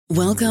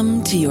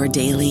Welcome to your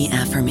daily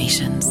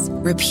affirmations.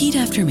 Repeat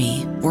after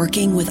me.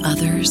 Working with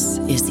others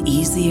is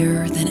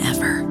easier than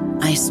ever.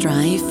 I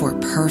strive for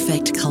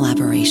perfect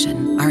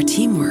collaboration. Our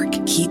teamwork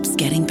keeps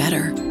getting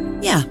better.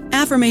 Yeah,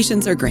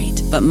 affirmations are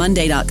great, but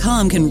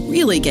Monday.com can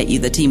really get you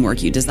the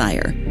teamwork you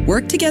desire.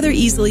 Work together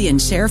easily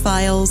and share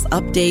files,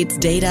 updates,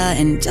 data,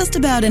 and just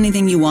about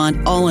anything you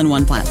want all in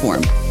one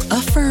platform.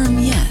 Affirm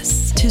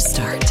yes to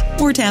start,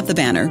 or tap the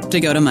banner to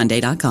go to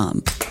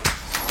Monday.com.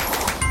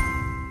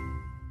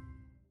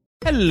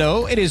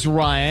 Hello, it is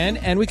Ryan,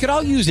 and we could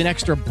all use an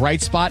extra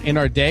bright spot in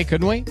our day,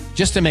 couldn't we?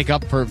 Just to make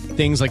up for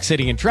things like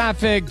sitting in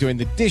traffic, doing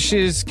the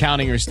dishes,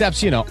 counting your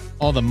steps,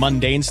 all the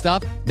mundane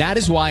stuff. That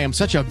is why I'm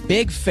such a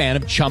big fan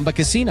of Chumba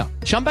Casino.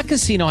 Chumba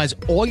Casino has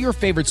all your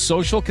favorite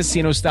social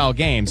casino-style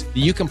games that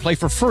you can play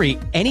for free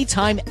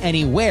anytime,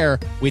 anywhere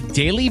with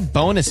daily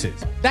bonuses.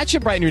 That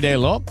should brighten your day a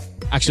little.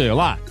 Actually, a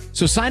lot.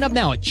 So sign up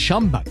now at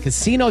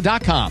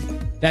ChumbaCasino.com.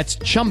 That's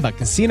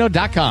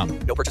ChumbaCasino.com.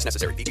 No purchase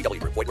necessary. VGW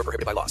Group. Void where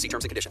prohibited by law. See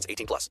terms and conditions.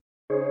 18+.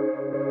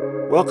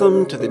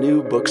 Welcome to the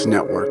New Books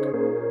Network.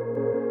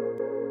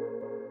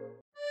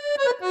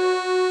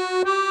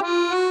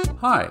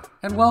 Hi,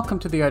 and welcome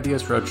to the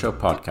Ideas Roadshow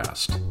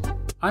podcast.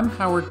 I'm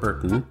Howard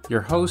Burton,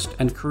 your host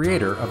and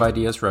creator of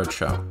Ideas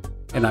Roadshow,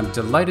 and I'm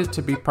delighted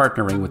to be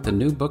partnering with the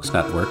New Books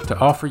Network to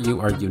offer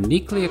you our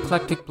uniquely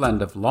eclectic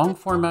blend of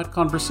long-format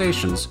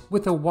conversations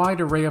with a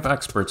wide array of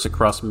experts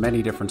across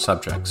many different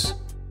subjects.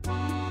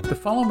 The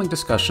following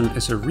discussion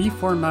is a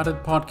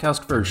reformatted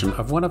podcast version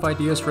of one of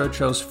Ideas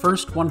Roadshow's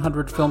first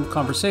 100 film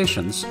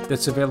conversations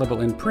that's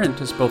available in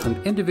print as both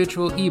an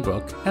individual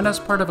ebook and as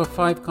part of a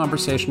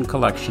 5-conversation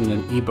collection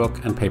in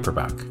ebook and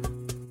paperback.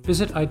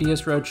 Visit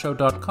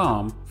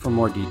ideasroadshow.com for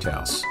more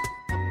details.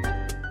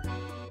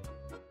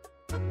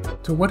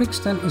 To what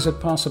extent is it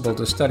possible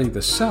to study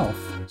the self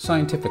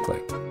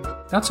scientifically?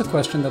 That's a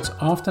question that's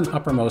often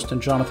uppermost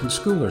in Jonathan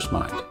Schooler's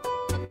mind.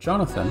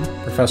 Jonathan,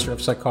 professor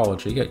of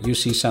psychology at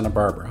UC Santa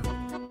Barbara,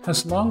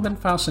 has long been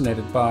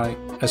fascinated by,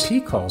 as he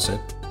calls it,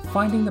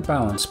 finding the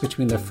balance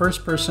between the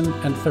first-person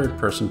and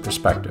third-person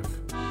perspective.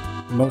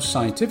 Most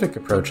scientific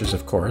approaches,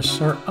 of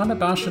course, are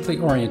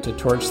unabashedly oriented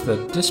towards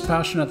the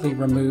dispassionately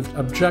removed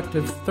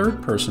objective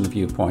third-person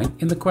viewpoint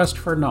in the quest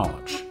for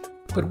knowledge.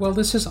 But while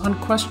this has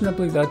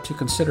unquestionably led to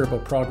considerable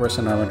progress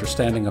in our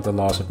understanding of the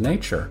laws of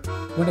nature,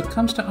 when it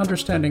comes to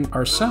understanding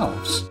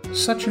ourselves,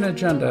 such an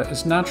agenda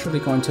is naturally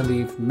going to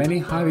leave many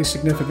highly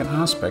significant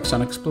aspects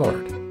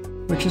unexplored,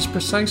 which is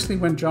precisely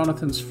when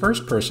Jonathan's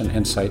first-person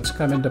insights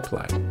come into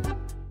play.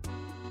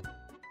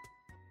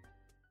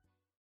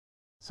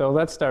 So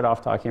let's start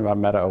off talking about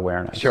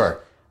meta-awareness.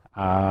 Sure.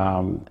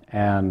 As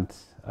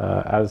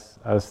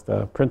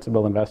the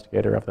principal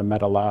investigator of the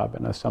Meta Lab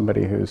and as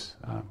somebody who's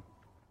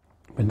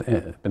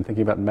been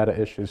thinking about meta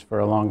issues for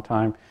a long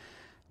time,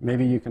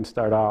 maybe you can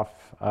start off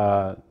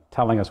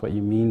telling us what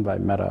you mean by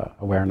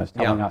meta-awareness,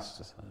 telling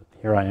us,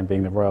 here I am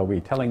being the royal we,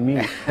 telling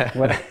me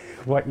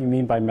what you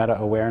mean by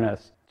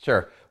meta-awareness.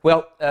 Sure.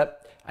 Well,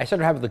 I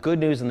sort of have the good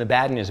news and the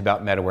bad news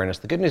about meta-awareness.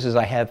 The good news is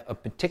I have a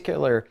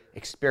particular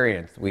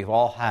experience that we've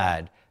all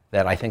had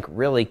that I think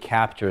really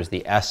captures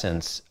the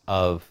essence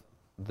of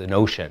the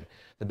notion.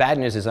 The bad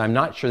news is I'm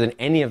not sure that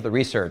any of the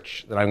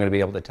research that I'm going to be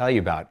able to tell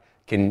you about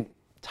can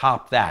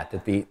top that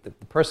the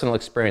personal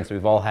experience that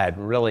we've all had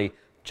really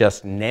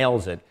just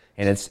nails it,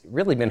 and it's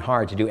really been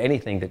hard to do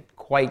anything that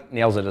quite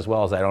nails it as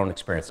well as that own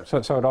experience. So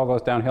it all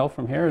goes downhill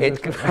from here?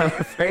 I'm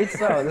afraid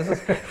so. This is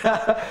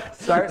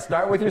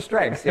start with your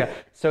strengths. Yeah.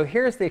 So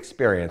here's the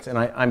experience, and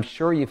I'm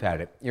sure you've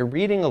had it. You're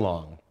reading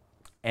along,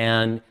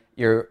 and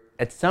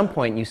at some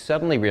point you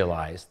suddenly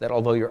realize that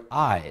although your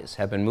eyes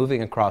have been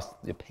moving across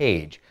the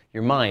page,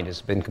 your mind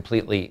has been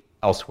completely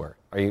elsewhere.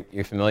 Are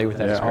you familiar with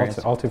that experience?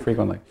 All too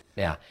frequently.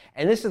 Yeah.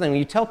 And this is the thing, when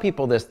you tell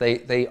people this,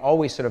 they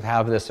always sort of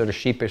have this sort of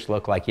sheepish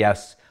look like,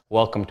 yes,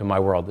 welcome to my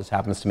world. This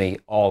happens to me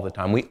all the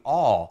time. We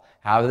all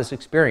have this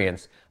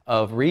experience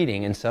of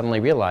reading and suddenly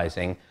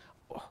realizing,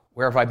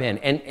 where have I been?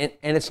 And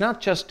it's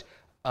not just,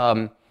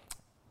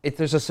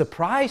 there's a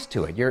surprise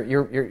to it.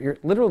 You're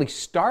literally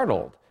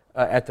startled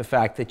at the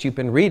fact that you've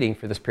been reading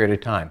for this period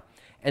of time.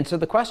 And so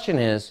the question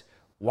is,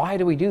 why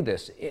do we do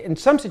this? In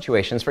some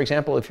situations, for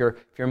example, if you're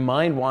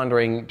mind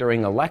wandering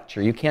during a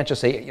lecture, you can't just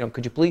say,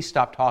 could you please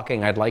stop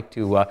talking? I'd like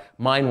to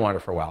mind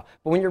wander for a while.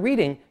 But when you're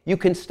reading, you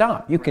can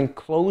stop. You can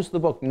close the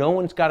book. No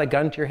one's got a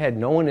gun to your head.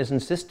 No one is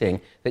insisting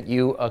that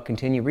you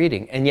continue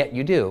reading, and yet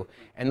you do.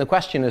 And the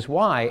question is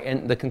why?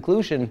 And the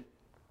conclusion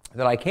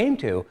that I came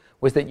to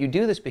was that you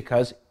do this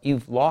because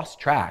you've lost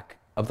track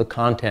of the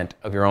content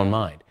of your own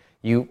mind.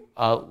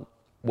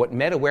 What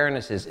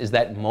meta-awareness is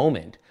that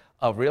moment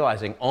of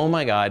realizing, oh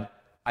my God,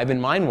 I've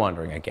been mind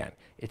wandering again.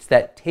 It's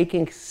that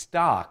taking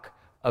stock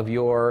of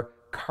your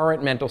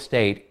current mental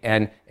state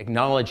and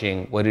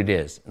acknowledging what it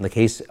is. In the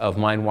case of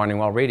mind wandering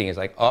while reading, it's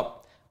like,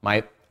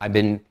 I've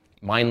been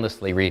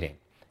mindlessly reading.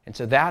 And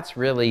so that's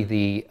really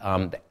the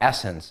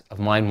essence of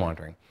mind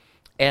wandering.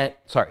 The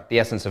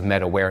essence of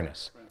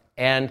meta-awareness.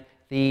 And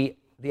the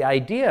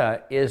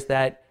idea is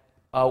that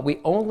we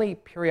only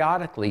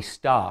periodically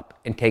stop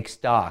and take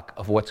stock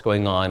of what's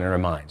going on in our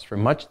minds. For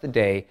much of the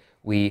day,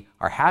 we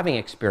are having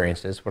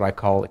experiences, what I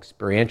call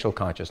experiential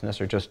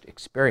consciousness, or just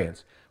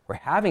experience. We're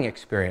having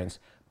experience,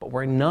 but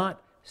we're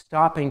not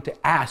stopping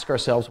to ask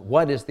ourselves,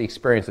 what is the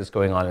experience that's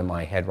going on in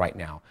my head right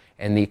now?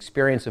 And the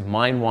experience of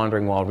mind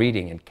wandering while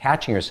reading and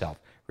catching yourself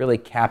really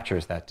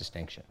captures that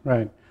distinction.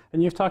 Right.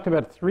 And you've talked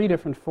about 3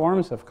 different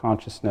forms of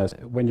consciousness.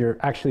 When you're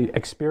actually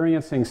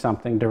experiencing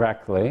something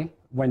directly,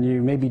 when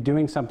you may be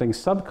doing something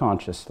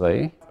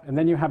subconsciously, and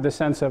then you have the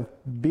sense of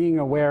being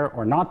aware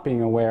or not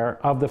being aware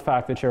of the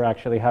fact that you're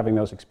actually having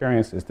those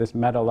experiences, this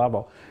meta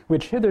level,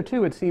 which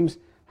hitherto it seems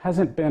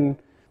hasn't been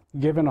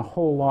given a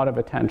whole lot of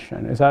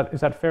attention. Is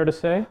that fair to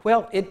say?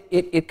 Well,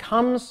 it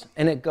comes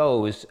and it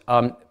goes.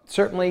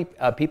 Certainly,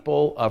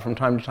 people from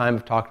time to time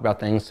have talked about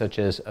things such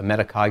as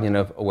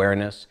metacognitive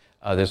awareness.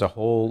 There's a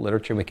whole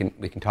literature we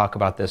can talk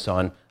about this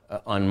on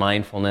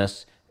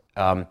mindfulness.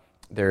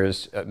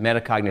 There's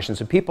metacognition.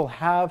 So people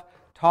have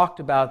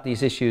talked about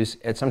these issues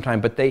at some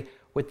time, but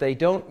what they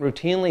don't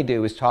routinely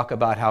do is talk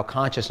about how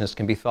consciousness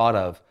can be thought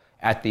of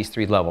at these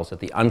 3 levels: at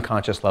the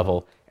unconscious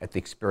level, at the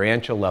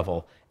experiential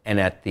level, and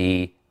at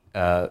the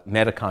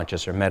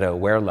metaconscious or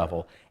meta-aware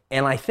level.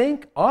 And I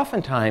think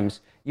oftentimes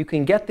you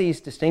can get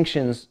these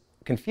distinctions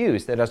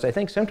confused. That is, I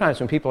think sometimes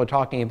when people are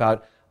talking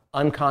about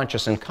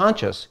unconscious and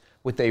conscious,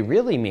 what they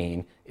really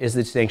mean is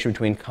the distinction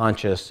between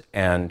conscious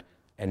and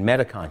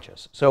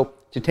metaconscious. So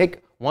to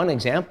take one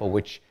example,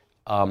 which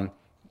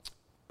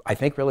I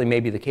think really may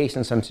be the case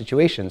in some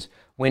situations,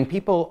 when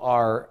people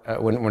are,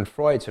 when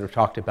Freud sort of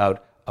talked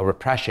about a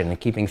repression and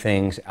keeping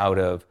things out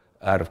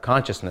of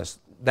consciousness,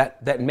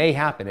 that may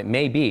happen. It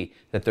may be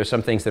that there's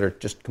some things that are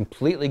just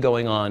completely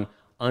going on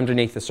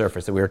underneath the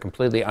surface that we are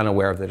completely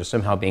unaware of, that are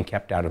somehow being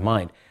kept out of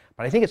mind.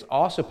 But I think it's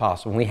also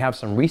possible, when we have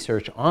some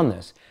research on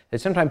this, that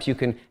sometimes you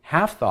can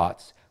have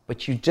thoughts,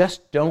 but you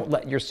just don't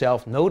let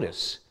yourself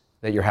notice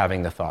that you're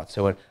having the thought.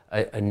 So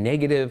a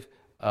negative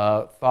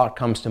thought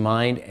comes to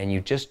mind, and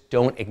you just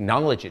don't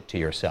acknowledge it to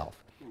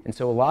yourself. And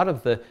so a lot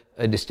of the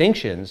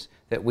distinctions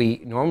that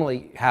we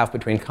normally have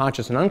between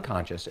conscious and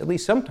unconscious, at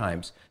least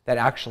sometimes, that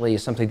actually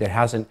is something that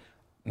hasn't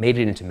made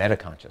it into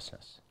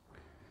metaconsciousness.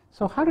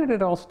 So how did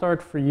it all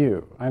start for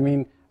you? I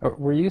mean,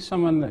 were you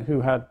someone who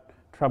had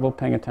trouble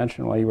paying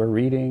attention while you were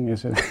reading?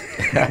 Is it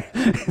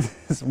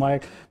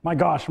my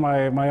gosh,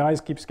 my eyes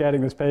keep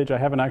scanning this page, I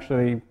haven't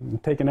actually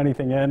taken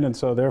anything in, and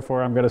so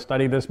therefore I'm going to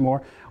study this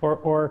more?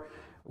 Or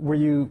were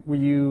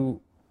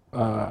you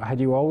had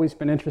you always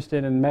been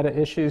interested in meta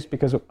issues?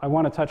 Because I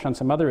want to touch on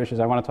some other issues.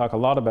 I want to talk a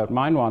lot about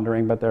mind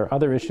wandering, but there are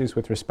other issues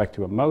with respect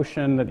to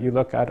emotion that you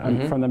look at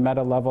from the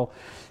meta level.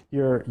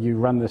 You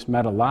run this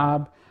meta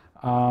lab.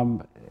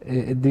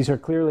 These are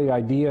clearly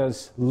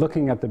ideas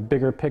looking at the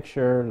bigger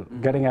picture,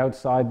 getting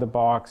outside the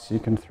box. You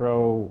can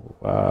throw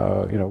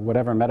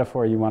whatever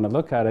metaphor you want to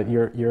look at it.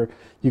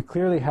 You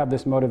clearly have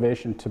this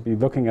motivation to be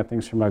looking at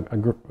things from a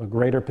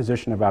greater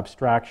position of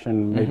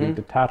abstraction, maybe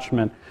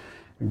detachment,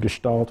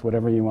 gestalt,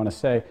 whatever you want to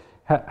say.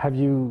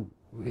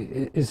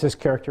 Is this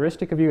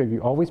characteristic of you? Have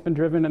you always been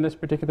driven in this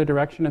particular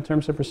direction in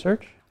terms of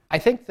research? I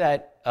think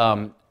that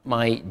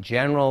my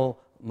general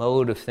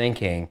mode of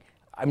thinking,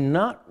 I'm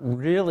not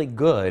really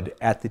good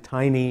at the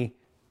tiny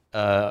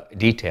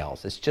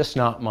details. It's just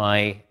not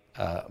my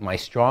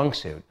strong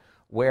suit.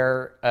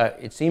 Where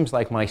it seems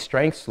like my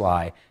strengths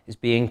lie is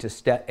being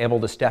able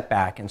to step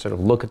back and sort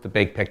of look at the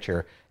big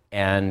picture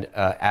and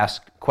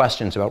ask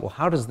questions about, well,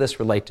 how does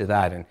this relate to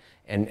that?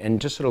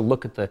 And just sort of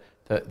look at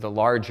the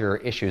larger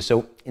issues.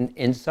 So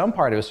in some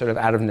part, it was sort of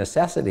out of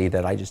necessity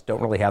that I just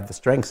don't really have the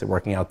strengths at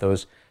working out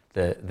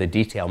the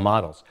detail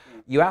models.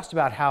 You asked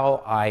about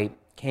how I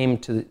came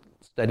to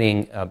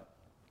studying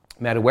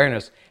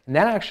meta-awareness, and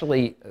that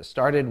actually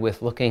started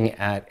with looking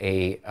at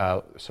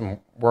some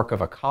work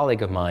of a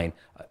colleague of mine,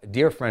 a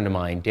dear friend of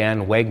mine,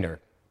 Dan Wegner,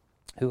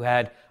 who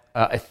had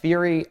a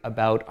theory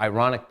about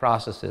ironic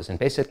processes, and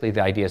basically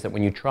the idea is that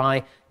when you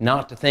try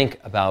not to think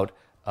about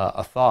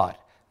a thought,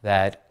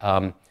 that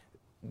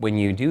when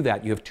you do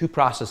that, you have 2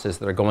 processes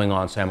that are going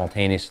on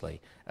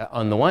simultaneously.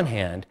 On the one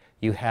hand,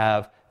 you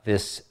have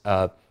this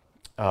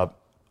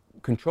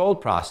controlled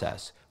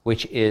process,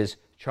 which is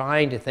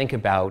trying to think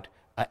about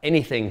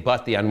anything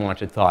but the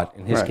unwanted thought.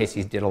 In his case,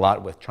 he did a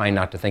lot with trying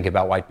not to think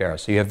about white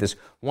bears. So you have this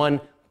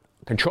one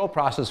control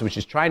process, which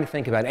is trying to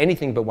think about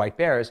anything but white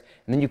bears,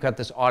 and then you've got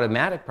this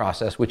automatic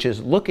process, which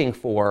is looking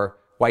for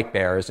white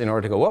bears in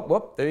order to go, whoop,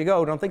 whoop, there you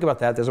go, don't think about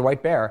that, there's a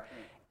white bear.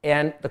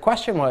 And the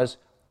question was,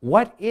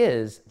 what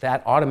is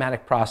that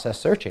automatic process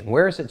searching?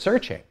 Where is it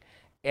searching?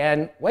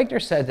 And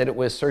Wegner said that it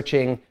was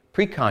searching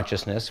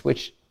pre-consciousness,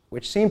 which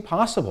seemed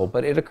possible,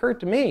 but it occurred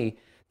to me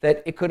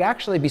that it could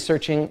actually be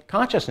searching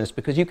consciousness,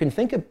 because you can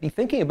be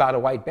thinking about a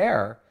white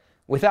bear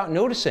without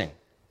noticing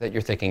that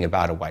you're thinking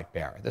about a white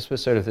bear. This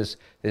was sort of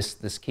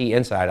this key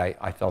insight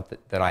I felt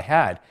that I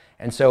had.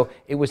 And so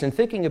it was in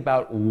thinking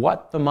about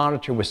what the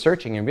monitor was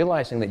searching and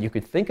realizing that you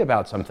could think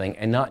about something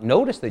and not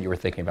notice that you were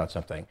thinking about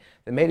something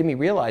that made me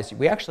realize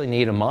we actually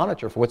need a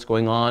monitor for what's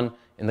going on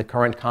in the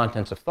current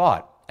contents of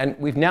thought. And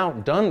we've now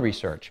done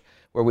research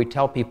where we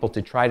tell people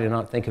to try to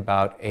not think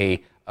about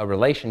a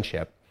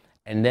relationship,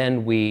 and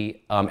then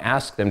we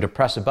ask them to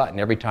press a button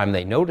every time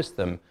they notice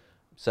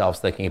themselves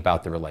thinking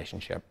about the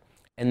relationship.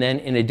 And then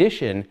in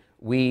addition,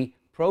 we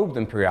probe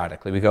them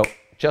periodically. We go,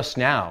 just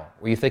now,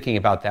 were you thinking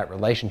about that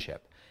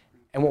relationship?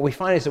 And what we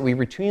find is that we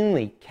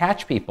routinely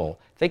catch people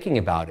thinking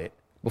about it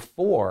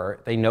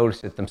before they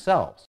notice it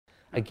themselves.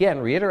 Again,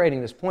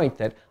 reiterating this point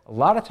that a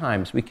lot of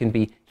times we can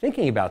be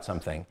thinking about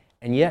something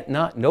and yet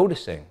not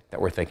noticing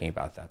that we're thinking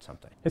about that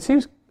something. It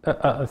seems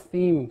a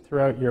theme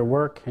throughout your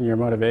work and your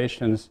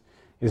motivations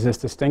is this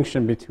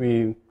distinction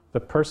between the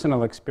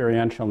personal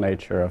experiential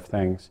nature of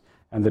things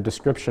and the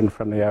description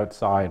from the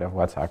outside of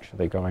what's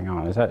actually going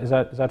on. Is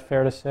that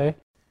fair to say?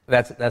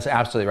 That's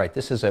absolutely right.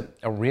 This is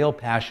a real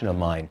passion of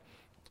mine,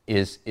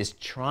 is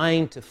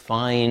trying to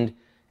find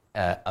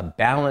a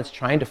balance,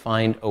 trying to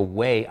find a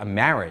way, a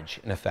marriage,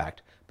 in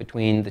effect,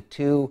 between the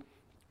two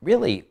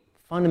really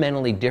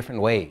fundamentally different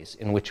ways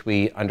in which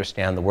we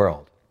understand the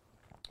world.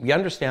 We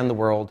understand the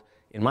world,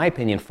 in my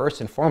opinion,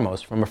 first and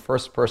foremost, from a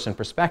first-person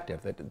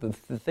perspective. The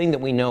thing that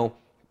we know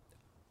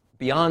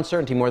beyond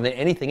certainty more than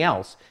anything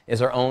else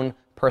is our own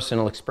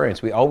personal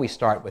experience. We always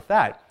start with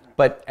that.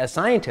 But as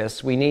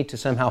scientists, we need to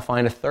somehow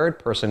find a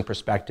third-person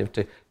perspective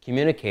to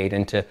communicate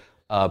and to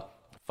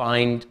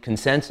find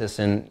consensus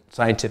in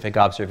scientific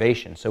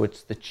observation. So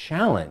it's the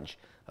challenge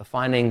of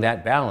finding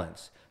that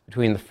balance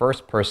between the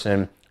first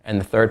person and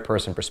the third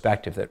person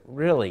perspective that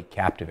really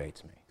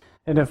captivates me.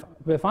 And if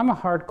I'm a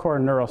hardcore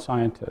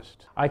neuroscientist,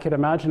 I could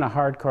imagine a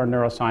hardcore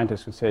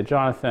neuroscientist would say,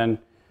 Jonathan,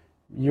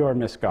 you're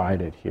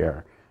misguided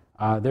here.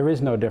 There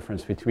is no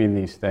difference between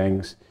these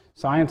things.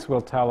 Science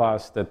will tell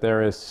us that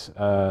there is,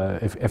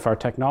 if our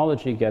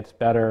technology gets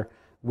better,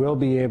 we'll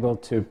be able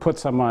to put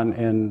someone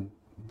in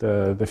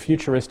the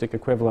futuristic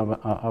equivalent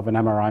of an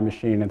MRI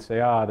machine and say,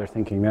 they're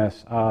thinking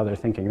this, they're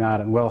thinking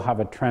that, and we'll have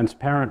a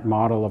transparent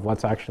model of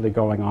what's actually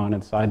going on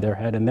inside their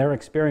head, and their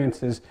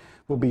experiences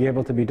will be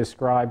able to be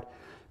described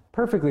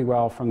perfectly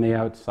well from the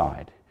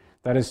outside.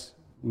 That is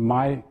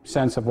my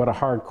sense of what a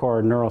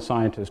hardcore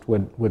neuroscientist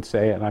would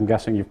say, and I'm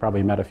guessing you've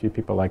probably met a few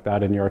people like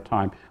that in your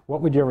time.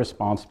 What would your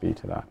response be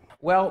to that?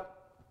 Well,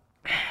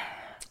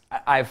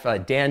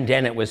 Dan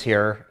Dennett was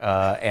here,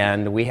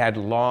 and we had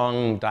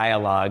long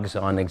dialogues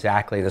on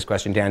exactly this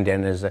question. Dan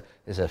Dennett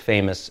is a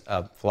famous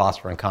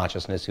philosopher in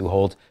consciousness who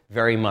holds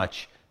very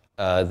much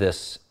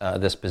this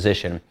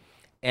position.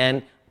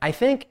 And I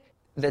think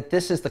that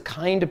this is the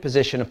kind of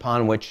position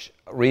upon which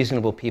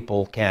reasonable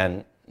people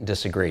can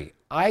disagree.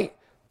 I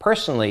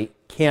personally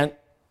can't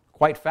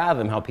quite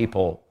fathom how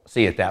people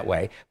see it that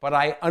way, but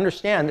I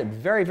understand that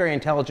very, very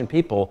intelligent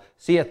people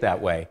see it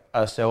that way.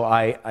 So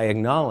I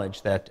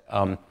acknowledge that...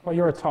 well,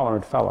 you're a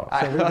tolerant fellow.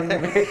 So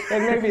it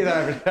may be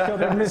that so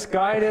they're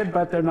misguided,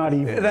 but they're not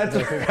evil. That's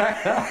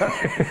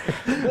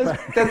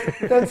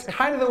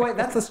kind of the way,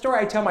 that's the story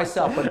I tell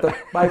myself,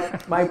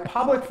 but my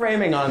public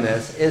framing on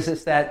this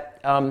is that,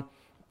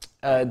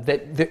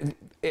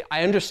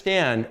 I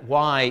understand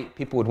why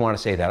people would want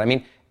to say that. I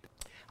mean,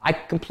 I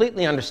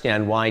completely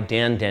understand why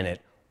Dan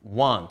Dennett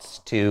wants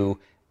to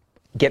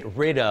get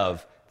rid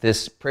of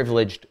this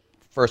privileged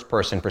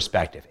first-person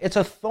perspective. It's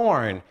a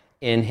thorn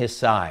in his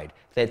side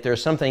that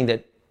there's something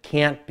that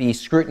can't be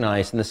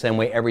scrutinized in the same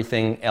way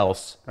everything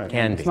else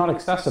can be. It's not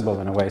accessible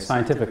in a way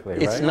scientifically,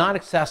 right? It's not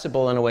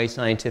accessible in a way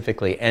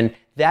scientifically, and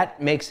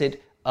that makes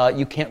it,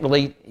 you can't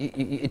really,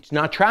 it's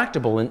not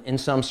tractable in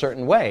some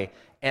certain way.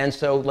 And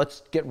so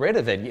let's get rid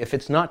of it. If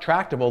it's not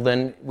tractable,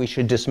 then we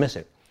should dismiss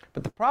it.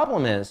 But the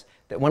problem is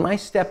that when I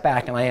step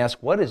back and I ask,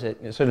 what is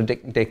it, sort of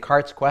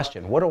Descartes'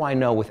 question, what do I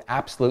know with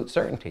absolute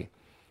certainty?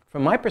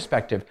 From my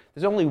perspective,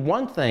 there's only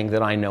one thing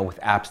that I know with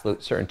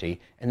absolute certainty,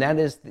 and that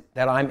is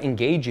that I'm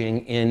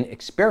engaging in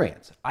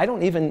experience. I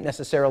don't even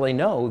necessarily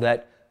know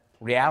that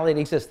reality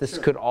exists. This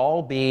could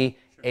all be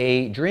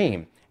a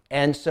dream.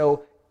 And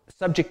so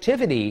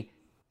subjectivity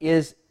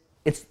is,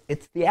 it's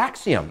the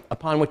axiom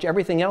upon which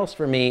everything else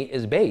for me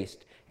is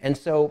based. And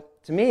so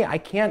to me, I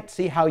can't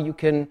see how you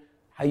can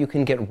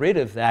get rid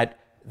of that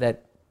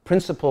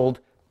principled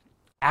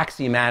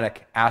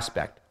axiomatic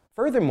aspect.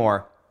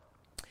 Furthermore,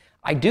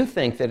 I do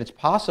think that it's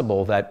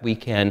possible that we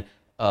can,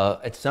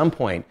 at some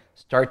point,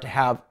 start to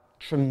have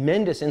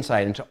tremendous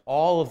insight into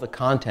all of the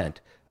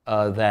content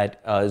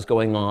that is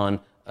going on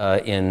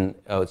in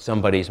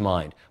somebody's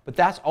mind. But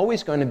that's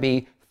always going to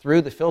be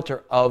through the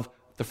filter of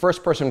the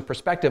first-person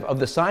perspective of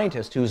the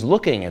scientist who's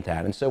looking at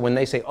that. And so when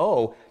they say,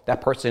 oh,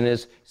 that person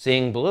is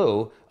seeing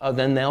blue,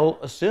 then they'll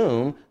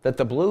assume that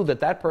the blue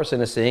that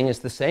person is seeing is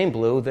the same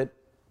blue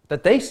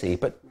that they see.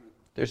 But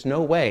there's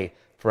no way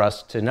for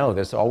us to know.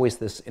 There's always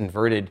this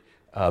inverted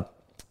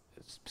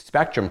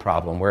spectrum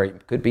problem where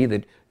it could be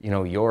that,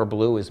 your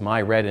blue is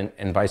my red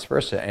and vice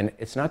versa. And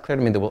it's not clear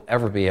to me that we'll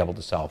ever be able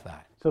to solve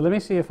that. So let me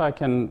see if I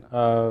can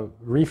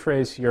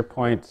rephrase your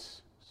points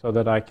so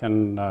that I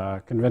can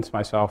convince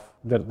myself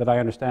that I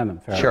understand them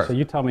fairly. Sure. So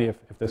you tell me if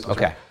this is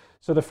okay. Right.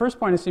 So the first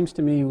point, it seems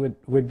to me,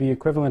 would be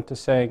equivalent to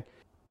saying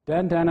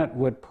Dan Dennett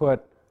would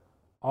put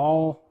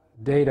all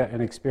data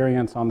and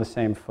experience on the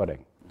same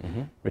footing.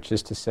 which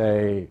is to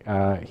say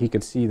he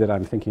could see that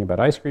I'm thinking about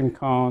ice cream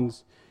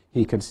cones.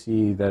 He could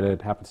see that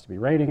it happens to be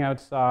raining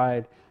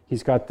outside.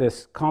 He's got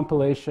this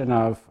compilation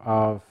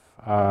of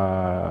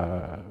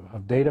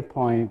data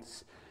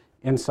points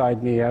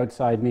inside me,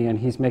 outside me, and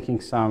he's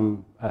making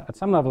some, at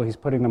some level, he's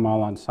putting them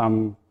all on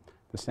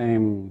the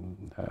same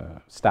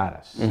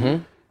status.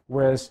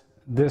 Whereas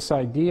this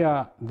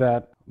idea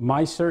that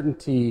my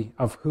certainty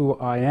of who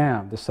I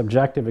am, the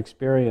subjective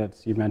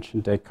experience, you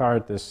mentioned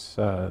Descartes,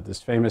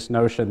 this famous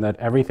notion that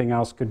everything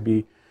else could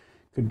be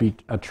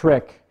a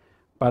trick,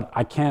 but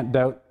I can't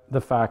doubt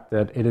the fact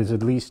that it is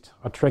at least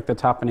a trick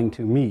that's happening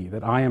to me,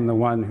 that I am the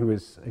one who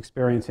is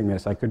experiencing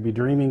this. I could be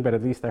dreaming, but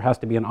at least there has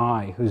to be an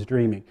I who's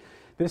dreaming.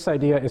 This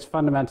idea is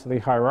fundamentally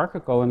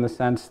hierarchical in the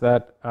sense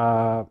that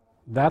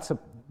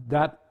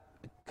that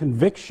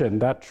conviction,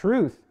 that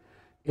truth,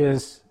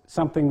 is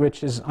something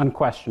which is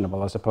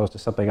unquestionable as opposed to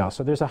something else.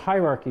 So there's a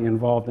hierarchy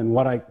involved in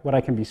what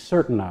I can be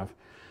certain of.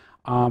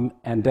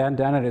 And Dan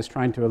Dennett is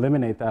trying to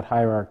eliminate that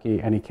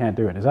hierarchy, and he can't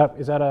do it. Is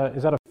that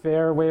a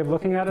fair way of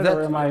looking at it,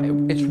 or am I?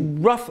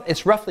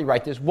 It's roughly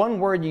right. There's one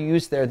word you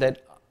use there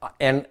that,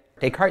 and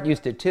Descartes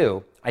used it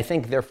too. I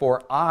think,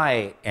 therefore,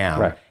 I am.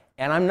 Right.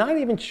 And I'm not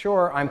even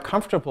sure I'm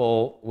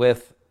comfortable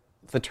with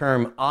the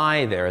term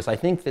I there, as I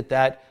think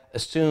that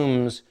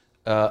assumes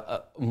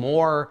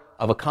more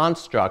of a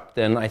construct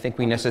than I think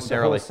we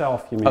necessarily. The whole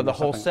self, you mean? The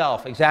whole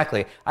self,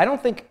 exactly. I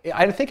think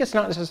it's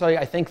not necessarily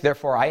I think,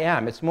 therefore I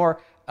am. It's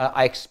more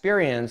I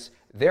experience,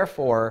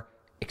 therefore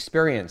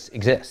experience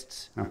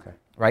exists. Okay.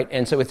 Right?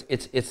 And so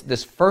it's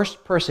this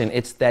first person,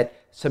 it's that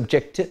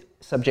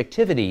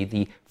subjectivity,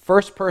 the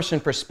first person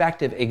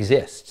perspective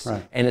exists,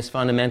 right, and it's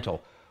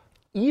fundamental.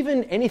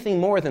 Even anything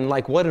more than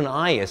like what an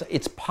I is,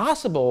 it's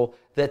possible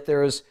that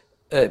there's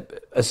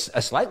a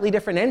slightly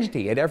different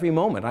entity at every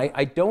moment.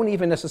 I don't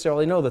even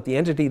necessarily know that the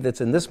entity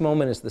that's in this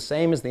moment is the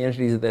same as the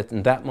entity that's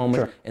in that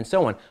moment, sure, and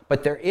so on.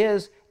 But there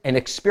is an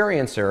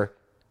experiencer,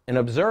 an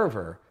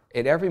observer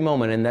at every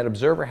moment, and that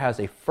observer has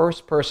a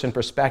first-person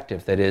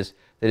perspective that is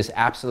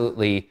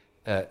absolutely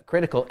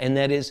critical, and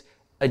that is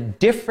a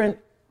different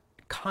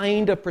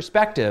kind of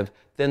perspective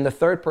than the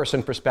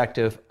third-person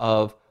perspective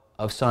of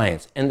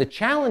science. And the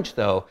challenge,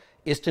 though,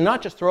 is to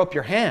not just throw up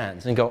your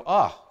hands and go,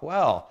 oh,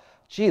 well,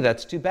 gee,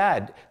 that's too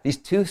bad. These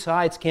two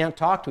sides can't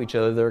talk to each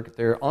other.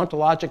 They're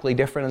ontologically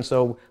different, and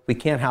so we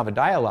can't have a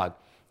dialogue.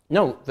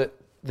 No,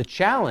 the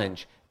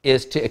challenge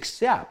is to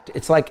accept.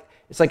 It's like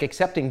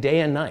accepting day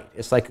and night.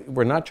 It's like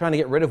we're not trying to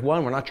get rid of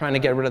one, we're not trying to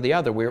get rid of the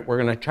other. We're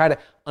going to try to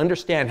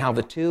understand how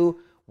the two,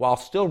 while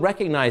still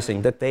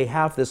recognizing that they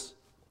have this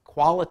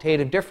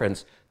qualitative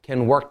difference,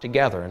 can work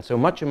together. And so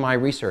much of my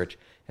research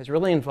has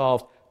really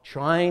involved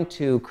trying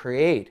to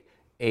create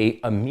a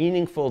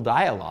meaningful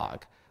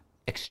dialogue,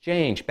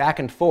 exchange back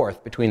and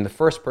forth between the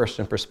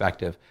first-person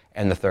perspective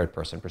and the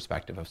third-person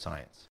perspective of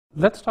science.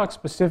 Let's talk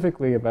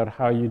specifically about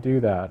how you do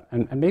that.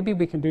 And maybe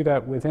we can do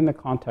that within the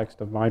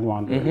context of mind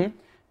wandering,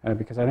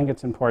 because I think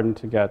it's important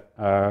to get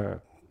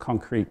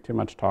concrete, too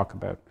much talk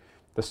about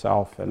the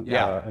self and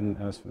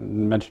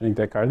mentioning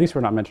Descartes. At least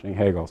we're not mentioning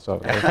Hegel. So,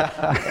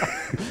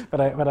 but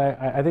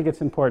I think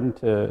it's important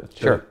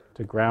to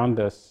ground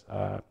this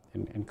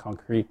in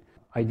concrete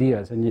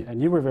ideas.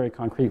 And you were very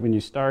concrete when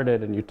you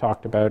started, and you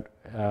talked about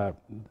an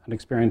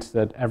experience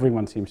that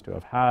everyone seems to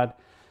have had,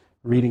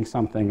 reading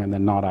something and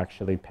then not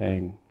actually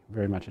paying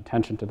very much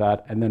attention to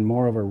that, and then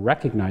moreover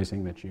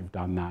recognizing that you've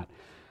done that.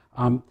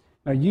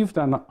 Now you've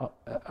done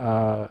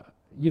a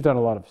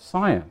lot of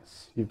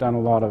science, you've done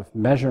a lot of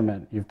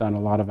measurement, you've done a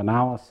lot of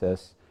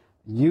analysis,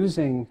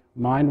 using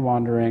mind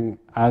wandering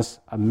as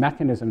a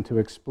mechanism to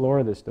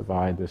explore this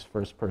divide, this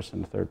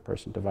first-person,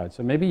 third-person divide.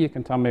 So maybe you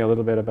can tell me a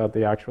little bit about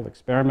the actual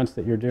experiments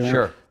that you're doing,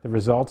 sure, the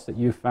results that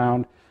you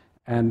found,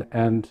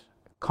 and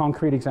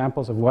concrete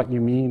examples of what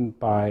you mean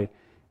by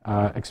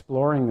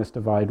exploring this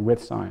divide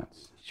with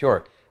science.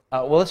 Sure.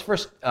 Well, let's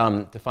first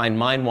define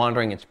mind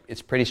wandering.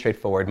 It's pretty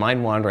straightforward.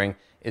 Mind wandering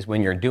is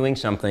when you're doing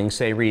something,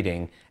 say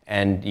reading,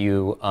 and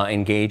you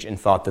engage in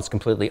thought that's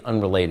completely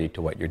unrelated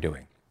to what you're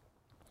doing.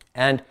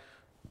 And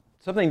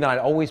something that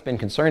I've always been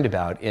concerned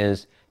about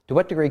is, to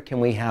what degree can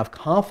we have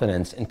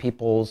confidence in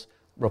people's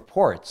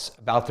reports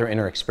about their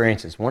inner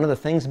experiences? One of the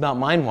things about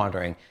mind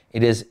wandering,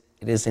 it is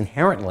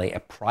inherently a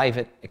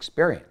private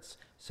experience.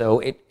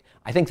 So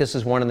I think this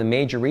is one of the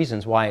major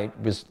reasons why it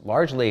was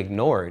largely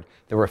ignored.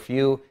 There were a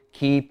few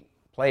key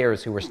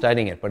players who were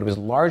studying it, but it was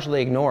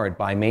largely ignored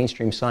by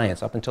mainstream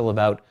science up until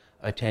about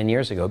 10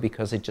 years ago,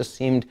 because it just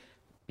seemed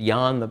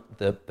beyond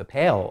the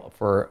pale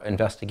for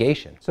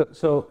investigation.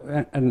 So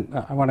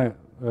I want to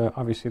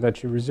obviously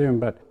let you resume,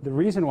 but the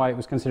reason why it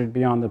was considered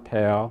beyond the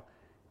pale,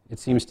 it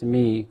seems to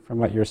me, from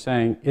what you're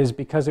saying, is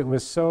because it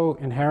was so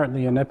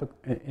inherently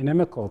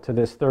inimical to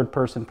this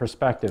third-person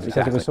perspective.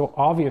 Because it was so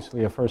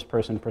obviously a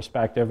first-person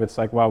perspective, it's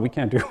like, well, we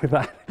can't deal with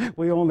that.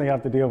 We only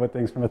have to deal with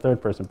things from a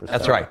third-person perspective.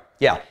 That's right,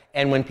 yeah.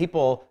 And when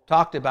people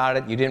talked about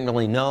it, you didn't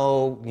really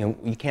know,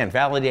 you can't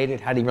validate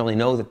it. How do you really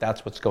know that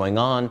that's what's going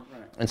on? Right.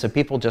 And so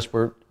people just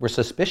were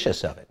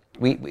suspicious of it.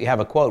 We have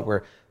a quote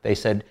where they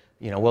said,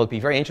 well, it'd be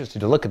very interesting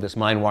to look at this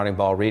mind-wandering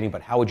ball reading,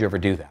 but how would you ever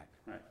do that?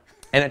 Right.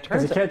 And it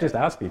turns out... Because you can't just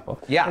ask people.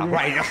 Yeah,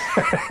 right.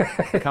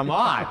 Come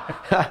on.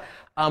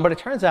 But it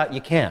turns out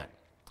you can.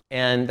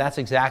 And that's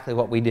exactly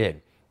what we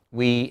did.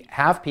 We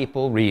have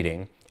people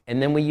reading,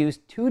 and then we use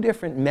two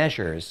different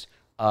measures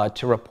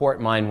to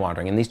report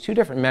mind-wandering. And these two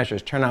different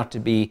measures turn out to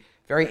be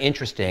very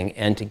interesting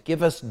and to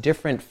give us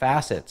different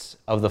facets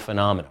of the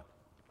phenomena.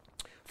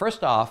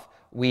 First off,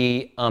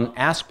 we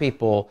ask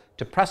people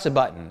to press a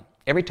button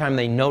every time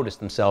they notice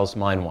themselves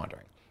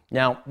mind-wandering.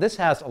 Now, this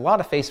has a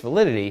lot of face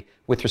validity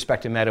with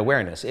respect to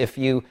meta-awareness. If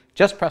you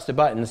just press a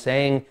button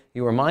saying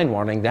you were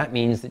mind-wandering, that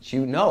means that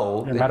you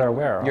know you're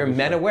meta-aware. You're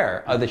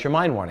meta-aware that you're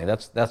mind-wandering.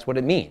 That's what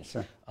it means.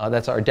 Sure.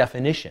 That's our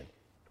definition.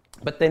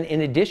 But then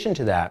in addition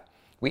to that,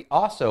 we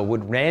also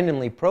would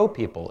randomly probe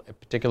people at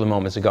particular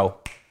moments and go,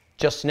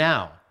 just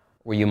now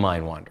were you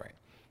mind-wandering?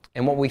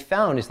 And what we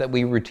found is that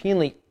we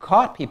routinely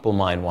caught people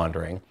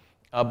mind-wandering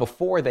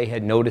before they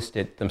had noticed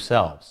it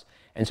themselves.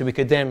 And so we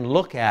could then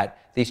look at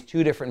these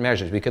two different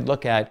measures. We could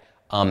look at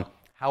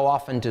how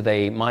often do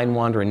they mind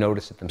wander and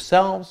notice it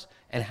themselves,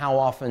 and how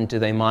often do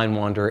they mind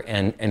wander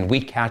and we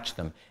catch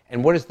them.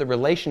 And what is the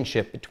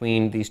relationship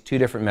between these two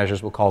different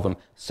measures? We'll call them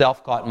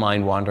self-caught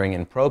mind wandering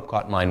and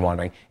probe-caught mind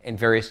wandering, and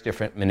various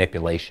different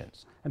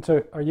manipulations. And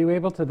so are you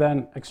able to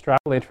then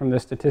extrapolate from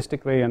this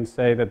statistically and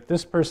say that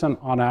this person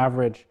on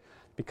average,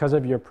 because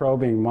of your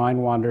probing,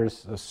 mind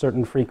wanders a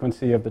certain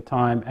frequency of the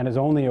time and is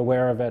only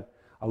aware of it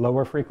a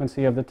lower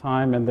frequency of the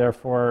time, and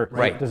therefore,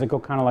 right. Does it go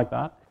kind of like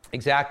that?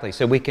 Exactly.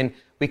 So we can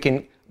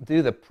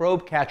do the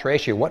probe-catch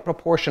ratio. What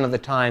proportion of the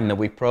time that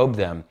we probed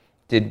them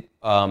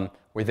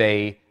were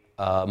they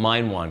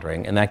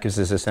mind-wandering? And that gives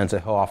us a sense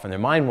of how often they're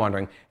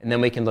mind-wandering. And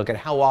then we can look at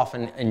how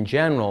often, in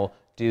general,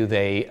 do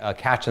they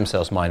catch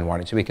themselves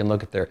mind-wandering. So we can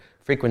look at their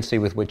frequency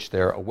with which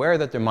they're aware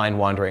that they're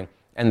mind-wandering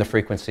and the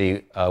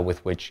frequency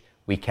with which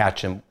we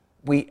catch them.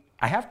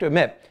 I have to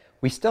admit,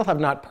 we still have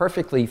not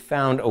perfectly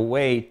found a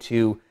way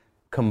to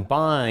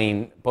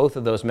combine both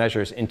of those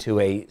measures into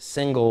a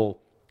single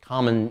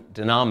common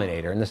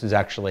denominator. And this is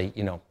actually,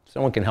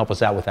 someone can help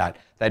us out with that.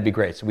 That'd be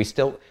great. So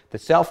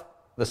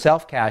the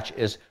self-catch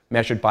is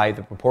measured by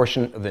the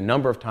proportion of the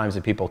number of times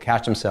that people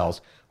catch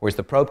themselves, whereas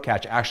the probe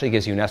catch actually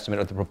gives you an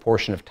estimate of the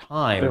proportion of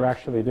time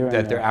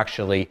they're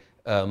actually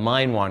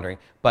mind wandering.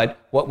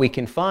 But what we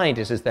can find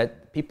is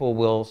that people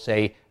will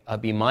say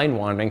be mind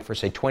wandering for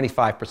say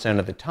 25%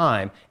 of the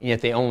time, and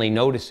yet they only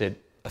notice it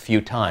a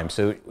few times.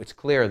 So it's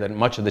clear that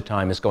much of the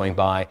time is going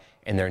by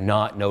and they're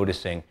not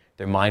noticing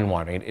their mind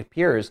wandering. It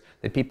appears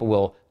that people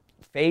will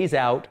phase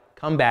out,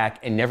 come back,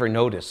 and never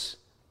notice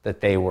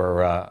that they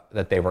were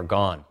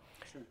gone.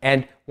 Sure.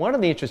 And one of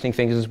the interesting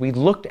things is we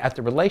looked at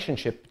the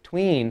relationship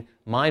between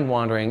mind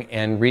wandering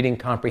and reading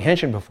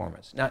comprehension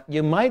performance. Now,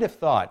 you might have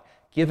thought,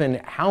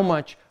 given how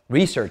much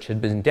research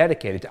had been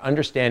dedicated to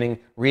understanding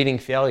reading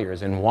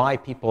failures and why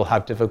people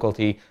have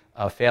difficulty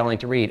failing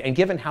to read, and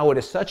given how it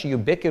is such a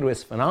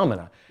ubiquitous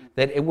phenomena,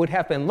 that it would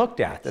have been looked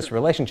at, this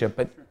relationship.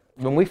 But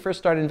when we first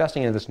started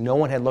investing in this, no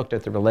one had looked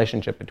at the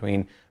relationship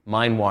between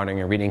mind wandering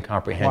and reading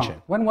comprehension.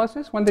 Wow. When was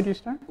this? When did you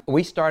start?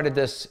 We started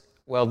this,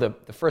 well, the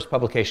first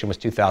publication was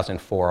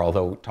 2004,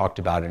 although we talked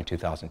about it in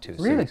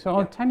 2002. Really?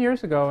 So 10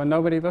 years ago, and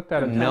nobody looked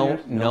at it?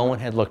 No one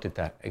had looked at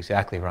that.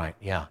 Exactly right,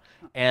 yeah.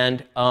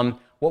 And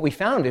what we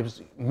found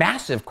was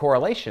massive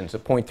correlations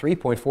of 0.3,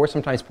 0.4,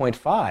 sometimes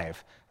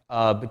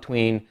 0.5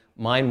 between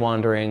mind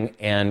wandering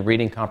and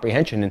reading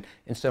comprehension. And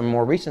in some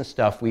more recent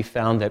stuff, we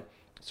found that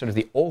sort of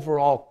the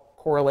overall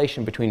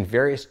correlation between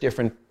various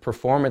different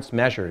performance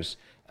measures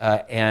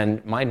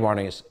and mind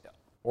wandering is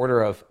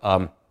order of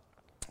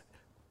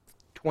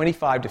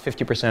 25 to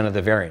 50% of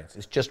the variance.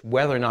 It's just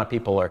whether or not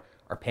people are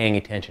paying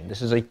attention.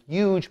 This is a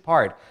huge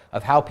part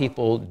of how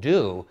people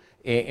do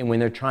when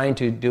they're trying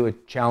to do a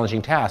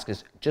challenging task,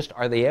 is just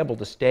are they able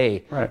to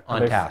stay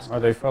on task? Are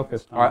they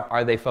focused?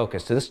 Are they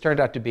focused? So this turned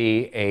out to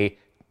be a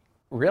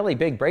really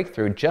big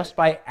breakthrough just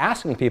by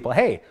asking people,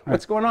 hey,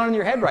 what's going on in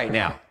your head right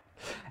now?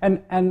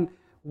 And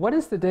what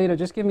is the data?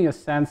 Just give me a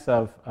sense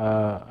of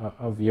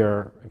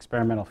your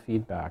experimental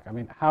feedback. I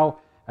mean, how,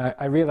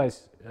 I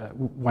realize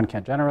one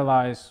can't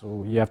generalize,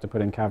 so you have to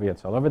put in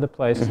caveats all over the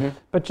place,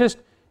 but just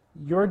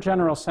your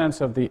general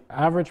sense of the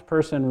average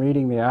person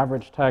reading the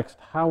average text,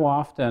 how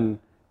often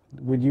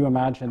would you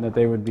imagine that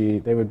they would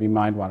be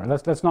mind wandering?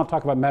 Let's not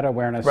talk about meta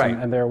awareness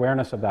and their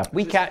awareness of that.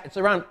 It's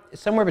around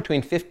somewhere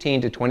between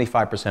 15 to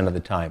 25% of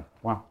the time.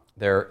 Wow.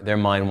 They're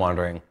mind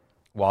wandering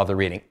while they're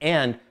reading,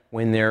 and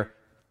when they're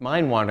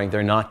mind wandering,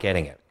 they're not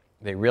getting it.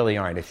 They really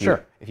aren't. If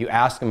you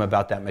ask them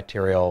about that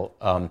material,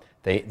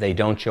 they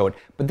don't show it.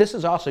 But this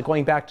is also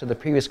going back to the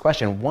previous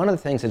question. One of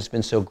the things that's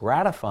been so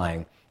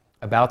gratifying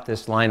about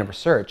this line of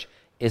research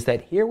is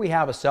that here we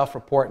have a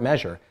self-report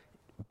measure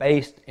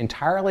based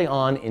entirely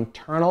on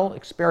internal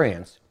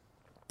experience,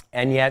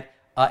 and yet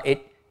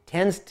it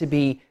tends to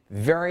be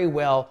very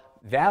well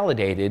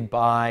validated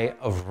by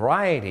a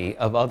variety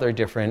of other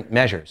different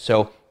measures.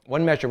 So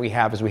one measure we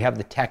have is we have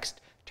the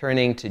text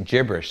turning to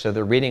gibberish, so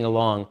they're reading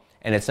along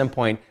and at some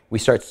point we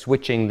start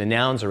switching the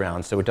nouns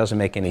around so it doesn't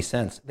make any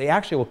sense, they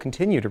actually will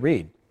continue to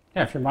read.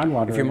 Yeah, if you're mind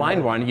wandering. If you're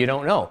mind wandering, you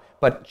don't know.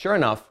 But sure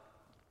enough,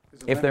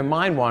 if they're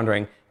mind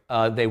wandering,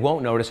 they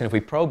won't notice, and if we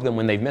probe them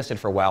when they've missed it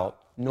for a while,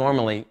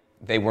 normally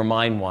they were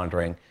mind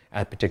wandering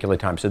at a particular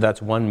time. So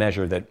that's one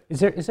measure that... Is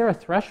there a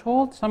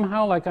threshold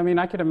somehow? Like, I mean,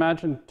 I could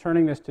imagine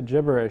turning this to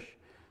gibberish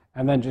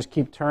and then just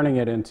keep turning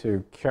it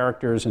into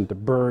characters, into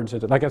birds.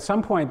 Like at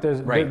some point,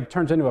 it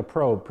turns into a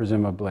probe,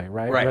 presumably,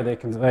 right? Where they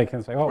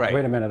can say, oh,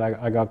 wait a minute,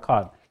 I got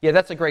caught. Yeah,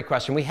 that's a great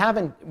question. We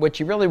haven't, what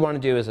you really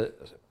want to do is a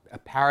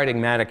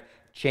paradigmatic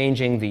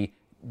changing the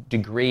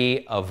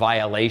degree of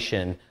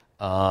violation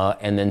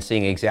and then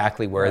seeing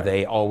exactly where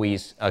they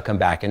always come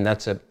back. And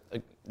that's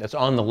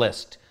on the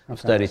list of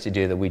studies to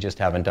do that we just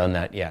haven't done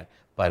that yet.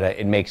 But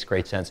it makes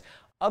great sense.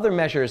 Other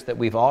measures that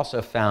we've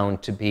also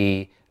found to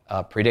be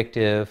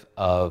predictive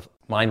of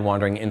mind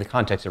wandering in the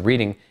context of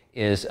reading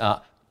is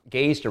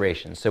gaze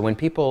duration. So when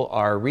people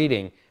are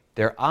reading,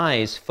 their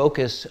eyes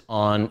focus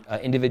on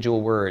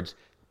individual words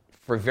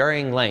for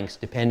varying lengths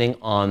depending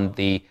on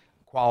the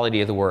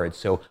quality of the words.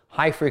 So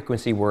high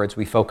frequency words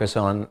we focus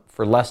on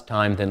for less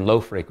time than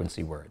low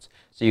frequency words.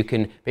 So you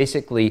can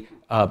basically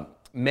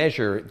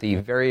measure the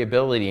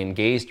variability in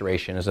gaze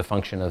duration as a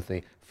function of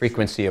the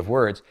frequency of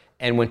words.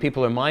 And when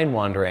people are mind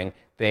wandering,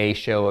 they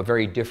show a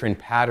very different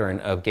pattern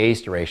of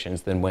gaze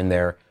durations than when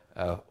they're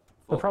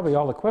they're probably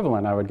all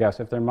equivalent, I would guess.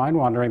 If they're mind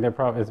wandering, they're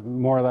probably it's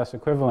more or less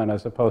equivalent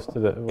as opposed to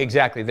the...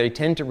 Exactly. They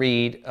tend to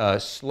read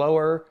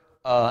slower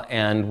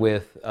and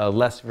with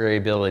less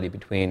variability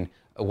between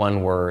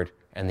one word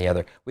and the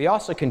other. We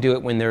also can do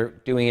it when they're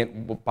doing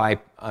it by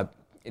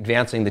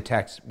advancing the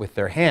text with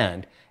their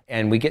hand,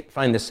 and we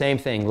find the same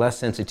thing, less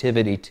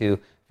sensitivity to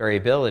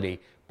variability.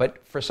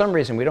 But for some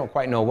reason, we don't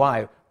quite know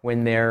why,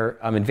 when they're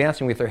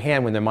advancing with their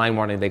hand, when they're mind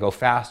wandering, they go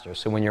faster.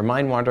 So when you're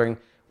mind wandering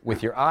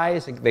with your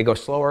eyes, they go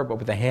slower, but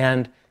with the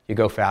hand, you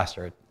go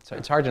faster. So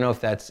it's hard to know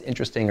if that's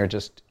interesting or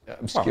just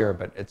obscure,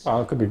 but it's...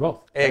 Well, it could be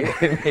both.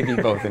 It may be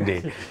both,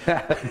 indeed.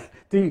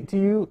 Do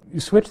you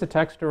switch the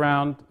text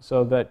around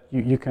so that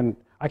you can...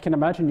 I can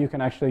imagine you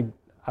can actually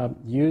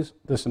use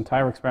this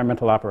entire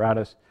experimental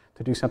apparatus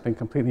to do something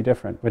completely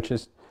different, which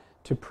is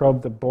to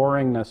probe the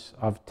boringness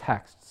of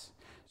texts.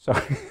 So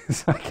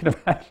I can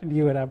imagine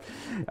you would have,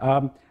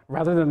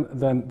 rather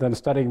than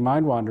studying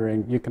mind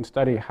wandering, you can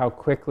study how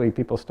quickly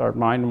people start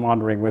mind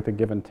wandering with a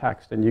given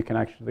text, and you can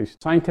actually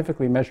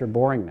scientifically measure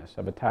boringness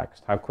of a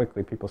text, how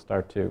quickly people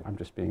start to, I'm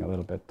just being a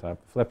little bit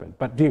flippant,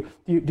 but do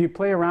you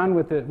play around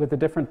with the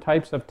different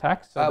types of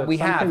text? So that we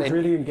have. Something's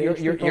really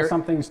engaged people,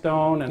 something's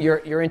stone. And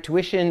your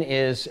intuition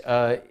is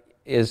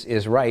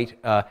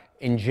right.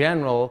 In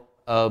general,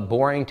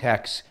 boring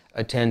texts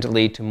tend to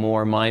lead to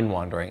more mind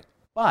wandering.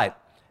 But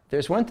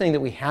there's one thing that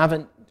we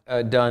haven't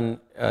done.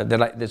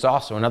 There's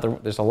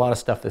a lot of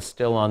stuff that's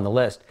still on the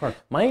list.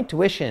 My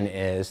intuition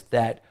is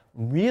that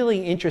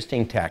really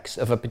interesting texts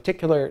of a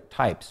particular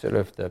type, sort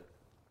of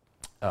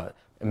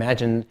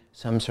imagine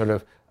some sort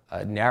of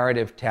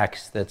narrative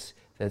text that's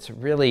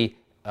really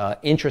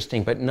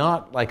interesting, but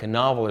not like a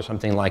novel or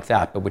something like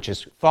that, but which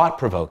is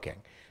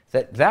thought-provoking.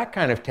 That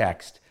kind of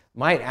text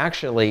might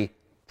actually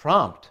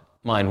prompt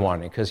mind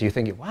wandering, because you're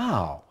thinking,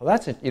 wow, well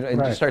that's it,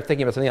 and you start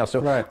thinking about something else.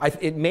 So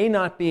it may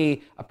not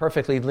be a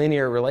perfectly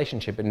linear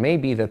relationship. It may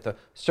be that the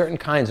certain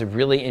kinds of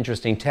really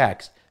interesting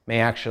text may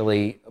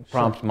actually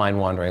prompt mind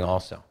wandering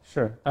also.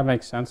 Sure, that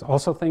makes sense.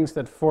 Also things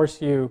that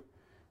force you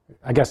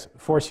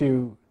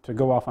to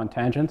go off on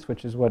tangents,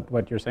 which is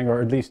what you're saying,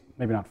 or at least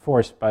maybe not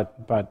force,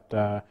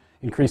 but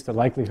increase the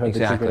likelihood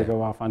that you're going to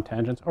go off on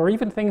tangents, or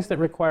even things that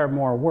require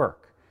more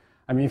work.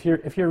 I mean,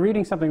 if you're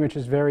reading something which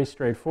is very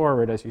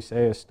straightforward, as you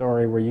say, a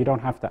story where you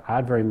don't have to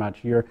add very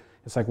much,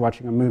 it's like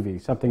watching a movie.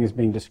 Something is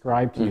being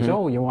described to you.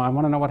 So, I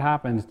want to know what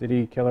happens. Did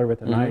he kill her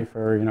with a knife,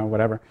 or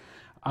whatever?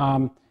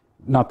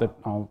 Not that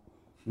all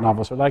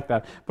novels are like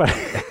that, but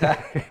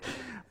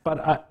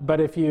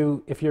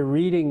if you're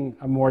reading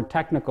a more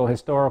technical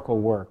historical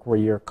work where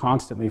you're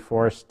constantly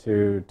forced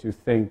to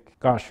think,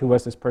 gosh, who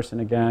was this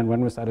person again?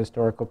 When was that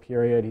historical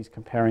period? He's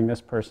comparing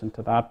this person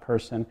to that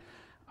person.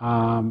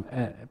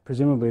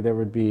 Presumably there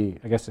would be,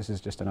 I guess this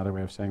is just another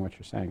way of saying what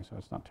you're saying, so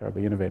it's not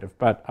terribly innovative,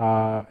 but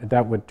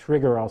that would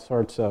trigger all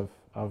sorts of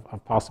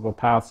possible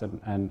paths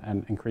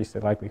and increase the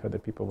likelihood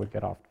that people would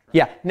get off.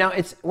 Yeah, now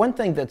it's one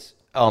thing that's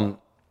a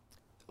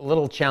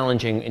little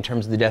challenging in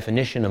terms of the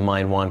definition of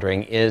mind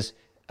wandering is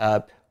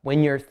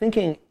when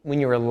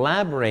you're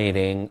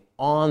elaborating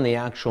on the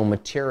actual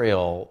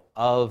material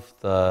of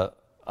the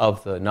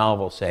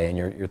novel, say, and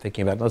you're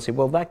thinking about, let's see,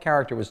 well, that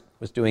character was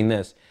doing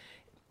this.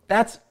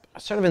 That's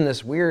sort of in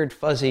this weird,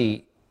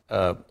 fuzzy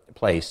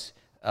place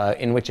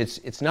in which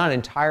it's not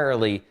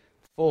entirely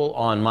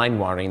full-on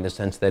mind-wandering in the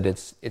sense that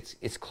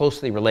it's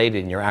closely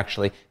related, and you're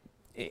actually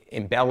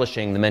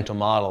embellishing the mental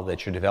model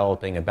that you're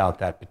developing about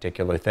that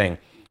particular thing.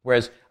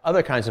 Whereas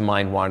other kinds of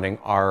mind-wandering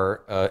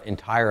are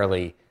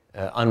entirely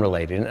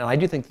unrelated. And I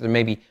do think that there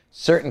may be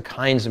certain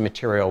kinds of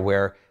material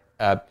where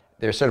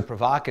they're sort of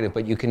provocative,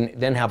 but you can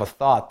then have a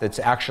thought that's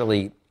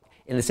actually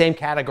in the same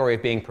category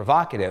of being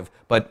provocative,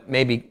 but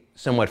maybe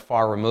somewhat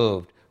far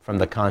removed from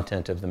the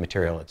content of the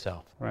material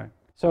itself. Right.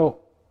 So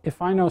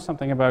if I know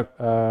something about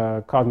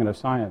cognitive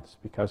science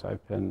because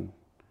I've been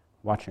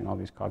watching all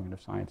these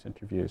cognitive science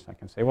interviews, I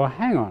can say, well,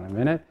 hang on a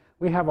minute.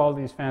 We have all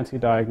these fancy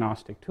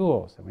diagnostic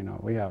tools that we know.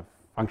 We have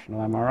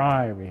functional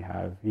MRI, we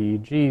have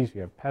EEGs,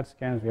 we have PET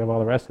scans, we have all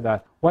the rest of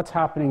that. What's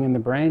happening in the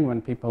brain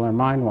when people are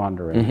mind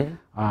wandering?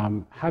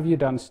 Have you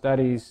done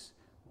studies,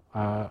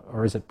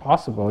 or is it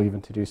possible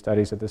even to do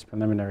studies at this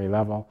preliminary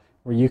level,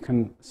 where you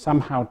can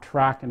somehow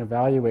track and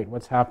evaluate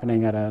what's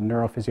happening at a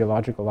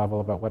neurophysiological level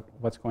about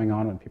what's going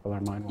on when people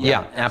are mind wandering?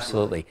 Yeah,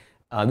 absolutely.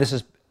 This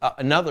is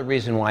another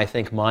reason why I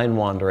think mind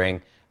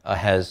wandering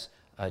has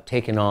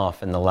taken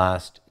off in the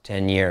last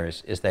 10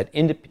 years, is that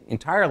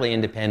entirely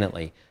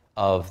independently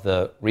of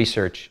the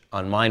research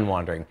on mind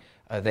wandering,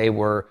 they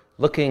were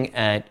looking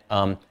at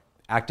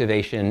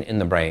activation in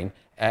the brain,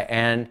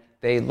 and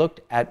they looked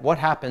at what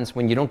happens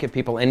when you don't give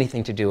people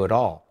anything to do at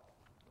all.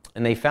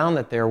 And they found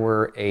that there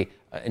were a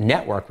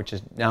network, which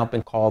has now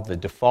been called the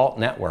default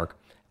network,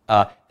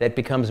 that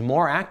becomes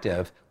more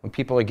active when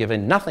people are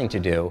given nothing to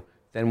do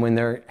than when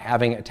they're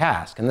having a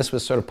task. And this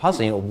was sort of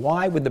puzzling.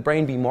 Why would the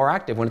brain be more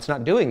active when it's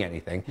not doing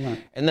anything?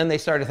 Right. And then they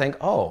started to think,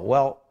 oh,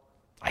 well,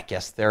 I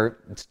guess they're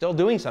still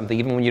doing something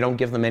even when you don't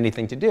give them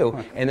anything to do,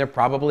 right. And they're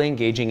probably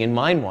engaging in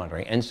mind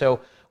wandering. And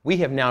so we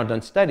have now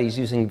done studies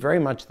using very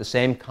much the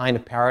same kind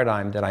of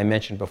paradigm that I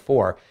mentioned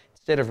before.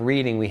 Instead of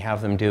reading, we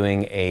have them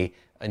doing a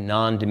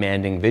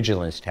non-demanding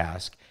vigilance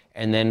task,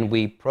 and then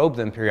we probe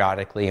them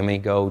periodically and we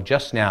go,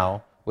 just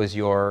now was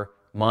your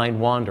mind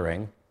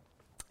wandering?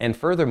 And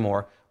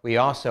furthermore, we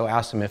also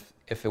ask them,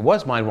 if it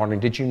was mind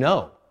wandering, did you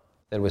know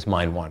that it was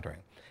mind wandering?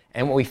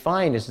 And what we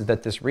find is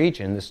that this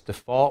region, this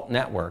default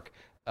network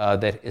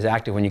that is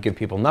active when you give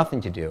people nothing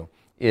to do,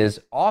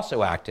 is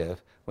also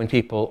active when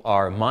people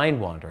are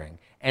mind wandering,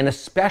 and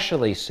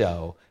especially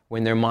so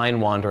when they're mind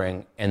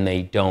wandering and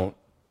they don't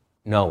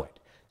know it.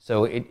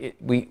 So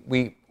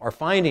we are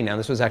finding now,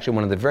 this was actually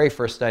one of the very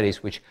first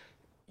studies which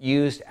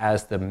used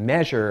as the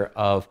measure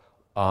of,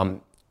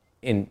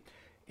 in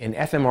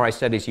fMRI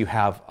studies you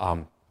have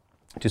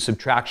to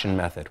subtraction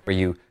method, where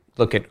you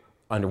look at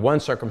under one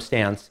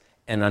circumstance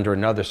and under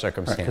another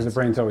circumstance. Because the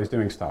brain's always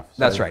doing stuff. So.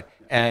 That's right.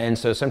 And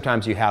so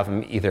sometimes you have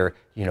them either,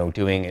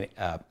 doing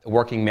a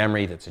working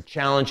memory that's a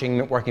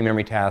challenging working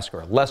memory task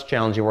or a less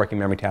challenging working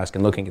memory task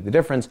and looking at the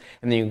difference.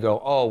 And then you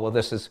go, oh, well,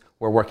 this is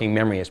where working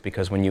memory is,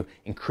 because when you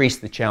increase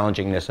the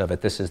challengingness of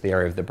it, this is the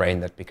area of the brain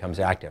that becomes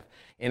active.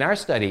 In our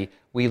study,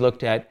 we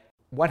looked at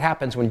what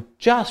happens when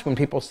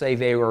people say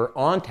they were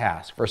on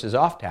task versus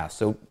off task.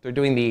 So they're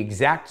doing the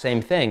exact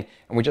same thing,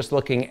 and we're just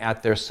looking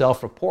at their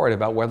self-report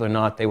about whether or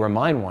not they were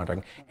mind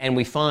wandering. And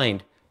we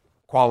find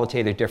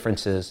qualitative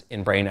differences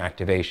in brain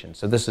activation.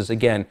 So this is,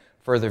 again,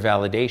 further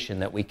validation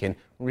that we can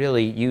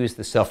really use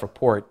the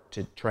self-report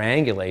to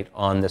triangulate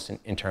on this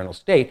internal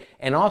state,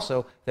 and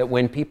also that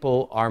when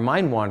people are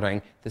mind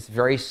wandering, this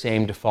very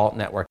same default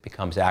network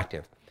becomes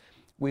active.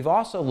 We've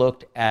also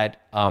looked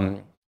at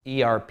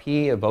ERP,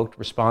 evoked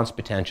response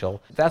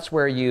potential. That's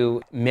where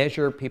you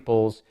measure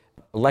people's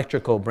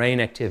electrical brain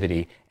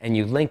activity and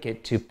you link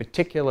it to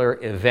particular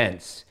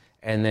events,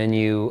 and then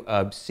you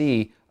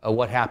see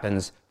what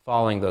happens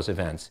following those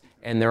events.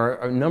 And there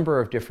are a number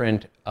of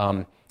different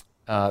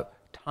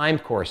time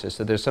courses.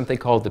 So there's something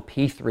called the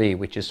P3,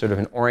 which is sort of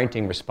an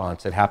orienting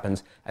response that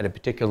happens at a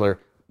particular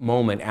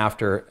moment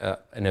after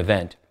an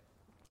event.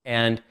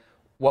 And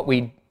what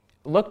we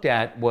looked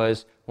at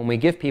was when we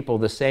give people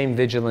the same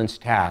vigilance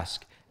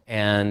task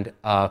and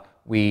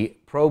we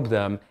probe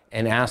them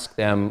and ask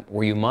them,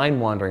 were you mind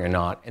wandering or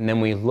not? And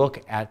then we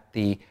look at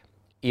the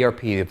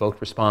ERP, the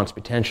evoked response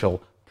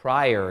potential,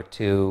 prior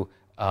to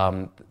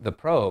the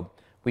probe.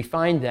 We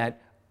find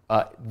that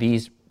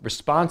these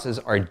responses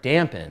are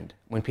dampened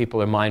when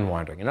people are mind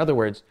wandering. In other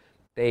words,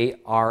 they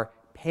are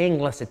paying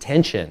less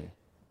attention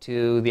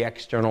to the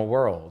external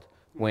world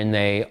when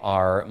they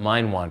are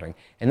mind wandering.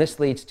 And this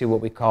leads to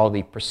what we call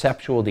the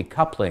perceptual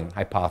decoupling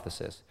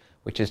hypothesis,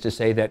 which is to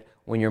say that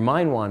when you're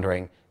mind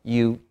wandering,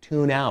 you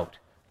tune out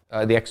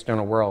the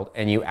external world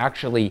and you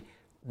actually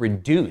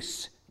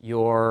reduce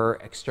your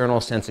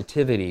external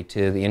sensitivity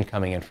to the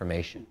incoming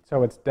information.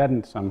 So it's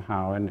deadened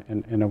somehow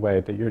in a way,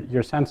 that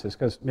your senses,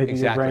 because maybe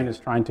your brain is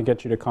trying to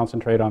get you to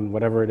concentrate on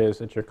whatever it is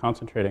that you're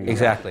concentrating on.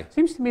 Exactly. It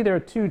seems to me there are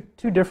two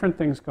different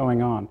things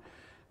going on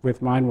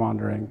with mind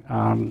wandering,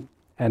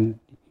 and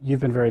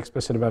you've been very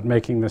explicit about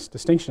making this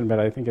distinction, but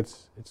I think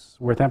it's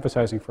worth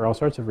emphasizing for all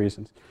sorts of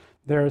reasons.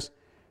 There's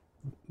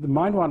the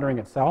mind wandering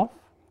itself.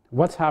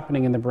 What's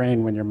happening in the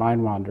brain when you're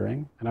mind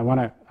wandering? And I want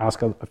to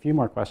ask a few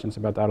more questions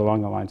about that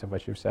along the lines of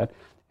what you've said.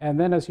 And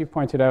then, as you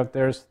pointed out,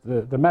 there's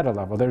the meta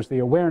level. There's the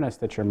awareness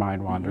that you're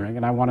mind wandering. Mm-hmm.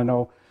 And I want to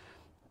know,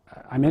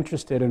 I'm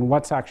interested in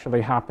what's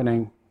actually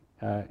happening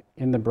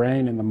in the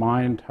brain, in the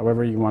mind,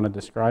 however you want to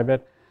describe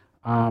it,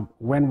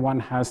 when one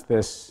has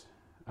this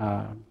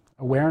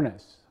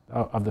awareness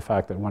of the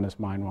fact that one is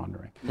mind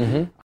wandering.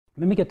 Mm-hmm.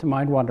 Let me get to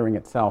mind wandering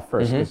itself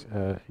first.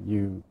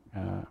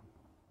 Mm-hmm.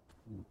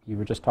 You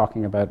were just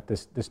talking about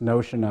this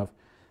notion of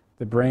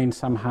the brain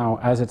somehow,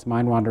 as it's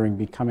mind wandering,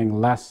 becoming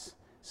less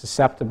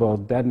susceptible,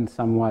 deadened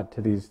somewhat to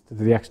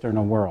the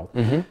external world.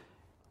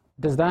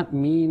 Does that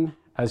mean,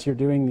 as you're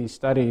doing these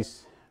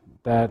studies,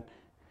 that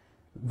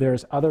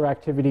there's other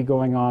activity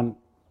going on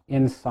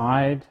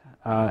inside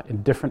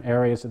in different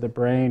areas of the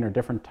brain or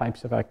different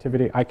types of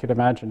activity? I could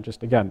imagine,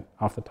 just again,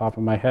 off the top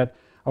of my head,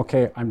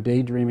 okay, I'm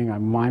daydreaming,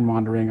 I'm mind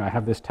wandering, I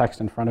have this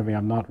text in front of me,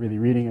 I'm not really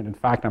reading it. In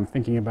fact, I'm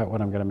thinking about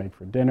what I'm going to make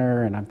for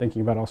dinner, and I'm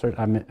thinking about all sorts,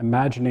 I'm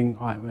imagining,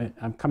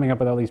 I'm coming up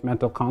with all these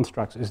mental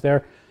constructs. Is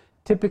there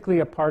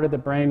typically a part of the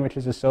brain which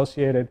is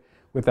associated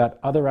with that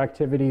other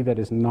activity that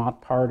is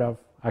not part of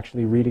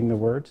actually reading the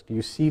words? Do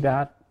you see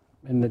that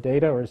in the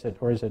data, or is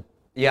it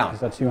Yeah. is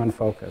that too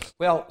unfocused?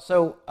 Well,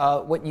 so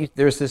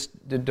there's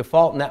the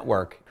default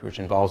network, which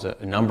involves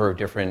a number of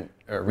different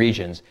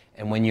regions,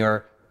 and when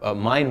you're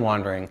mind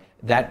wandering,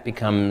 that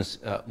becomes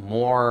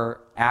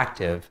more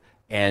active,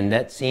 and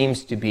that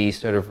seems to be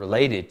sort of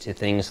related to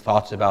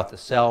thoughts about the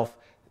self,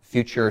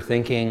 future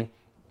thinking,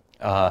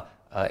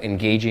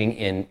 engaging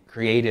in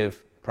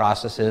creative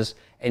processes.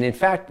 And in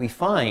fact, we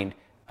find,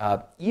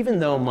 even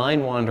though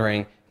mind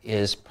wandering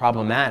is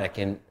problematic,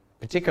 and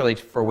particularly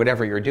for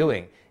whatever you're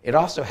doing, it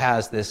also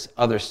has this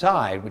other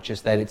side, which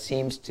is that it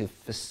seems to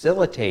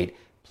facilitate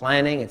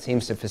planning, it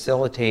seems to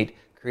facilitate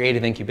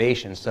creative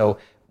incubation. So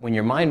when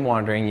you're mind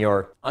wandering,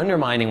 you're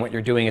undermining what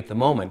you're doing at the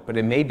moment, but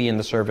it may be in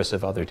the service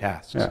of other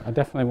tasks. Yeah, I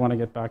definitely want to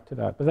get back to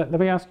that. But let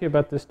me ask you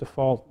about this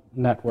default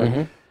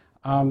network.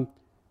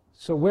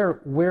 So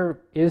where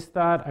is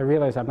that? I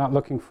realize I'm not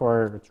looking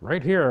for, it's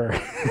right here,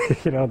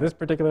 this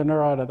particular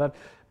neuron or that.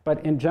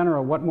 But in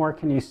general, what more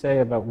can you say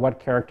about what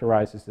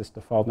characterizes this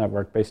default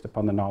network based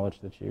upon the knowledge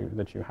that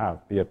you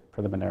have, be it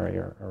preliminary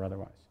or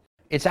otherwise?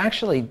 It's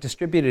actually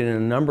distributed in a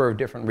number of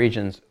different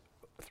regions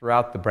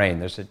throughout the brain.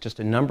 There's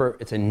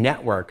it's a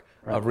network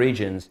of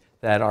regions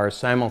that are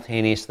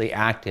simultaneously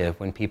active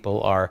when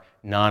people are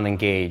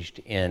non-engaged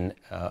in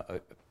a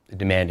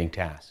demanding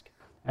task.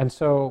 And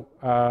so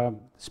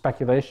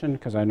speculation,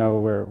 because I know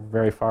we're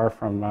very far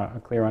from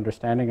a clear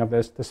understanding of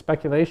this, the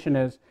speculation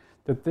is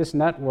that this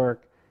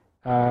network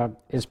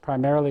is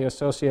primarily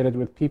associated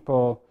with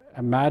people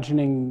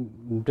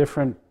imagining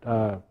different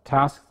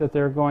tasks that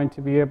they're going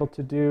to be able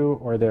to do,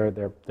 or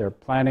they're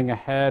planning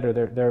ahead, or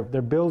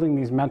they're building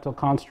these mental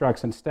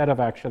constructs instead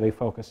of actually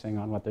focusing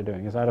on what they're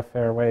doing. Is that a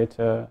fair way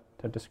to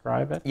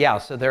describe it? Yeah.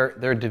 So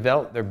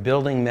they're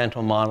building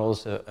mental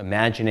models,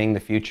 imagining the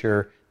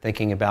future,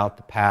 thinking about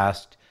the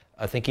past,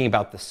 thinking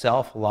about the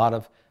self. A lot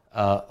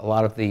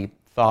of the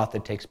thought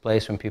that takes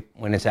place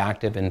when it's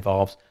active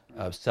involves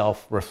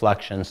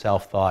self-reflection,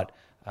 self-thought.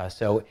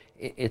 So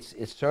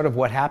it's sort of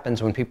what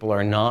happens when people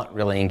are not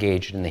really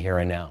engaged in the here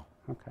and now.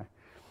 Okay.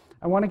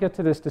 I want to get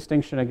to this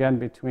distinction again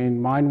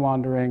between mind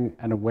wandering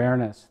and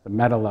awareness, the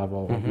meta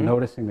level of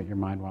noticing that you're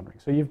mind wandering.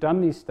 So you've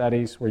done these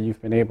studies where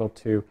you've been able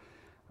to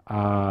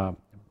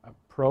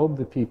probe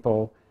the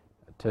people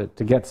to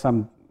get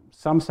some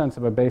sense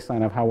of a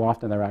baseline of how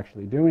often they're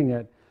actually doing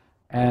it,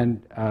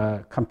 and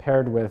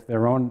compared with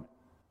their own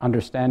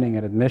understanding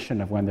and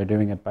admission of when they're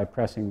doing it by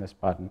pressing this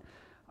button.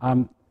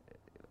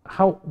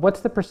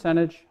 What's the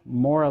percentage,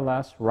 more or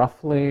less,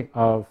 roughly,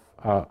 of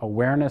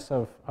awareness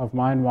of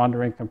mind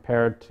wandering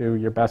compared to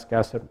your best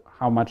guess at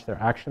how much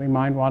they're actually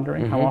mind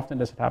wandering? How often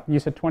does it happen? You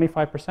said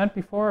 25%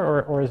 before,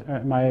 or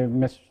am I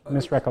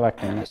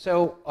misrecollecting?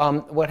 So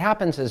what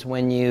happens is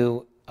when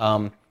you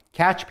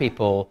catch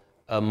people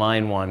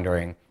mind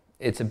wandering,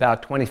 it's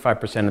about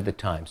 25% of the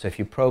time. So if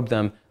you probe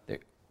them,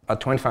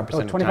 25% of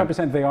the time.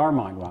 25% they are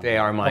mind wandering. They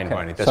are mind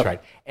wandering, that's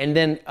right. And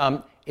then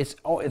it's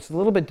a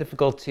little bit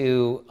difficult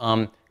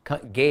to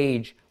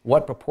gauge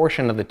what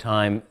proportion of the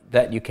time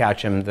that you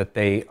catch them that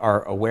they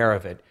are aware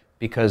of it,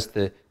 because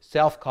the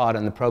self-caught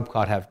and the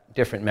probe-caught have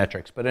different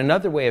metrics. But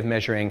another way of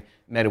measuring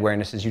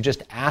meta-awareness is you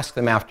just ask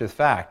them after the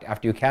fact,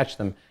 after you catch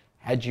them,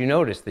 had you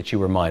noticed that you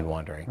were mind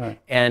wandering? Right.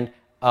 And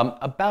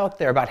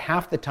about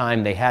half the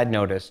time they had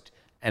noticed,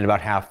 and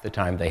about half the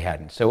time they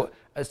hadn't. So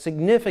a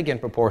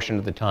significant proportion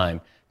of the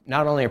time,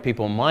 not only are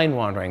people mind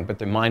wandering, but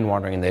they're mind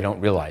wandering and they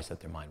don't realize that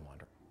they're mind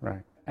wandering.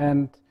 Right.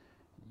 And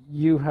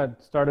you had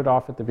started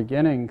off at the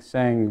beginning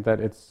saying that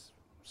it's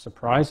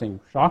surprising,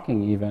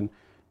 shocking even,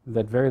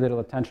 that very little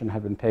attention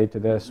had been paid to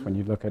this when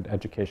you look at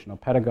educational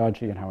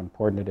pedagogy and how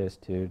important it is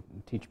to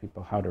teach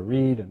people how to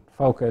read and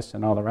focus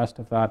and all the rest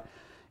of that.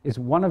 Is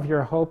one of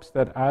your hopes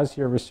that as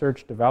your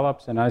research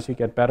develops and as you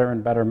get better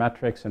and better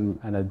metrics and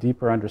a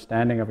deeper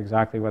understanding of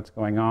exactly what's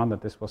going on,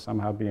 that this will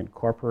somehow be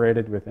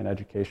incorporated within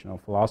educational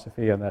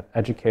philosophy, and that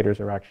educators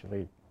are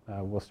actually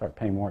will start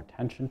paying more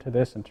attention to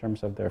this in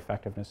terms of their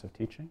effectiveness of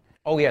teaching?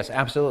 Oh yes,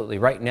 absolutely.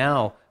 Right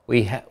now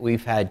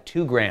we've had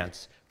 2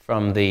 grants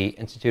from the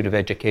Institute of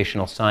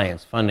Educational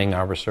Science funding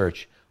our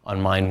research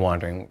on mind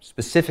wandering,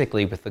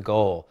 specifically with the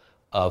goal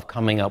of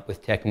coming up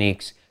with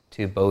techniques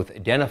to both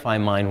identify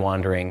mind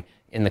wandering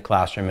in the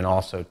classroom and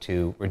also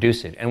to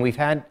reduce it. And we've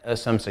had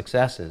some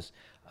successes.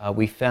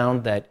 We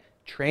found that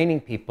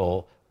training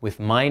people with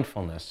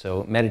mindfulness,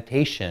 so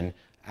meditation,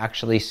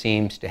 actually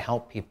seems to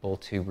help people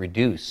to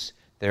reduce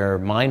their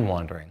mind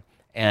wandering.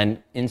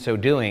 and in so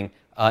doing,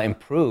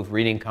 improve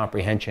reading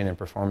comprehension and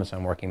performance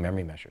on working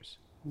memory measures.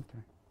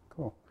 Okay,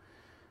 cool.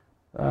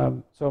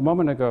 So a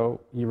moment ago,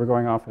 you were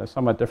going off in a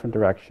somewhat different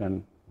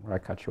direction, where I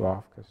cut you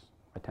off, because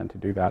I tend to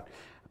do that,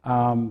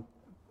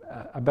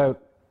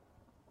 about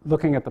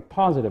looking at the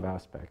positive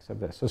aspects of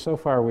this. So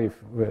far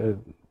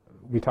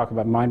we talk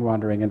about mind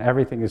wandering, and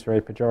everything is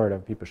very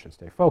pejorative. People should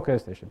stay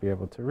focused, they should be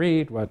able to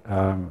read.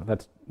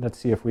 Let's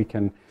see if we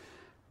can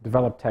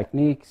develop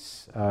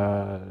techniques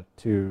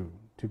to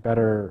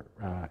better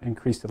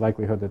increase the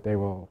likelihood that they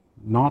will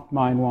not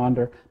mind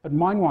wander. But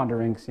mind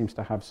wandering seems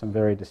to have some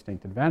very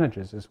distinct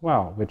advantages as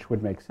well, which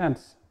would make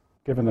sense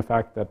given the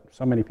fact that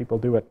so many people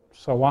do it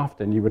so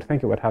often. You would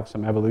think it would have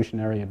some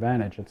evolutionary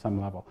advantage at some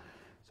level.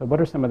 So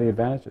what are some of the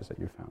advantages that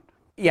you found?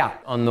 Yeah,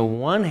 on the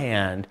one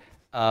hand,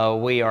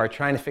 we are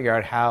trying to figure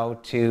out how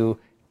to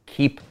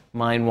keep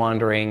mind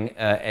wandering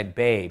at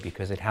bay,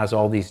 because it has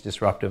all these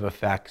disruptive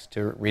effects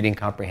to reading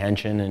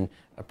comprehension and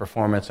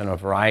performance on a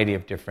variety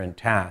of different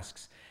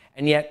tasks.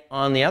 And yet,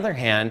 on the other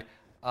hand,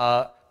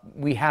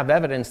 we have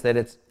evidence that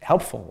it's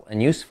helpful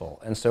and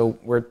useful. And so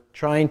we're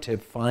trying to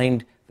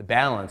find the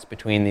balance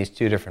between these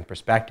two different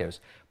perspectives.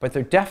 But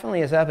there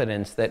definitely is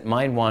evidence that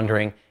mind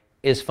wandering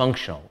is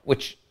functional,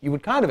 which you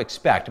would kind of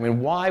expect. I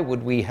mean, why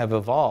would we have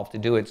evolved to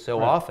do it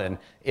so often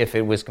if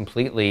it was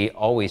completely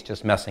always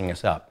just messing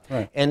us up?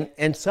 Right.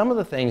 And some of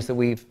the things that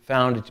we've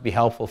found it to be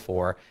helpful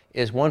for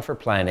is one for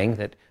planning,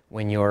 that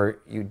when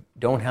you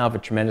don't have a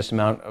tremendous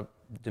amount of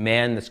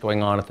demand that's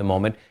going on at the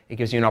moment, it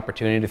gives you an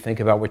opportunity to think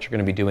about what you're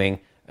going to be doing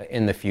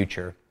in the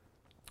future.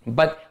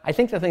 But I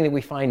think the thing that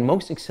we find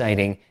most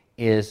exciting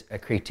is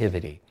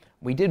creativity.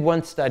 We did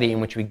one study in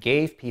which we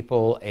gave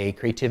people a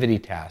creativity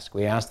task.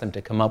 We asked them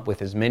to come up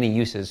with as many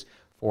uses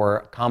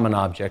for common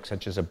objects,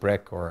 such as a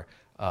brick or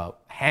a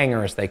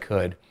hanger, as they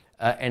could.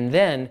 And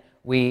then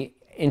we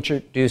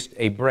introduced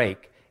a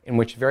break in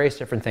which various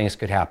different things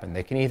could happen.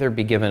 They can either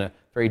be given a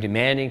very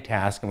demanding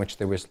task in which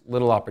there was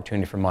little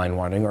opportunity for mind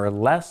wandering, or a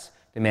less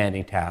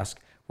demanding task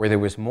where there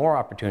was more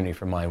opportunity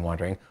for mind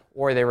wandering,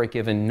 or they were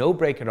given no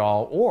break at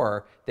all,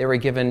 or they were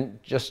given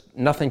just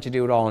nothing to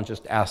do at all and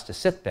just asked to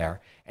sit there.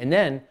 And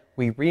then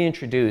we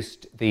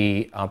reintroduced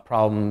the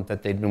problem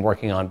that they'd been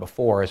working on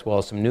before, as well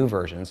as some new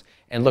versions,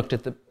 and looked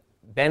at the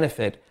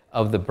benefit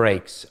of the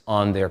breaks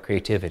on their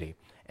creativity.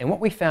 And what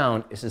we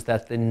found is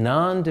that the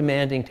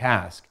non-demanding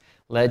task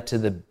led to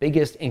the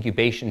biggest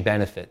incubation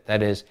benefit.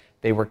 That is,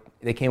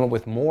 they came up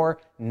with more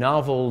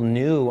novel,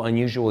 new,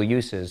 unusual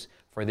uses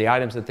for the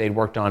items that they'd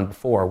worked on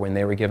before when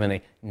they were given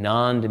a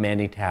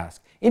non-demanding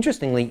task.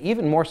 Interestingly,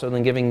 even more so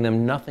than giving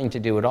them nothing to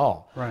do at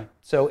all. Right.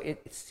 So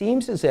it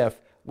seems as if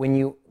when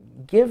you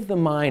give the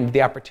mind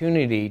the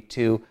opportunity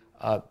to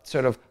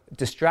sort of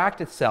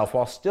distract itself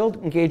while still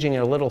engaging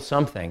in a little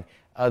something,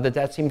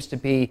 that seems to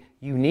be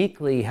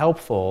uniquely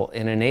helpful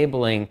in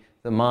enabling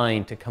the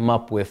mind to come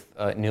up with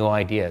new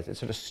ideas. It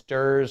sort of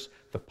stirs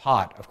the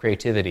pot of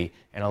creativity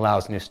and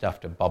allows new stuff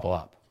to bubble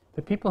up.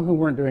 The people who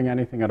weren't doing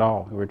anything at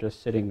all, who were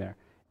just sitting there,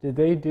 did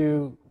they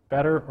do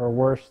better or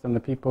worse than the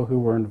people who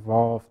were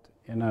involved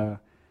in a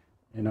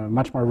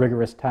much more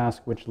rigorous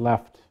task which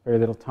left very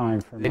little time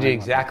for They did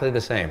exactly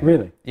the same.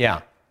 Really?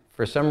 Yeah.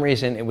 For some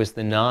reason, it was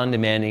the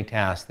non-demanding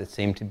task that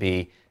seemed to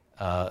be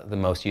the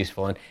most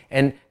useful.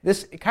 And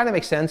this kind of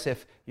makes sense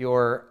if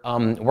you're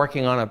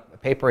working on a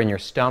paper and you're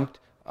stumped.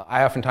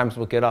 I oftentimes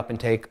will get up and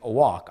take a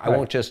walk. I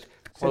won't just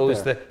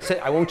close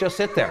I won't just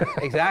sit there.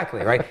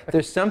 Exactly, right?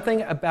 There's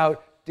something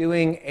about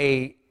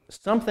doing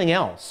something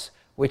else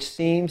which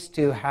seems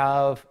to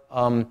have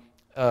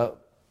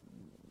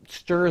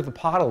stir the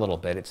pot a little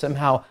bit. It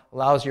somehow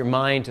allows your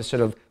mind to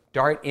sort of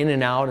dart in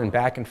and out and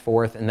back and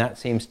forth, and that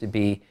seems to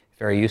be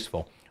very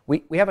useful.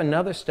 We have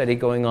another study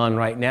going on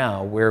right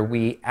now where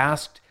we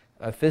asked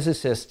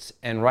physicists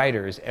and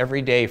writers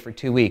every day for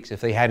 2 weeks if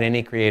they had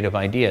any creative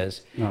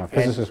ideas. No,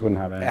 physicists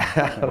wouldn't have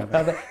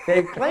any.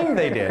 They claimed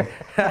they did.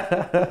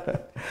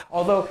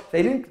 Although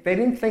they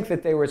didn't think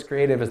that they were as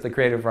creative as the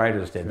creative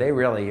writers did. They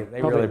really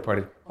put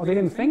it. Oh, they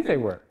didn't think they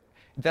were.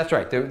 That's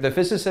right. The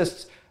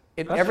physicists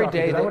every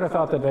day. I would have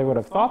thought that they would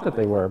have thought that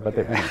they were, but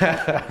they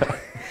didn't.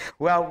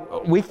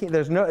 Well,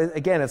 there's no.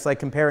 Again, it's like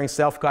comparing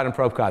self-caught and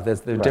probe-caught.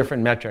 There's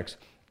different metrics.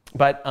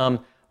 But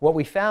what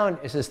we found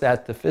is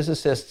that the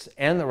physicists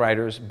and the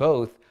writers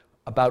both,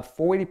 about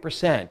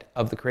 40%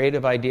 of the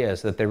creative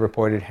ideas that they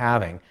reported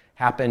having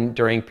happened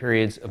during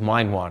periods of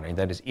mind wandering.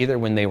 That is, either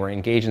when they were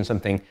engaged in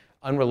something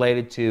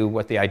unrelated to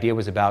what the idea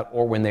was about,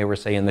 or when they were,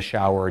 say, in the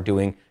shower or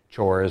doing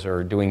chores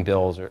or doing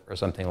bills or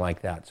something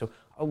like that. So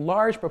a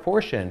large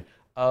proportion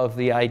of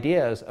the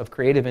ideas of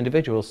creative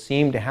individuals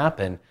seem to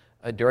happen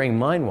during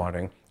mind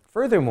wandering.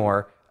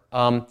 Furthermore,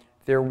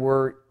 there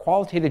were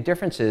qualitative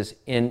differences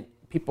in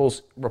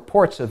people's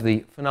reports of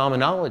the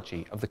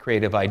phenomenology of the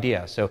creative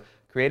idea. So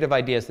creative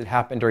ideas that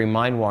happened during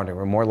mind wandering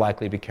were more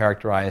likely to be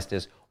characterized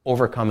as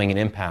overcoming an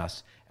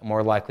impasse, and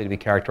more likely to be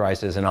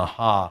characterized as an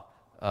aha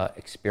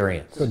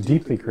experience. So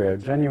deeply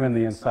creative,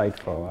 genuinely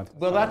insightful.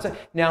 Well,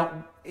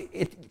 now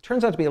it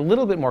turns out to be a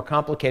little bit more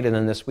complicated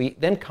than this. We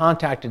then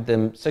contacted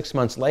them 6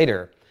 months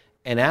later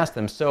and asked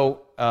them,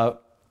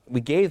 we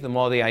gave them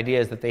all the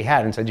ideas that they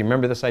had and said, do you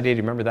remember this idea? Do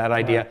you remember that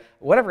idea? Right.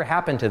 Whatever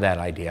happened to that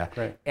idea?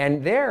 Right.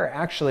 And there,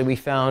 actually, we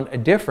found a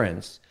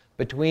difference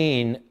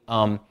between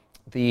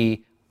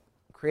the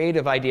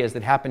creative ideas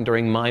that happened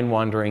during mind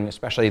wandering,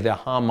 especially the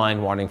aha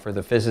mind wandering for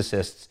the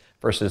physicists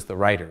versus the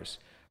writers.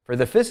 For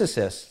the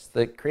physicists,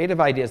 the creative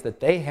ideas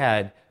that they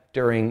had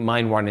during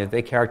mind wandering that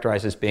they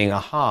characterized as being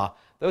aha,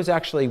 those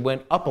actually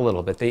went up a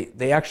little bit.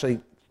 They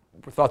actually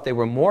thought they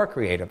were more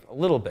creative a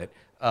little bit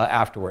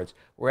afterwards.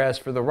 Whereas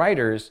for the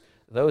writers,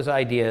 those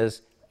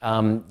ideas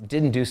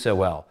didn't do so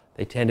well.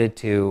 They tended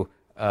to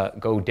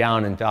go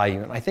down in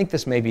value. And I think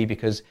this may be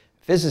because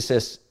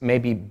physicists may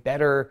be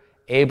better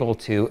able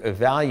to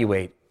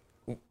evaluate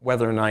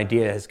whether an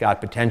idea has got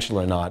potential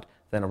or not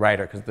than a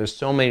writer, because there's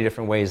so many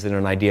different ways that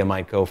an idea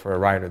might go for a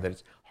writer that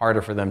it's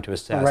harder for them to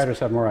assess. The writers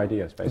have more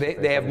ideas,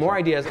 basically. They have more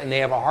ideas, and they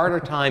have a harder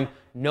time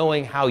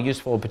knowing how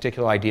useful a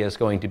particular idea is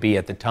going to be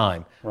at the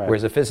time. Right.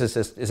 Whereas a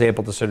physicist is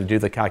able to sort of do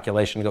the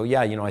calculation and go,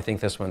 yeah, I think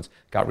this one's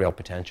got real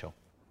potential.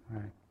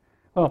 Right.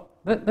 Well,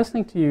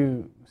 listening to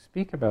you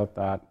speak about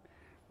that,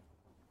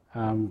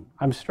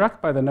 I'm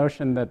struck by the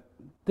notion that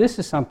this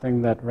is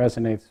something that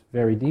resonates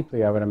very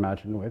deeply, I would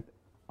imagine, with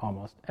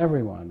almost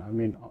everyone. I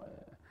mean,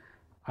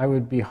 I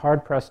would be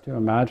hard-pressed to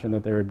imagine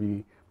that there would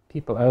be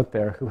people out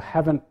there who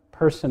haven't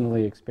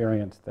personally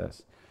experienced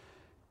this,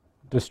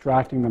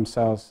 distracting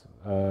themselves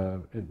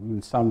in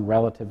some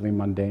relatively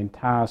mundane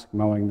task,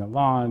 mowing the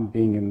lawn,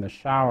 being in the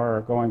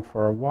shower, going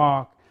for a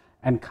walk,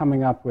 and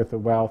coming up with a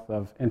wealth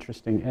of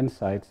interesting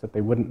insights that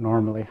they wouldn't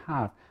normally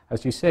have.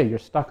 As you say, you're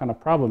stuck on a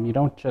problem. You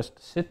don't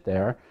just sit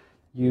there.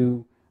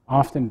 You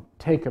often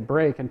take a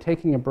break, and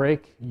taking a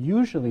break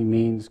usually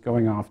means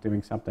going off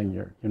doing something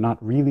you're not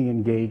really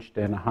engaged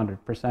in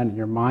 100%.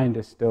 Your mind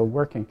is still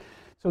working.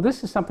 So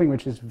this is something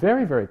which is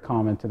very, very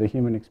common to the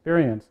human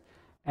experience,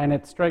 and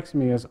it strikes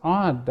me as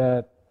odd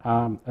that,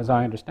 as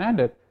I understand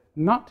it,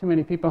 not too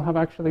many people have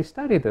actually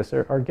studied this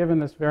or given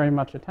this very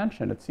much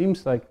attention. It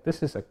seems like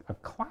this is a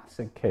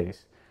classic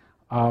case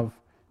of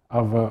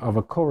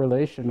a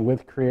correlation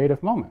with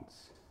creative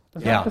moments.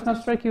 Doesn't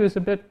that strike you as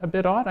a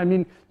bit odd? I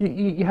mean,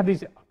 you have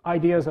these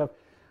ideas of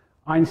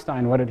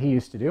Einstein. What did he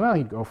used to do? Well,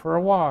 he'd go for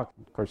a walk.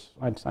 Of course,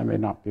 Einstein may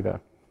not be the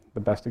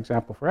best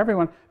example for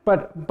everyone,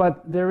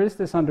 but there is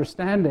this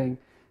understanding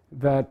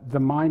that the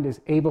mind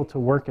is able to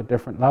work at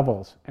different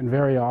levels, and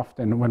very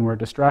often when we're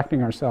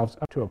distracting ourselves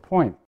up to a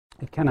point,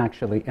 it can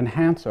actually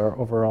enhance our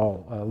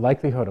overall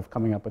likelihood of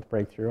coming up with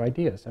breakthrough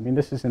ideas. I mean,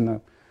 this is in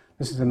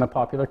the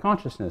popular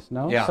consciousness,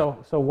 no? Yeah.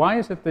 So why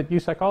is it that you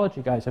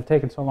psychology guys have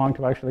taken so long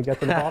to actually get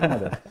to the bottom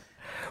of this?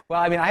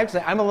 Well, I mean, I have to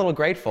say, I'm a little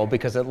grateful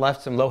because it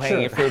left some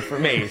low-hanging fruit for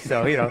me.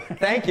 So,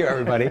 thank you,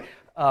 everybody.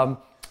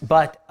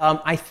 But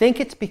I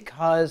think it's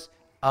because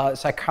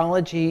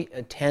psychology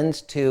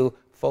tends to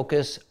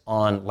focus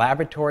on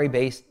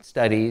laboratory-based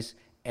studies,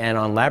 and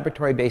on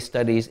laboratory-based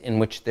studies in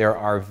which there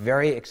are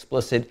very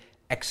explicit,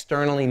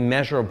 externally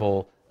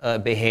measurable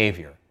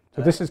behavior.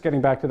 So this is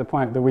getting back to the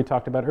point that we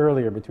talked about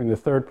earlier between the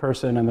third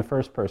person and the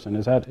first person.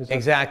 Is that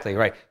Exactly,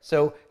 right.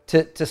 So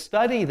to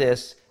study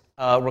this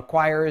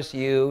requires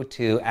you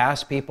to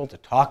ask people to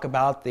talk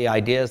about the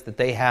ideas that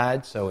they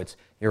had. So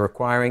you're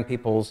requiring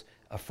people's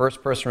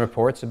first-person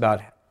reports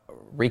about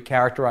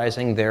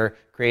recharacterizing their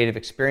creative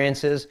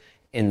experiences.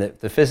 In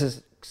the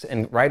physics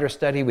and writer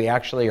study, we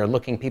actually are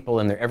looking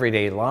people in their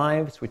everyday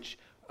lives, which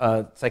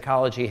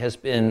psychology has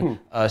been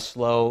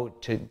slow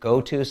to go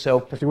to. So,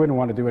 because you wouldn't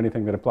want to do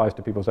anything that applies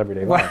to people's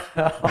everyday lives.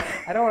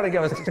 I don't want to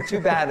go too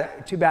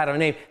bad of a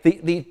name.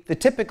 The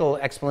typical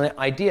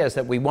idea is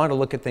that we want to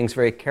look at things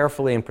very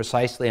carefully and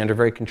precisely under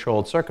very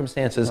controlled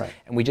circumstances, right.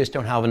 And we just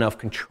don't have enough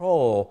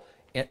control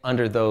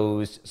under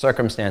those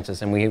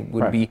circumstances, and we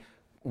would right. be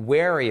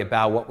wary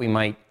about what we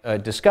might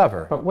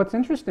discover. But what's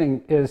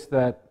interesting is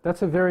that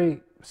that's a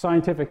very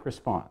scientific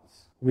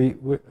response.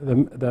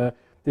 The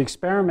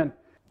experiment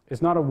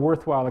is not a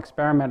worthwhile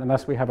experiment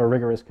unless we have a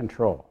rigorous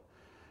control.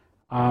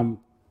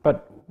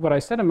 But what I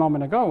said a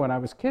moment ago when I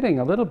was kidding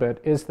a little bit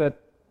is that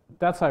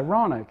that's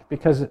ironic,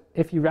 because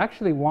if you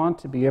actually want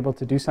to be able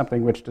to do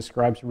something which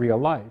describes real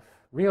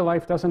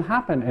life doesn't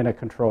happen in a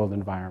controlled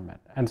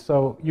environment. And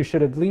so you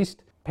should at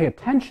least pay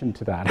attention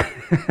to that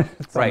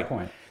at some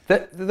point.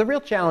 The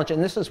real challenge,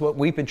 and this is what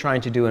we've been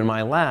trying to do in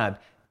my lab,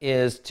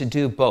 is to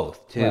do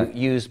both, to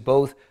use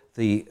both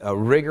the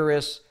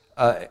rigorous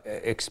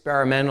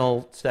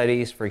experimental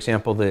studies, for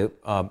example, the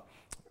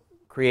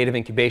creative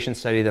incubation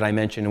study that I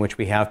mentioned, in which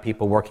we have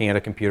people working at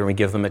a computer, and we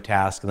give them a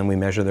task, and then we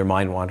measure their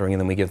mind wandering, and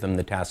then we give them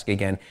the task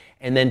again.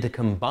 And then to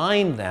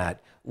combine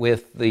that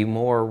with the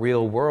more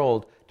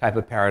real-world type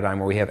of paradigm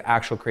where we have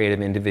actual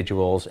creative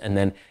individuals, and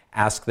then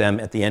ask them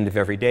at the end of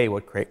every day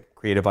what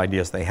creative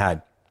ideas they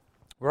had.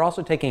 We're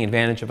also taking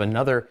advantage of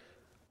another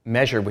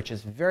measure which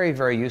is very,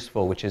 very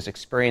useful, which is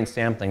experience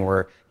sampling,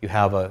 where you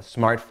have a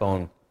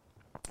smartphone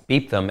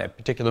beep them at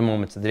particular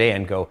moments of the day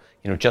and go,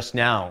 just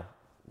now,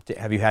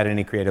 have you had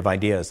any creative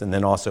ideas? And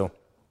then also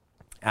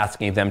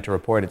asking them to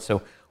report it.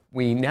 So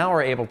we now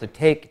are able to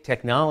take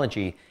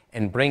technology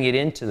and bring it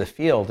into the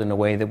field in a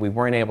way that we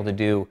weren't able to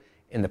do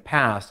in the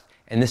past.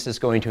 And this is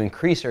going to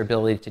increase our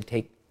ability to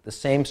take the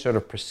same sort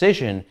of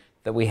precision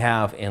that we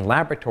have in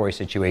laboratory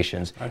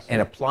situations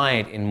and apply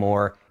it in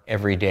more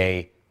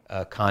everyday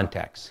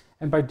contexts.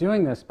 And by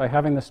doing this, by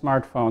having the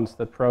smartphones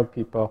that probe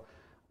people,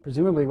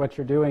 presumably what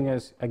you're doing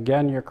is,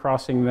 again, you're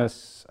crossing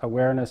this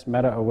awareness,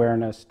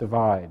 meta-awareness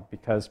divide,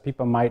 because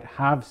people might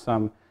have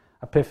some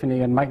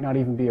epiphany and might not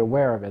even be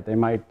aware of it. They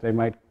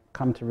might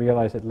come to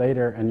realize it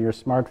later, and your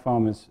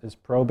smartphone is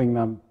probing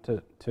them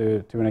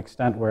to an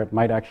extent where it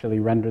might actually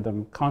render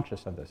them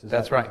conscious of this.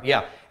 That's right,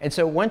 yeah. And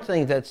so one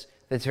thing that's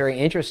very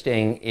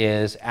interesting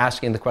is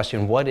asking the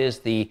question, what is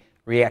the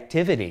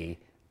reactivity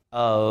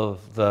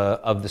of the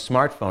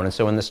smartphone? And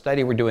so in the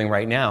study we're doing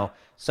right now,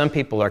 some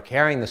people are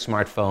carrying the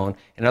smartphone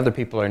and other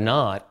people are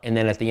not. And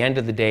then at the end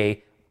of the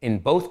day, in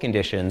both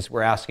conditions,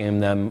 we're asking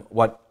them,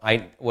 what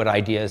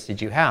ideas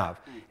did you have?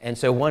 And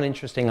so one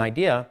interesting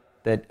idea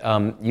that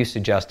you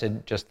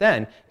suggested just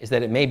then is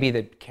that it may be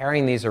that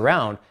carrying these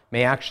around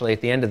may actually,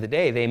 at the end of the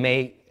day, they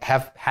may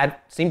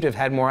seem to have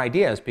had more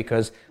ideas,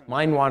 because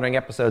mind-wandering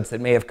episodes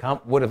that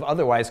would have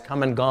otherwise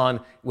come and gone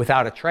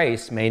without a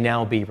trace may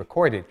now be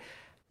recorded.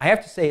 I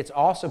have to say, it's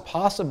also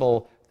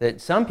possible that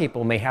some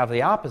people may have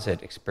the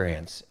opposite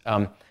experience.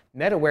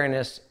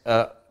 Meta-awareness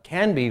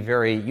can be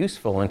very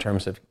useful in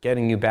terms of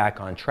getting you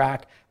back on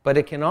track, but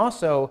it can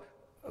also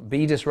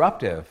be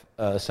disruptive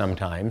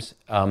sometimes.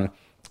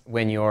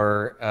 When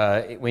you're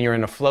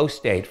in a flow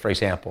state, for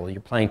example,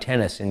 you're playing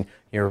tennis and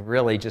you're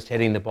really just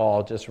hitting the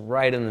ball just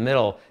right in the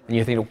middle, and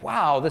you think,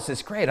 wow, this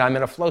is great, I'm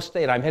in a flow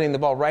state, I'm hitting the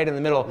ball right in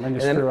the middle, and then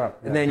you screw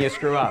up. And then you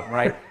screw up,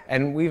 right?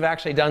 And we've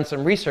actually done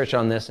some research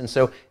on this, and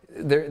so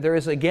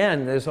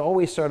there's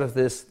always sort of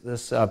this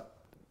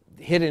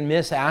hit and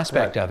miss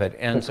aspect of it.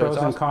 And the pros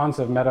and cons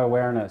of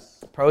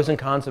meta-awareness. Pros and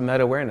cons of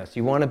meta-awareness.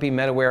 You want to be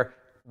meta-aware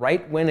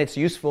right when it's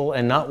useful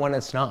and not when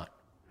it's not.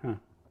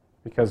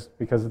 Because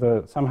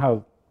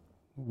somehow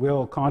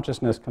will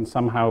consciousness can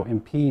somehow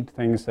impede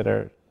things that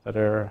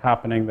are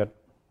happening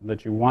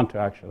that you want to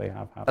actually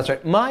have happen. That's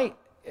right.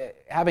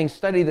 Having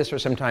studied this for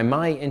some time,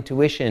 my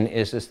intuition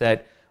is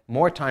that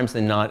more times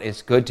than not,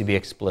 it's good to be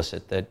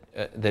explicit.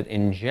 That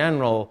in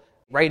general,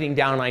 writing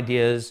down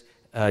ideas,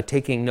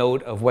 taking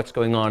note of what's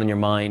going on in your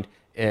mind,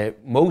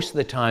 most of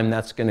the time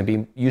that's going to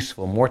be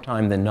useful, more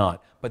time than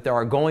not. But there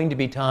are going to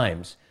be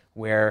times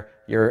where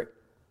you're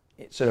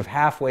sort of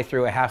halfway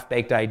through a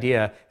half-baked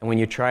idea, and when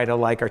you try to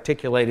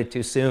articulate it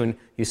too soon,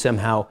 you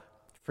somehow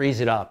freeze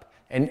it up.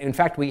 And in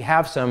fact, we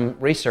have some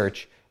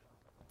research.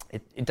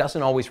 It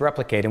doesn't always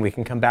replicate, and we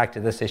can come back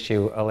to this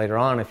issue later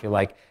on if you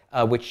like,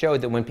 which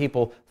showed that when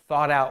people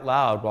thought out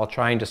loud while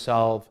trying to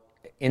solve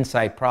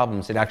insight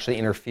problems, it actually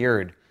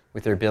interfered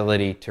with their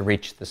ability to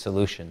reach the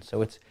solution.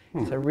 So it's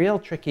a real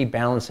tricky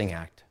balancing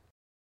act.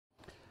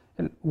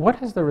 And what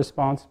has the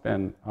response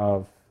been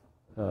of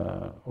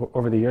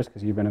over the years,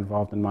 because you've been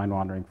involved in mind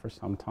wandering for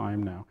some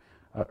time now?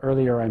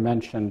 Earlier I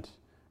mentioned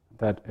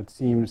that it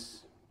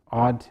seems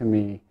odd to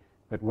me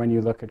that when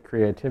you look at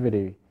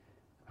creativity,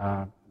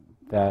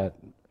 that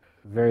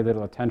very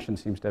little attention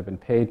seems to have been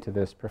paid to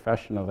this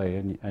professionally,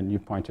 and you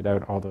pointed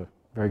out all the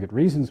very good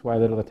reasons why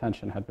little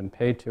attention had been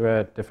paid to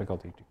it,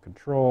 difficulty to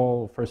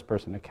control,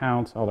 first-person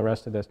accounts, all the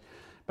rest of this.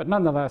 But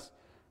nonetheless,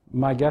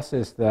 my guess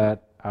is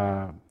that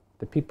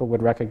the people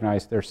would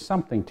recognize there's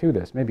something to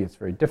this. Maybe it's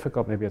very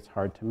difficult, maybe it's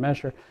hard to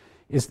measure.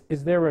 Is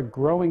there a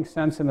growing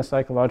sense in the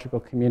psychological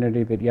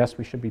community that, yes,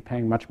 we should be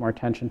paying much more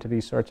attention to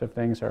these sorts of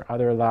things? Are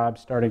other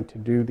labs starting to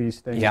do these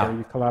things? Yeah. Are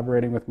you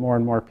collaborating with more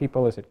and more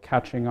people? Is it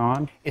catching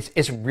on?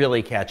 It's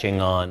really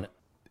catching on.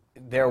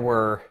 There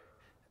were,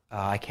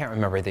 I can't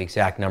remember the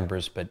exact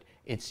numbers, but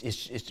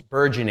it's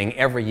burgeoning.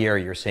 Every year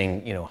you're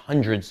seeing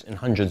hundreds and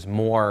hundreds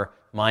more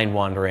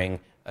mind-wandering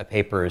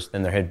papers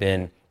than there had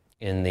been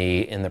in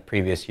the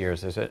previous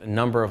years. There's a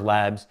number of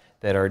labs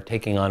that are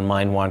taking on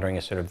mind-wandering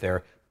as sort of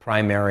their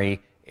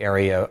primary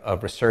area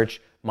of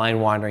research.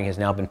 Mind-wandering has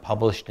now been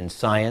published in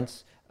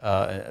Science.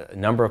 A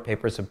number of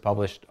papers have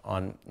published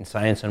in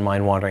Science on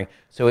mind-wandering.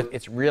 So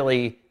it's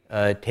really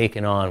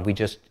taken on. We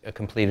just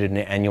completed an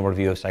annual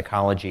review of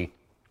psychology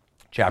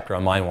chapter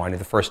on mind-wandering,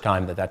 the first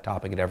time that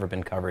topic had ever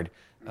been covered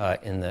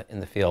in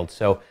the field.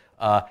 So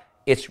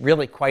it's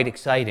really quite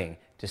exciting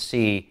to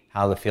see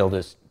how the field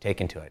is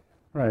taken to it.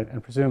 Right,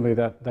 and presumably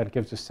that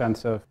gives a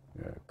sense of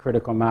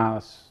critical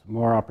mass,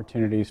 more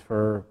opportunities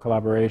for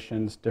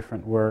collaborations,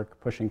 different work,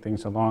 pushing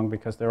things along,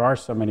 because there are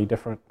so many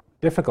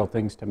difficult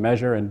things to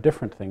measure and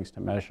different things to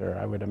measure,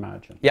 I would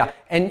imagine. Yeah,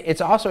 and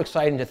it's also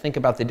exciting to think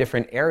about the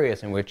different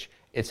areas in which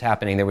it's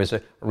happening. There was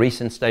a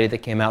recent study that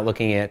came out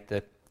looking at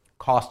the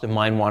cost of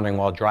mind-wandering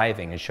while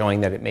driving and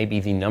showing that it may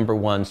be the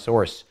 #1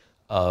 source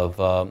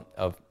of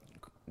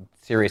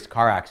serious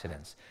car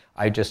accidents.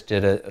 I just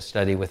did a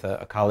study with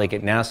a colleague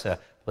at NASA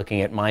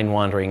looking at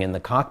mind-wandering in the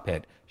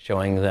cockpit,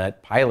 showing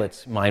that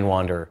pilots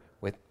mind-wander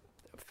with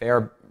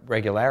fair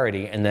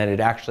regularity and that it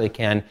actually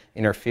can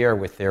interfere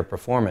with their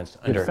performance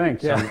under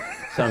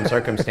some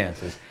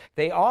circumstances.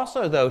 They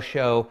also, though,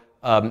 show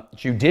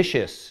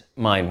judicious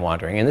mind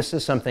wandering, and this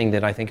is something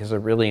that I think is a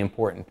really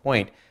important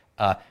point.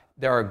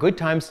 There are good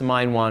times to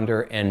mind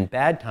wander and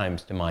bad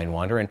times to mind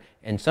wander,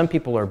 and some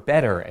people are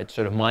better at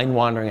sort of mind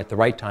wandering at the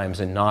right times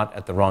and not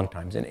at the wrong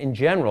times. And in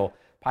general,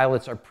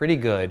 pilots are pretty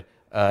good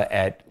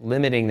at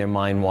limiting their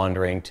mind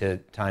wandering to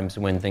times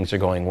when things are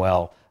going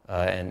well,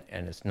 and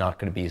it's not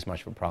going to be as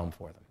much of a problem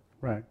for them.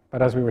 Right.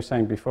 But as we were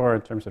saying before,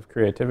 in terms of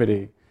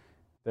creativity,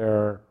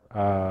 there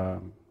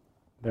are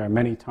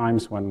many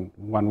times when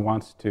one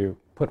wants to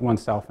put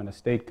oneself in a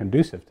state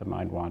conducive to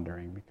mind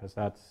wandering, because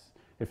that's,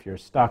 if you're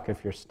stuck,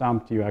 if you're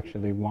stumped, you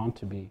actually want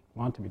to be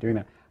doing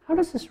that. How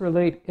does this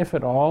relate, if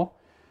at all,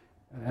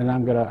 and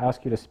I'm going to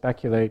ask you to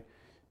speculate,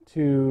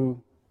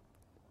 to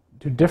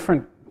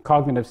different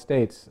cognitive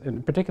states,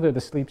 in particular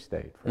the sleep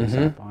state, for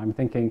example? I'm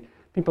thinking,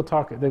 people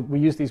we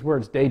use these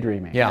words,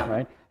 daydreaming,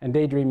 right? And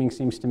daydreaming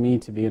seems to me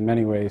to be in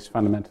many ways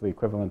fundamentally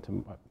equivalent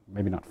to,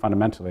 maybe not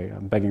fundamentally,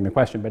 I'm begging the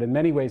question, but in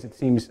many ways it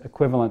seems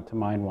equivalent to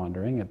mind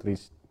wandering, at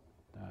least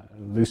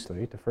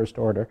loosely, to first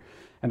order.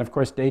 And of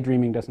course,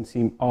 daydreaming doesn't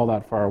seem all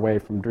that far away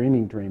from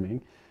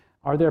dreaming.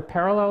 Are there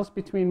parallels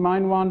between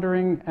mind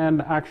wandering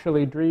and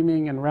actually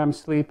dreaming and REM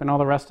sleep and all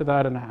the rest of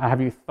that? And have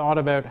you thought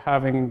about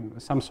having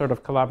some sort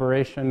of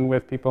collaboration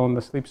with people in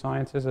the sleep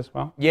sciences as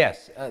well?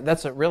 Yes,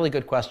 that's a really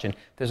good question.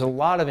 There's a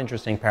lot of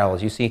interesting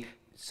parallels. You see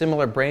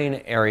similar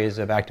brain areas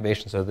of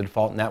activation, so the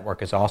default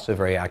network is also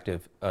very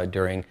active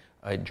during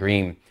a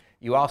dream.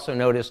 You also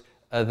notice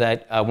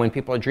that when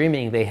people are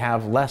dreaming, they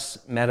have less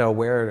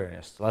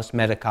meta-awareness, less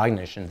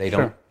metacognition. They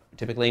don't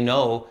typically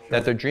know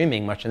that they're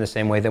dreaming, much in the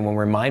same way that when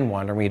we're mind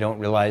wandering, we don't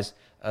realize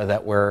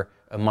that we're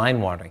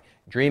mind wandering.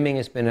 Dreaming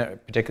has been,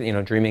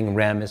 particularly, dreaming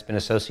REM has been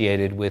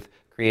associated with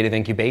creative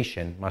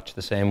incubation, much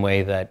the same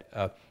way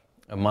that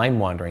mind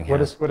wandering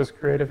has. What is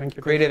creative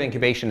incubation? Creative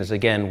incubation is,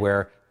 again,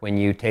 where when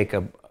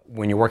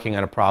you're working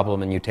on a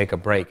problem and you take a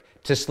break,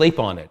 to sleep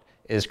on it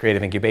is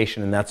creative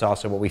incubation, and that's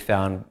also what we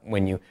found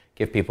when you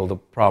give people the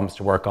problems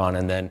to work on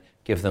and then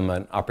give them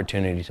an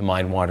opportunity to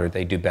mind wander.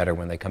 They do better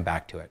when they come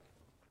back to it.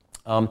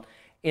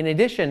 In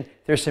addition,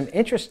 there's some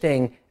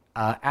interesting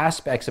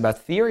aspects about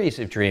theories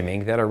of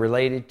dreaming that are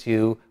related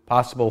to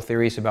possible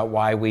theories about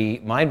why we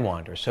mind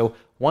wander. So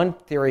one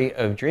theory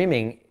of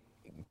dreaming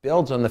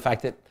builds on the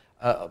fact that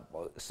a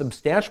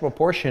substantial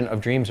proportion of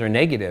dreams are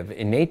negative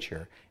in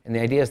nature, and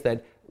the idea is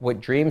that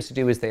what dreams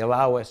do is they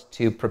allow us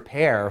to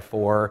prepare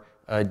for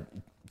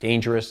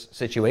dangerous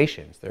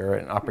situations. They're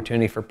an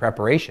opportunity for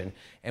preparation.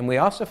 And we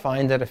also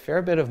find that a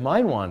fair bit of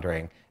mind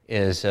wandering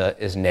is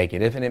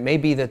negative, and it may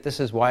be that this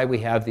is why we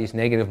have these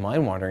negative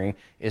mind wandering,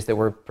 is that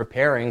we're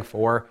preparing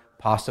for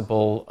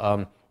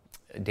possible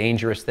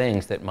dangerous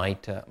things that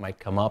might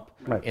come up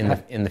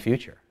in the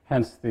future.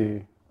 Hence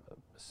the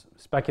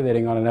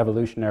speculating on an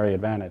evolutionary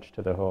advantage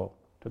to the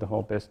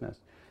whole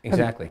business.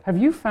 Exactly. Have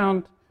you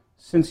found,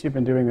 since you've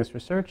been doing this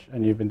research,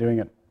 and you've been doing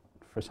it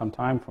for some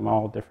time from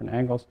all different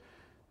angles,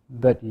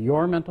 that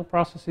your mental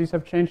processes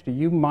have changed? Do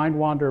you mind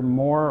wander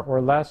more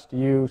or less? Do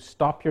you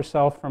stop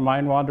yourself from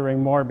mind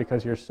wandering more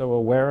because you're so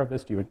aware of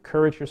this? Do you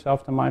encourage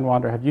yourself to mind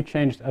wander? Have you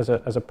changed as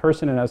a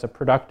person and as a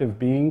productive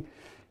being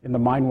in the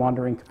mind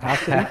wandering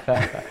capacity?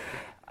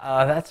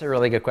 That's a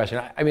really good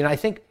question. I mean, I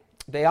think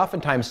they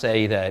oftentimes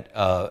say that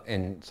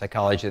in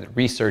psychology that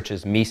research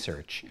is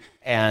me-search.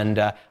 And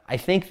I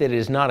think that it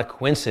is not a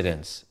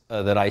coincidence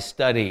that I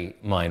study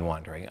mind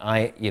wandering.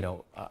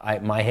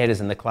 My head is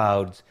in the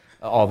clouds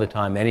all the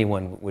time.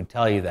 Anyone would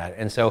tell you that.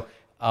 And so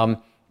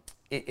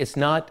it's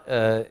not,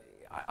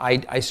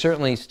 I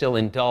certainly still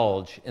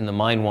indulge in the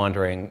mind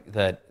wandering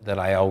that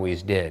I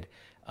always did.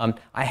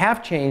 I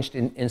have changed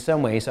in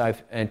some ways.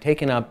 I've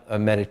taken up a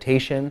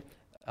meditation.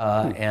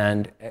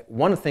 And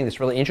one thing that's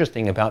really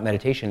interesting about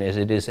meditation is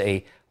it is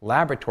a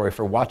laboratory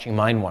for watching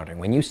mind wandering.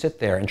 When you sit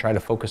there and try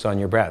to focus on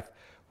your breath,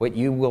 what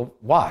you will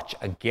watch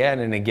again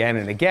and again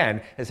and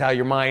again is how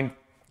your mind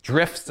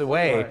drifts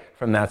away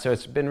from that. So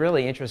it's been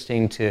really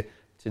interesting to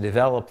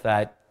develop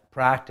that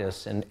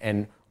practice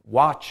and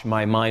watch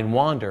my mind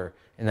wander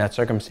in that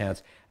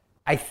circumstance.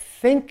 I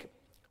think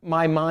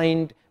my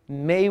mind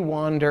may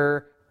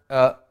wander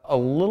a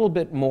little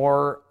bit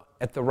more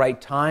at the right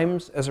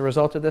times as a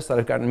result of this, that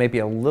I've gotten maybe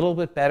a little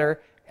bit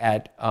better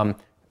at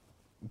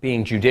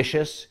being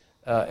judicious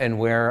and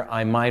where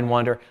I mind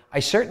wander. I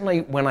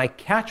certainly, when I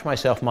catch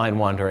myself mind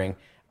wandering,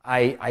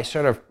 I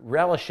sort of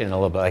relish in a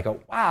little bit. I go,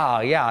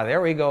 wow, yeah,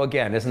 there we go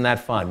again. Isn't that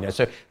fun?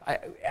 So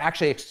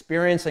actually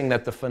experiencing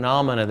that the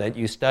phenomena that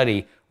you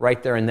study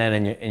right there and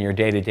then in your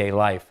day-to-day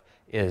life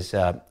is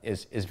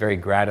very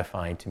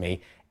gratifying to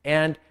me.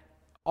 And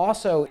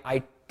also,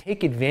 I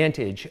take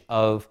advantage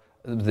of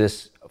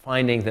this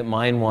finding that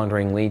mind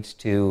wandering leads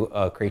to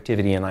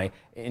creativity, and I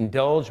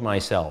indulge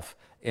myself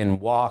in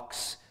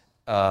walks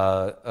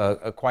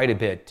quite a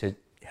bit to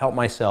help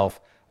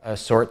myself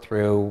sort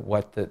through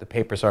what the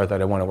papers are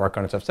that I want to work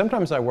on and stuff.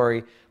 Sometimes I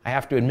worry, I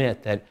have to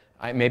admit, that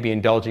I may be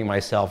indulging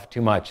myself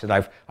too much,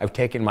 that I've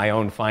taken my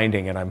own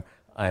finding and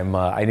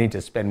I need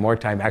to spend more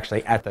time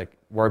actually at the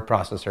word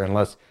processor and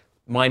less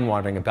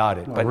mind-wandering about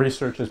it. Well, but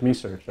research is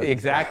me-search.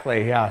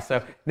 Exactly, yeah.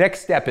 So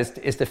next step is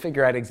to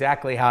figure out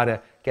exactly how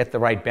to get the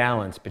right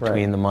balance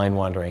between the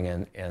mind-wandering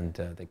and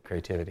the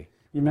creativity.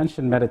 You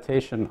mentioned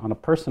meditation on a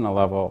personal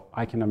level.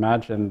 I can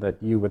imagine that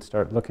you would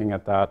start looking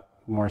at that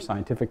more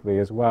scientifically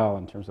as well,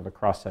 in terms of a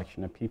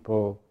cross-section of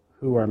people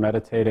who are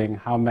meditating,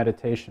 how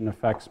meditation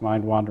affects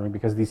mind-wandering,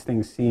 because these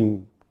things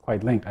seem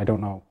quite linked. I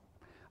don't know.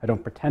 I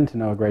don't pretend to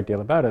know a great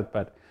deal about it,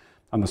 but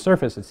on the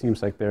surface it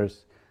seems like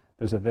there's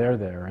a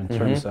there in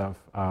terms of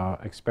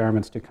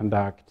experiments to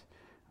conduct,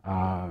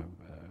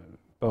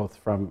 both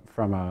from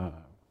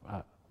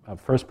a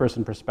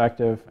first-person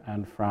perspective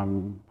and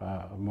from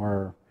a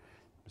more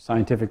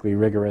scientifically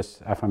rigorous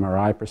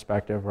fMRI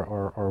perspective,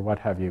 or what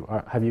have you.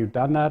 Have you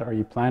done that? Are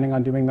you planning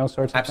on doing those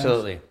sorts of things?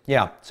 Absolutely,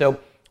 yeah. So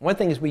one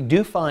thing is we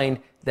do find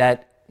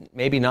that,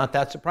 maybe not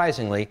that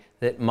surprisingly,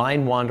 that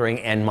mind-wandering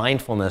and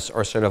mindfulness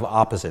are sort of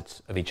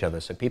opposites of each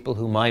other. So people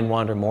who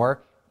mind-wander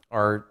more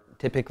are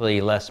typically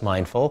less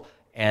mindful,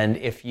 and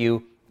if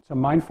you... So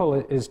mindful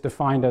is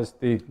defined as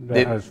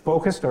as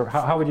focused, or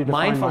how would you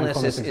define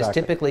mindfulness exactly? is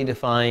typically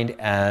defined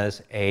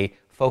as a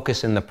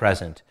focus in the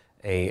present,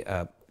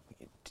 a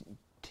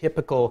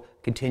typical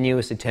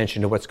continuous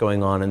attention to what's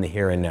going on in the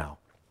here and now.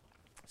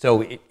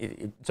 So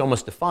it's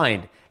almost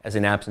defined as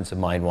an absence of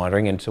mind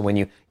wandering, and so when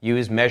you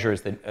use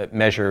measures that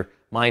measure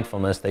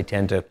mindfulness, they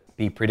tend to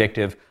be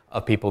predictive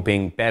of people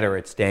being better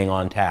at staying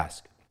on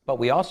task. But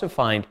we also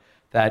find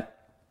that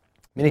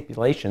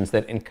manipulations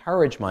that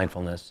encourage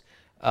mindfulness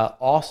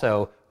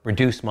also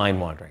reduce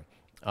mind wandering.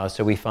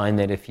 So we find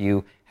that if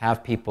you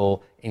have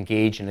people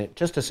engage in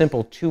just a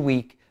simple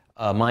 2-week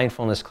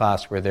mindfulness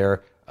class where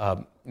they're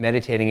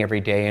meditating every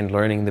day and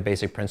learning the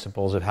basic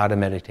principles of how to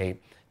meditate,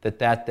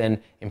 that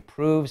then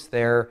improves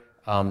their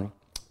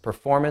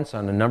performance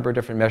on a number of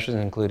different measures,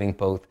 including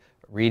both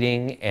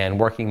reading and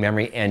working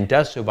memory, and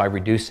does so by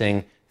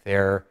reducing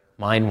their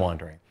mind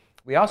wandering.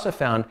 We also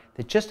found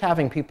that just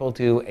having people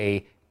do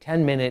a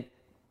 10-minute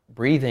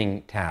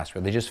breathing task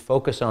where they just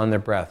focus on their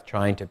breath,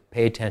 trying to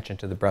pay attention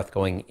to the breath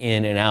going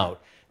in and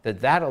out,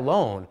 that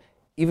alone,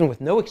 even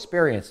with no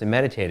experience in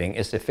meditating,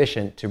 is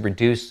sufficient to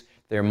reduce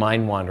their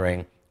mind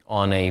wandering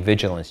on a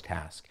vigilance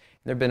task.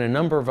 There have been a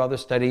number of other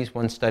studies.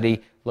 One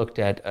study looked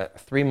at a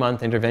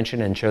 3-month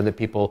intervention and showed that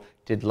people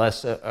did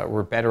less,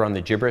 were better on the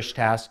gibberish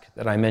task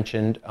that I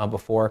mentioned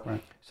before.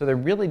 Right. So there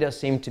really does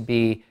seem to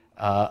be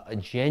a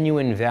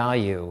genuine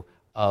value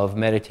of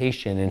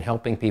meditation in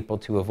helping people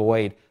to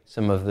avoid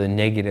some of the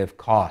negative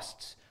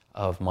costs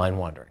of mind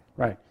wandering.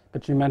 Right.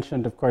 But you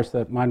mentioned, of course,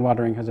 that mind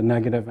wandering has a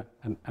negative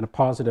and a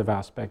positive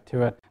aspect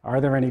to it.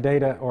 Are there any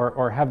data,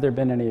 or have there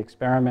been any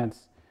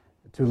experiments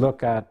to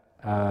look at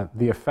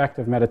the effect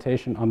of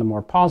meditation on the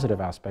more positive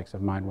aspects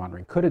of mind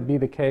wandering? Could it be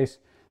the case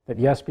that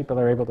yes, people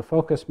are able to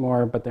focus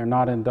more, but they're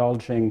not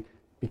indulging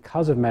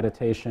because of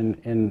meditation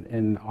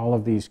in all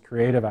of these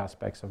creative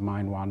aspects of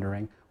mind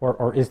wandering?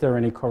 Or is there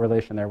any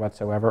correlation there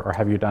whatsoever, or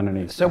have you done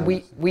any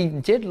experiments? So we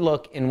did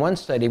look, in one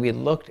study, we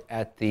looked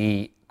at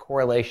the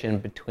correlation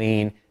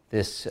between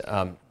this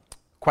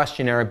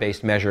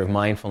questionnaire-based measure of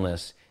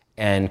mindfulness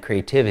and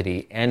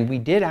creativity, and we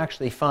did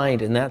actually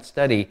find in that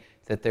study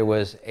that there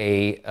was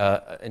a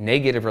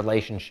negative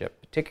relationship,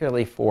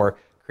 particularly for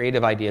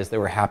creative ideas that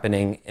were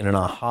happening in an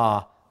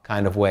aha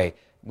kind of way.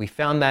 We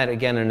found that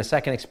again in a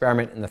second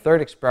experiment. In the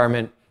third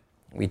experiment,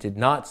 we did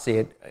not see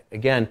it.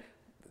 Again,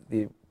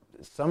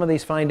 some of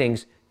these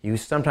findings,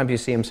 sometimes you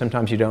see them,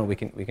 sometimes you don't. We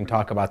can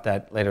talk about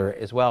that later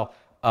as well.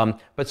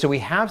 But so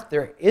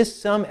there is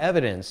some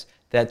evidence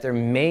that there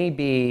may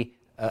be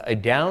a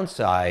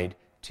downside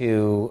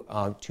to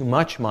too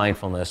much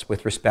mindfulness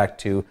with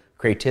respect to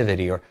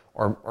creativity, or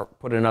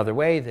put another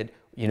way, that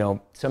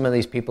some of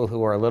these people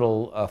who are a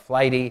little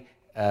flighty,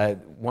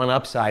 one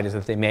upside is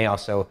that they may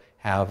also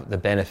have the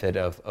benefit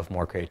of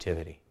more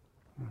creativity.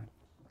 Right.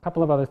 A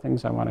couple of other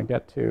things I want to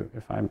get to,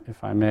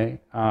 if I may.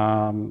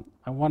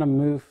 I want to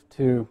move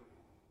to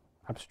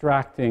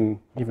abstracting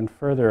even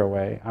further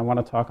away. I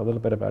want to talk a little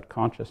bit about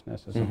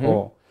consciousness as a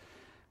whole.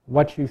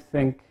 What you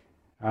think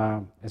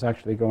is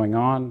actually going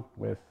on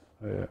with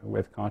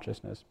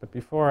consciousness. But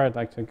before, I'd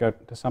like to go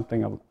to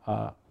something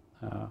a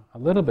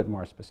little bit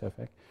more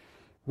specific,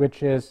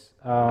 which is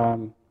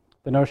the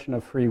notion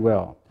of free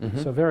will.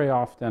 So very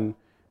often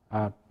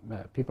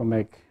people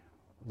make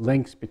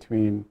links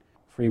between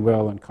free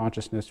will and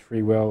consciousness,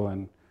 free will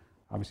and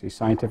obviously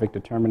scientific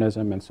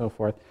determinism and so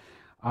forth.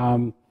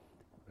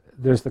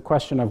 There's the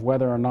question of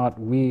whether or not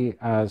we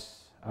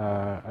as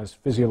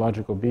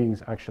physiological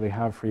beings actually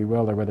have free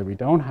will, or whether we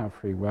don't have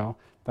free will.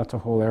 That's a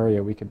whole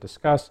area we could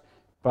discuss.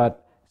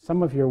 But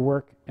some of your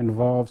work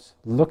involves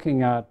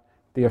looking at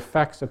the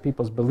effects of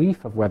people's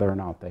belief of whether or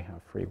not they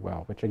have free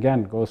will, which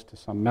again goes to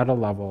some meta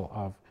level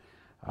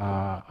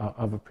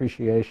of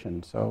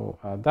appreciation. So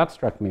that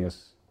struck me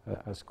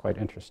as quite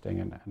interesting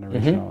and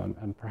original.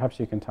 And perhaps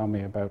you can tell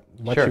me about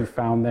what you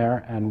found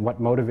there and what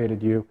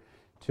motivated you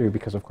to,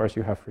 because of course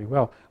you have free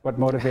will, what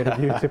motivated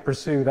you to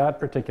pursue that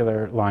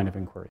particular line of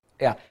inquiry?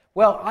 Yeah,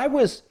 well, I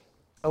was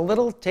a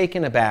little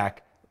taken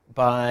aback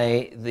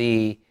by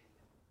the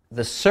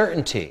the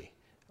certainty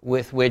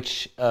with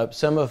which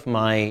some of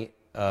my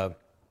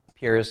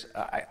peers,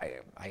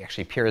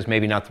 actually peers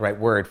maybe not the right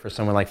word for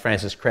someone like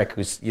Francis Crick,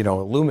 who's a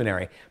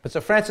luminary. But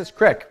so Francis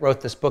Crick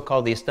wrote this book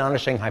called The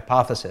Astonishing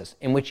Hypothesis,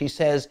 in which he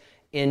says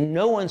in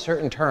no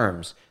uncertain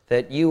terms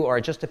that you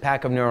are just a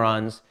pack of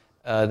neurons,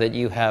 that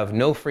you have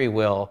no free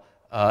will,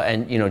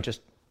 and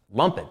just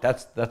lump it.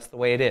 That's the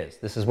way it is.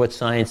 This is what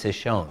science has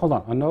shown. Hold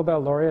on, a Nobel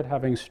laureate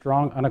having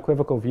strong,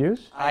 unequivocal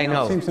views? I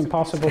know. Seems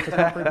impossible to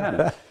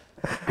comprehend.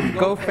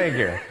 Go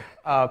figure.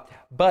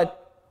 But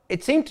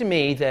it seemed to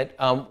me that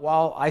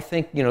while I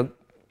think,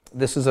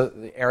 this is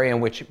an area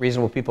in which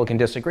reasonable people can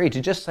disagree, to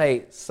just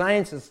say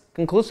science is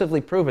conclusively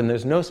proven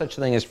there's no such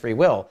thing as free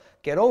will,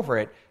 get over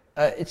it,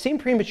 it seemed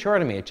premature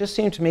to me. It just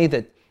seemed to me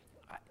that,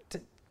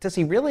 does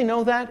he really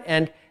know that?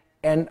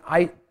 And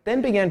I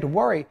then began to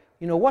worry,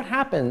 what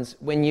happens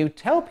when you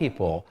tell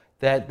people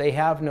that they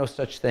have no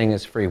such thing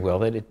as free will,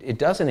 that it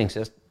doesn't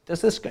exist?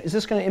 Is this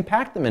going to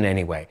impact them in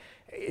any way?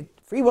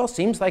 Free will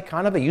seems like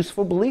kind of a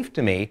useful belief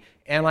to me,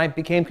 and I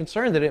became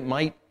concerned that it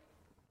might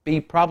be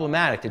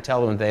problematic to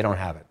tell them they don't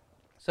have it.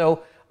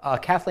 So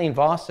Kathleen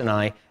Voss and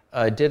I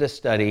did a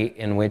study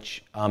in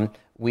which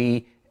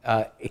we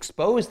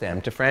exposed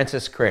them to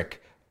Francis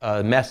Crick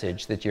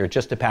message that you're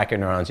just a pack of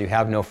neurons, you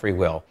have no free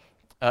will.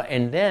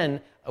 And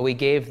then we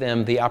gave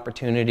them the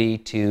opportunity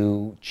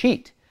to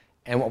cheat.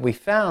 And what we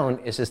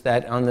found is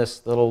that on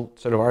this little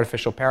sort of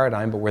artificial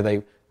paradigm, but where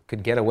they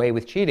could get away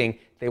with cheating,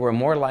 they were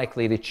more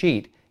likely to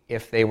cheat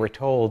if they were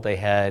told they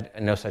had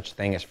no such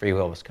thing as free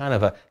will. It was kind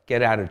of a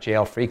get out of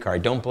jail free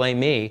card. Don't blame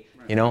me,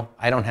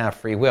 I don't have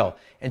free will.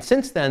 And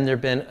since then, there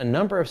have been a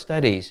number of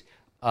studies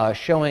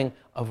showing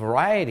a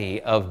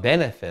variety of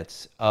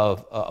benefits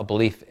of a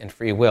belief in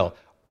free will.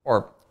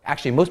 Or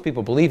actually, most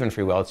people believe in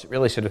free will. It's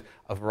really sort of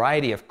a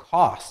variety of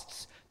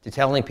costs to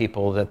telling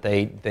people that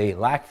they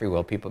lack free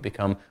will. People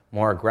become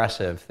more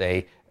aggressive.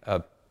 They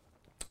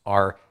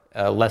are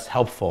less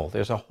helpful.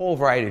 There's a whole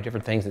variety of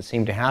different things that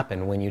seem to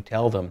happen when you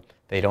tell them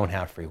they don't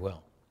have free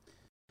will.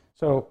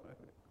 So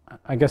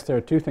I guess there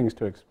are two things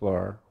to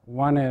explore.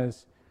 One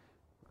is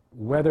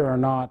whether or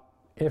not,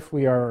 if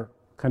we are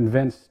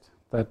convinced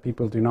that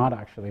people do not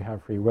actually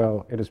have free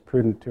will, it is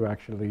prudent to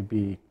actually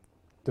be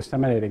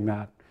disseminating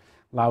that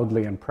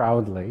loudly and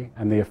proudly,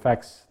 and the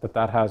effects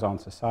that has on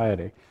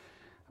society,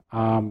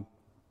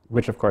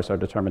 which of course are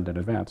determined in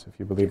advance, if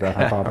you believe that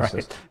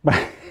hypothesis.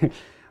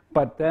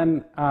 But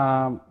then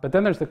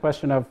there's the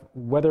question of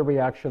whether we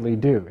actually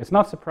do. It's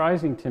not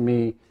surprising to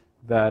me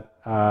that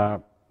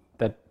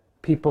that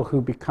people who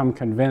become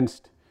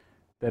convinced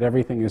that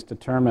everything is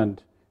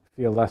determined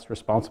feel less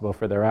responsible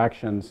for their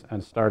actions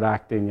and start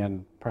acting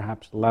in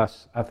perhaps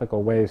less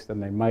ethical ways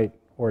than they might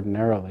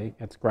ordinarily.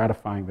 It's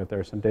gratifying that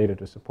there's some data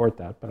to support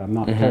that, but I'm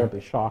not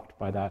terribly shocked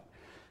by that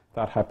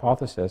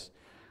hypothesis.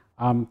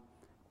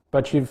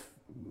 But you've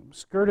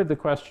skirted the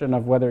question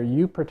of whether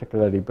you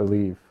particularly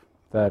believe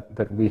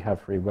that we have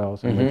free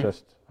wills and we're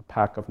just a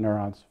pack of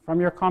neurons.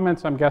 From your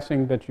comments, I'm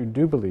guessing that you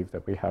do believe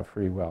that we have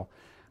free will,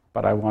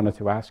 but I wanted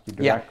to ask you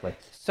directly.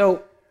 Yeah.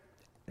 So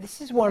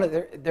this is one of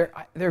there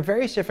are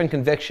various different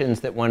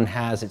convictions that one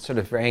has at sort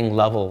of varying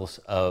levels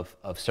of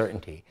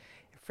certainty.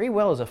 Free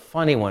will is a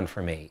funny one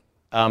for me.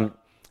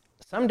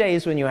 Some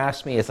days when you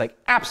ask me, it's like,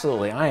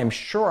 absolutely, I am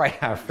sure I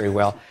have free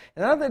will.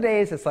 And other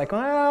days it's like,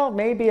 well,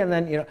 maybe, and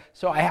then,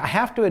 so I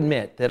have to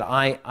admit that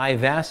I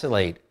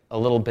vacillate a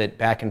little bit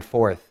back and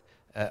forth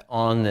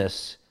on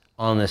this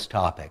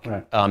topic.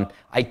 Right.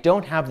 I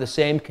don't have the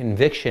same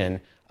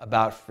conviction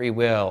about free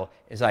will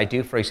as I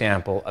do, for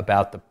example,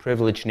 about the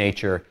privileged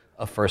nature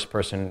of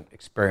first-person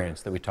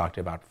experience that we talked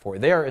about before.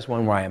 There is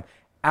one where I am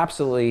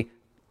absolutely,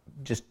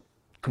 just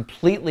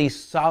completely,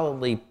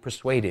 solidly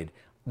persuaded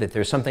that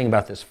there's something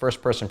about this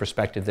first-person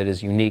perspective that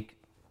is unique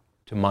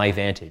to my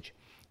vantage.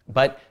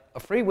 But a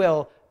free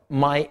will,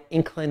 my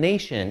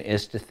inclination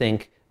is to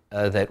think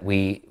that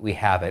we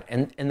have it.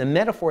 And the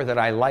metaphor that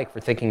I like for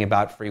thinking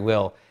about free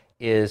will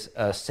is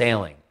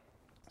sailing.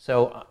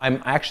 So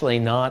I'm actually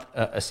not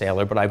a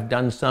sailor, but I've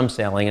done some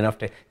sailing, enough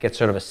to get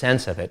sort of a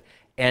sense of it.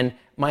 And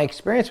my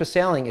experience with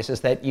sailing is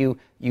that you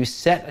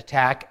set a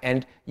tack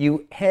and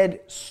you head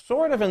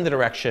sort of in the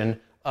direction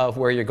of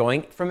where you're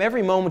going. From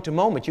every moment to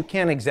moment, you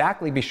can't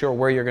exactly be sure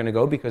where you're going to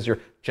go because you're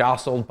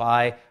jostled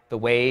by the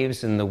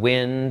waves and the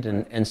wind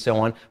and so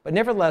on. But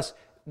nevertheless,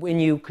 when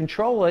you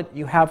control it,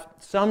 you have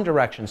some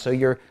direction. So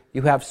you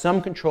have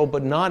some control,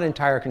 but not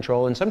entire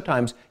control. And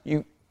sometimes,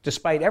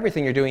 despite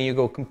everything you're doing, you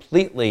go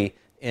completely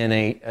in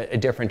a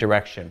different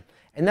direction.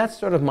 And that's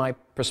sort of my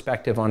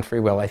perspective on free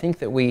will. I think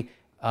that we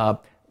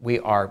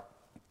are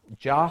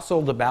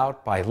jostled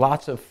about by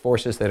lots of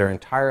forces that are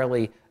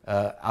entirely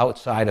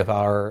outside of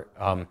our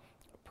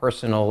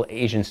personal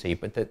agency,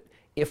 but that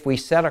if we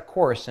set a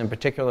course in a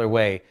particular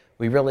way,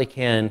 we really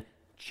can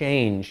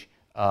change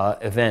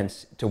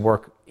events to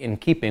work in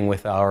keeping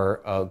with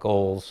our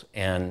goals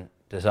and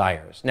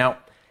desires. Now,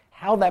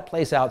 how that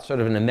plays out sort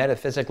of in a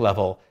metaphysic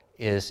level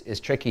is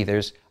tricky.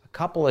 There's a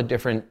couple of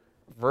different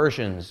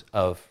versions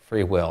of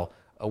free will.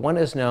 one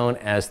is known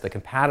as the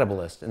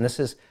compatibilist, and this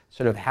is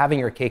sort of having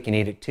your cake and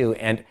eat it too.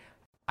 And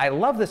I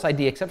love this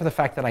idea, except for the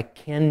fact that I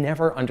can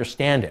never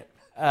understand it.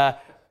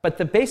 But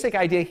the basic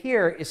idea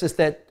here is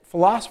that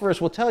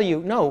philosophers will tell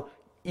you, no,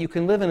 you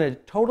can live in a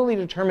totally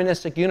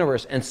deterministic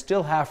universe and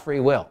still have free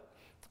will.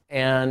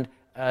 And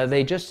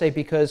they just say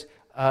because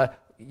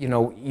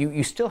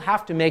you still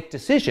have to make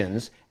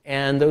decisions,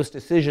 and those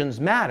decisions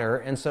matter,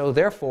 and so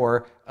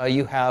therefore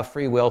you have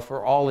free will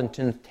for all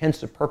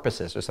intents and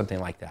purposes, or something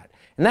like that.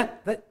 And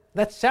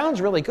that sounds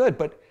really good,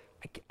 but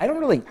I don't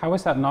really. How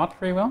is that not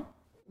free will?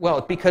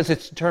 Well, because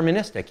it's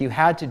deterministic. You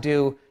had to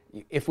do.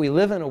 If we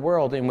live in a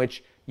world in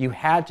which you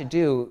had to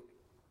do,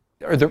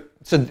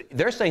 so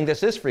they're saying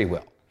this is free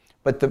will,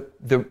 but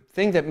the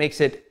thing that makes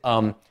it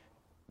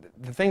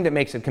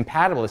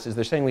compatibilist is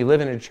they're saying we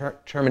live in a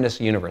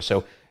deterministic universe.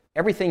 So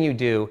everything you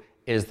do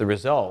is the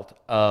result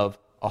of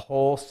a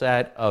whole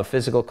set of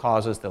physical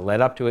causes that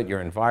led up to it,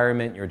 your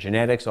environment, your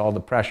genetics, all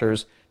the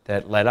pressures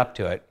that led up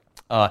to it.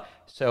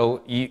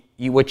 So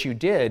what you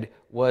did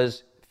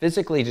was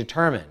physically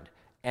determined,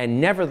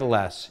 and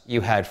nevertheless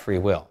you had free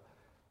will.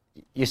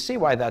 You see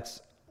why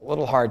that's a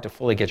little hard to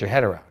fully get your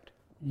head around.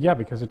 Yeah,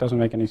 because it doesn't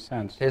make any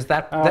sense. That's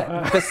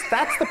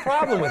the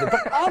problem with it.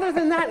 But other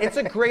than that, it's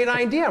a great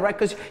idea, right?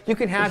 Because you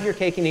can have your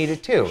cake and eat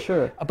it too.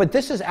 Sure. But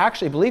this is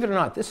actually, believe it or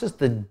not, this is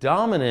the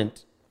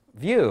dominant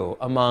view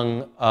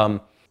among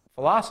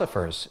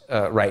philosophers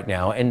right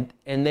now, and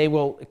they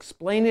will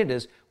explain it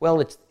as, well,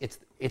 it's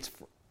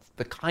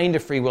the kind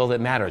of free will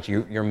that matters.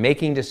 You're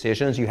making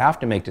decisions. You have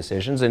to make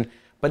decisions,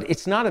 but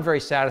it's not a very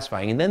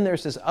satisfying. And then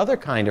there's this other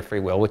kind of free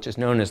will, which is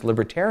known as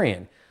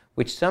libertarian,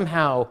 which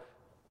somehow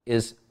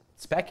is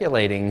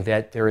speculating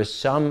that there is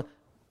some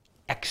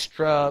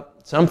extra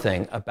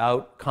something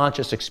about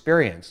conscious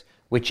experience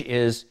which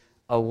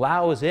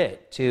allows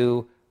it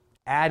to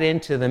add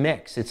into the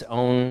mix its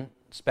own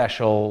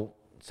special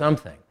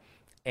something.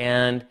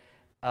 And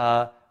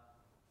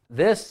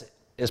this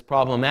is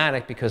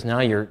problematic because now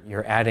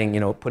you're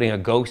adding, putting a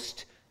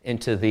ghost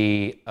into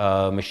the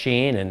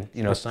machine, and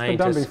it's scientists. It's been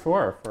done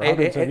before for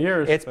hundreds of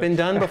years. It's been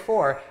done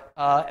before,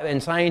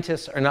 and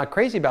scientists are not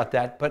crazy about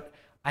that. But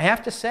I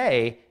have to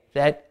say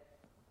that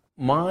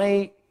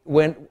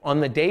on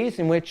the days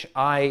in which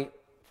I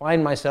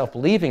find myself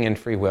believing in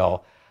free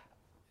will,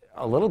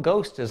 a little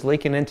ghost is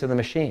leaking into the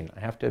machine. I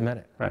have to admit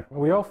it. Right.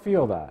 Well, we all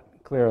feel that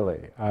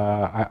clearly.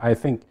 I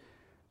think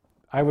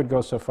I would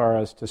go so far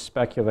as to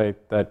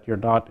speculate that you're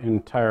not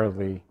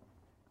entirely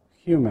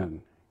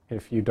human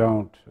if you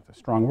don't,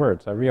 strong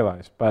words, I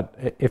realize, but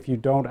if you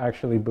don't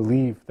actually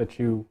believe that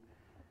you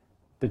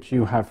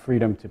have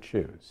freedom to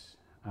choose,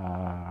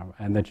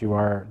 and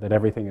that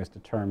everything is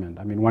determined.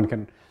 I mean, one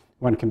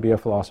can be a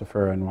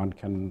philosopher and one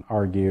can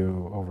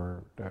argue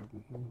over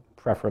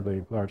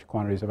preferably large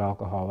quantities of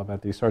alcohol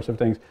about these sorts of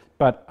things,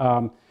 but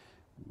I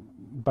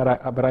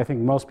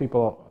think most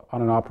people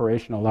on an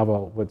operational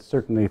level would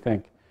certainly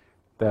think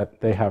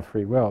that they have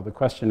free will. The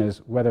question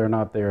is whether or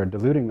not they are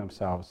deluding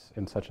themselves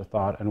in such a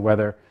thought, and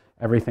whether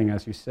everything,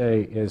 as you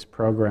say, is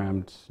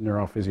programmed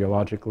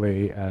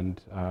neurophysiologically and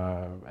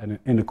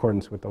in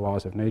accordance with the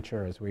laws of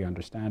nature as we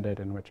understand it,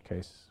 in which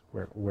case,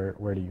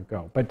 where do you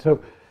go? But so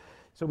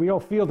we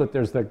all feel that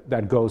there's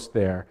that ghost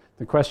there.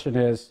 The question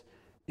is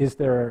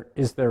there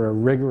a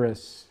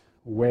rigorous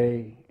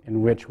way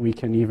in which we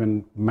can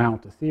even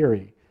mount a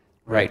theory,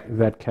 right,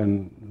 that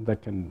can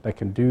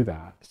do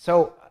that?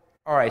 So,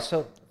 all right,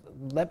 so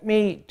let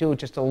me do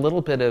just a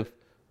little bit of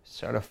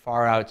sort of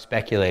far out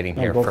speculating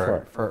here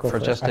for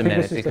just a minute.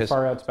 I think this is the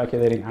far out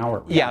speculating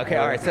hour. Yeah. Okay.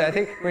 All right. So I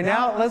think we're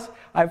now.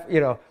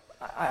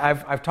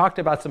 I've talked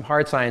about some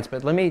hard science,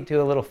 but let me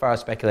do a little far out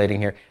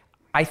speculating here.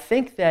 I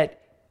think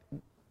that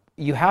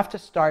you have to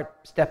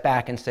step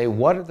back and say,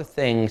 what are the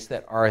things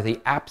that are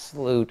the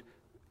absolute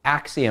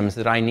axioms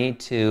that I need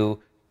to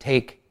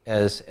take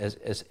as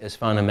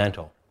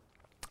fundamental?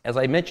 As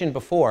I mentioned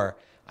before,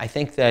 I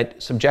think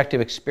that subjective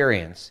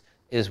experience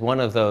is one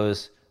of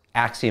those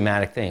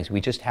axiomatic things.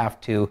 We just have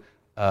to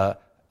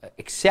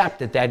accept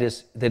that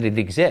it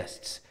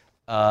exists,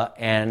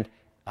 and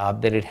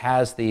that it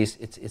has these.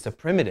 It's a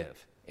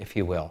primitive, if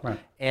you will, right.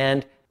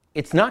 And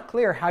it's not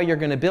clear how you're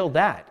going to build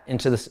that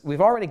into this. We've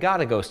already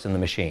got a ghost in the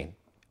machine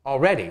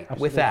already.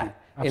 Absolutely. With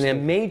that. Absolutely. In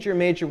a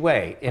major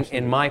way,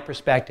 in my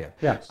perspective.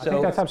 Yeah, so, I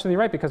think that's absolutely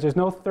right, because there's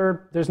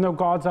no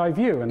God's eye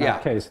view in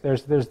that case.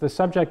 There's the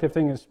subjective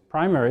thing is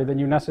primary, then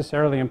you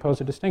necessarily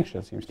impose a distinction,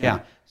 it seems to me. Yeah.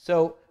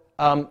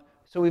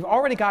 So we've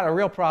already got a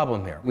real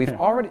problem here.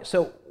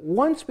 So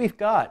once we've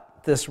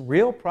got this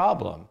real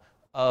problem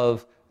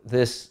of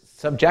this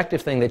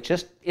subjective thing that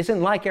just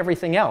isn't like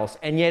everything else,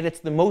 and yet it's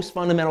the most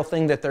fundamental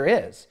thing that there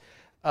is,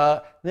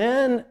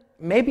 then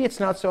maybe it's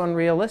not so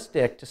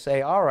unrealistic to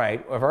say, all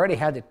right, I've already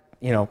had to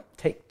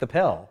take the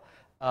pill.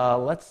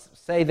 Let's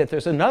say that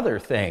there's another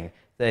thing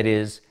that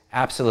is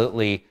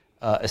absolutely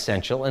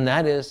essential, and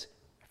that is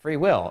free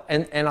will.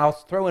 And I'll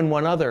throw in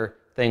one other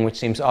thing, which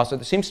seems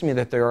to me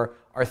that there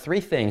are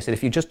three things that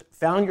if you just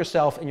found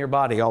yourself in your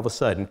body all of a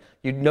sudden,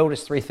 you'd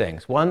notice three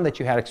things. One, that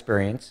you had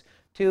experience.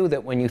 Two,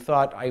 that when you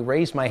thought, I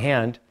raised my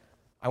hand,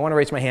 I want to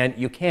raise my hand,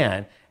 you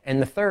can.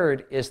 And the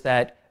third is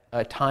that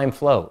time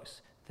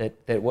flows,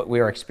 that what we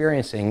are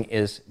experiencing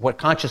is, what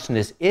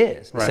consciousness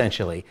is,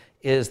 essentially,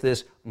 is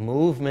this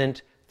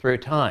movement through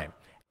time.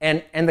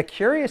 And the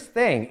curious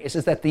thing is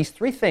that these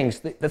three things,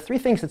 the three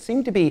things that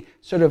seem to be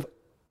sort of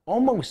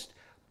almost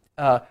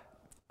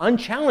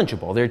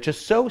unchallengeable, they're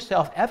just so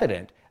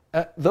self-evident,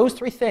 those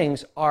three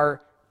things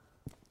are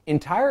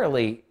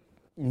entirely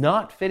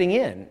not fitting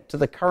in to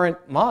the current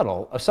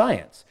model of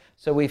science.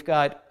 So we've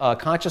got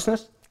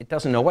consciousness. It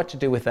doesn't know what to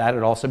do with that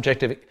at all.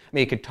 Subjective. I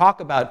mean, it could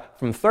talk about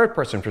from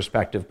third-person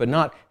perspective, but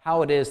not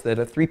how it is that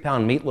a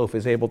 3-pound meatloaf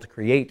is able to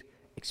create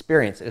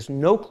experience. It has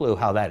no clue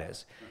how that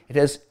is.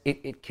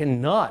 It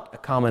cannot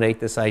accommodate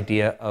this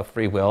idea of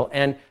free will.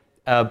 And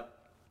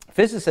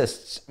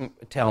physicists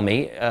tell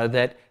me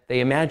that they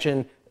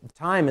imagine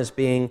time as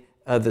being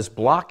this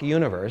block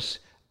universe,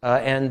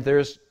 and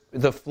there's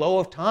the flow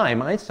of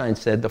time. Einstein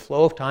said the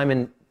flow of time,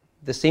 and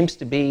this seems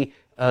to be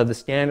the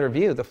standard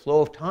view, the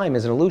flow of time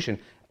is an illusion.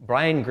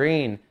 Brian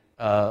Greene,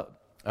 a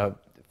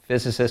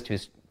physicist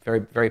who's very,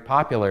 very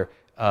popular,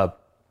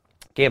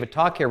 gave a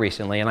talk here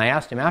recently, and I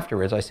asked him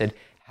afterwards, I said,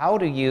 how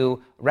do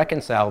you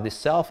reconcile the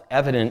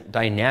self-evident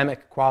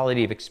dynamic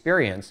quality of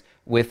experience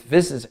with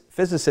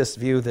physicists'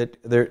 view that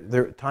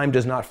their time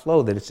does not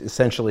flow, that it's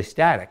essentially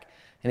static?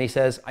 And he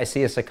says, I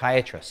see a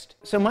psychiatrist.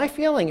 So my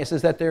feeling is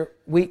that there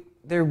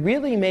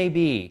really may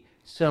be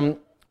some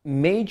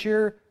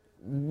major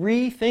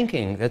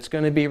rethinking that's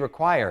going to be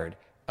required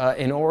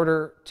in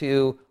order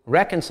to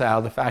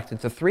reconcile the fact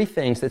that the three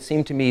things that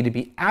seem to me to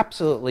be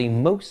absolutely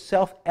most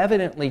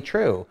self-evidently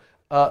true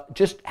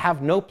just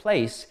have no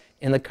place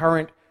in the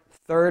current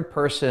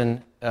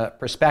third-person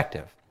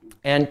perspective.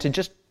 And to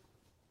just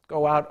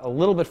go out a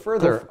little bit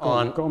further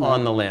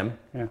on the limb,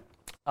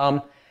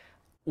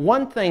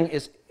 one thing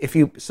is,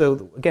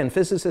 so again,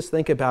 physicists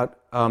think about...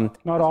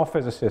 Not all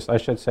physicists, I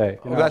should say.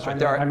 That's right.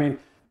 I mean,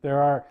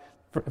 there are,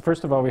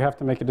 first of all, we have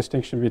to make a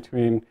distinction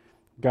between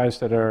guys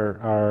that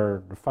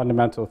are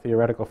fundamental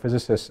theoretical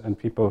physicists and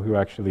people who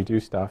actually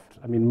do stuff.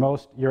 I mean,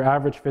 your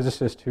average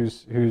physicist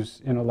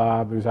who's in a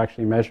lab, who's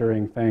actually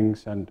measuring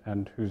things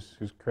and who's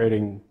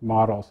creating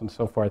models and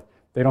so forth,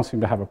 they don't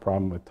seem to have a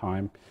problem with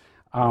time.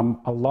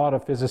 A lot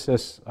of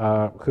physicists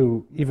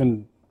who,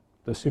 even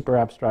the super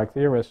abstract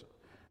theorists,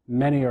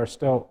 many are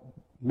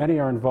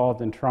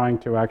involved in trying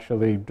to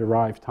actually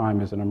derive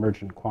time as an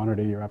emergent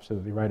quantity. You're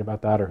absolutely right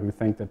about that, or who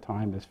think that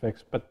time is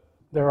fixed. But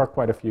there are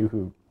quite a few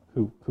who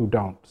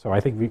don't. So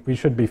I think we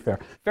should be fair.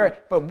 Fair,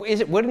 but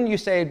wouldn't you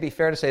say it'd be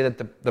fair to say that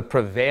the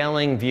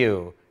prevailing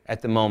view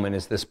at the moment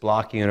is this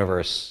block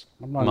universe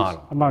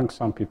model? Among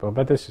some people,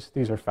 but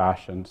these are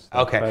fashions.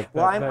 Okay.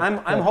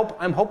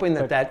 I'm hoping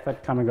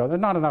that come and go. There's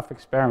not enough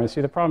experiments.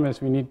 See, the problem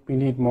is we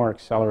need more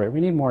accelerator.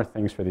 We need more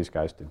things for these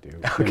guys to do.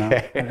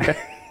 Okay. You know?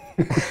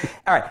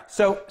 All right.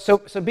 So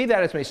be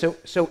that as may.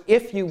 So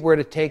if you were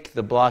to take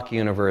the block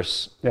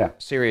universe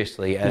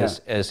seriously,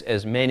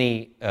 as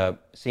many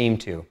seem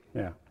to.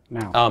 Yeah.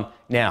 Now.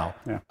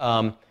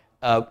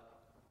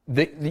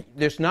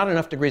 There's not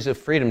enough degrees of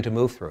freedom to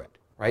move through it,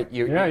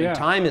 right?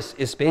 Time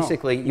is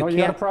basically you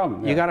got a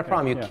problem. You got a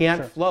problem. You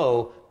can't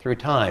flow through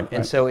time,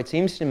 and so it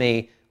seems to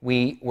me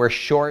we're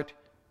short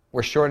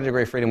a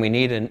degree of freedom. We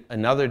need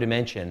another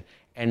dimension,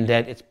 and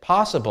that it's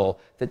possible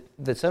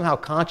that somehow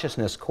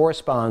consciousness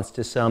corresponds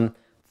to some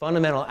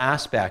fundamental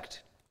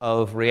aspect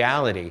of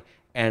reality,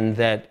 and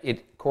that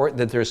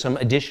there's some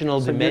additional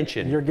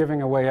dimension. You're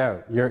giving a way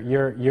out.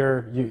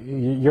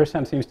 Your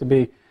sense seems to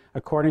be,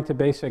 according to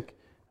basic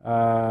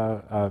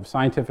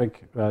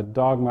scientific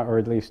dogma, or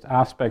at least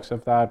aspects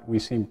of that, we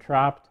seem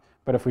trapped.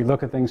 But if we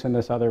look at things in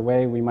this other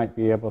way, we might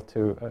be able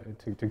to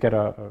get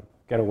a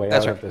way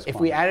out of this. If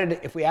we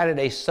added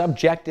a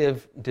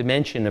subjective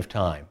dimension of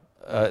time,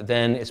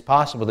 then it's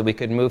possible that we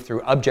could move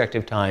through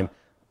objective time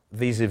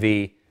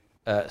vis-a-vis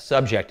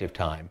subjective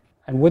time.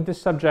 And would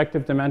this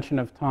subjective dimension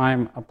of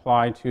time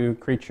apply to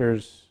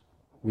creatures?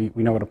 We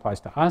know it applies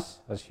to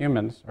us as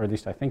humans, or at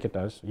least I think it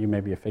does. You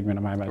may be a figment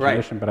of my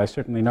imagination, but I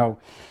certainly know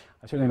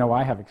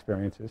I have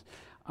experiences.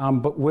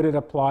 But would it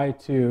apply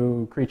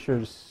to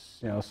creatures,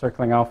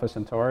 circling Alpha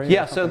Centauri?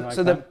 Yeah. So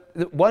the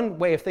one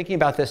way of thinking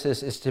about this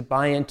is to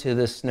buy into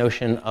this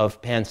notion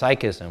of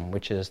panpsychism,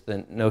 which is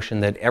the notion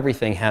that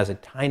everything has a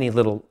tiny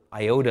little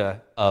iota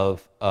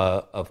of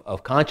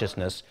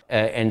consciousness,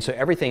 and so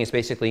everything is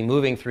basically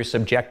moving through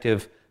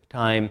subjective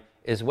time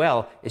as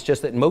well. It's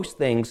just that most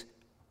things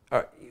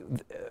are,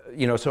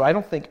 so I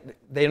don't think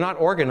they're not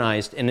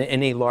organized in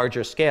any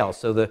larger scale.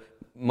 So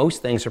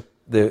most things are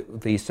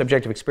the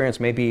subjective experience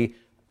may be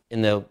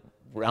in the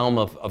realm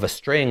of a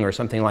string or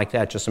something like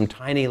that, just some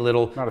tiny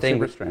little thing. Not a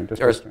super string,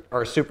 just a string.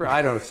 Or super,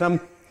 I don't know,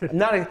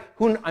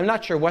 I'm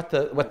not sure what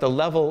the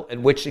level at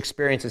which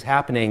experience is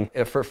happening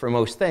for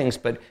most things,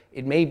 but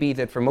it may be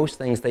that for most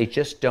things they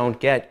just don't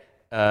get,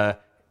 I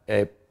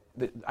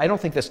don't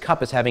think this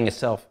cup is having a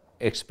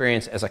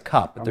self-experience as a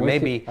cup. But there may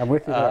be, I'm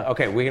with you there.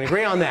 Okay, we can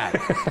agree on that.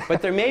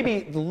 But there may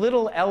be a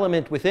little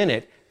element within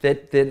it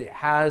that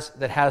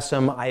has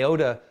some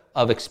iota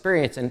of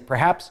experience, and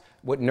perhaps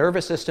what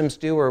nervous systems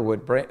do, or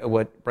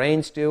what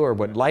brains do, or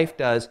what life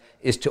does,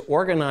 is to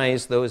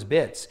organize those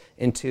bits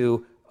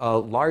into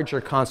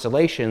larger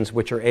constellations,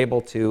 which are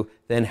able to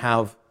then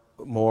have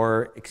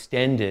more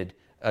extended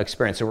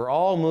experience. So we're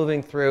all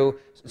moving through.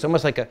 It's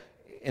almost like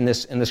in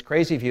this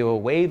crazy view, a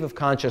wave of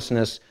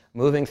consciousness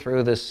moving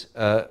through this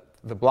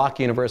the block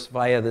universe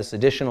via this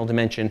additional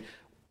dimension.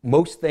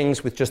 Most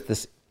things with just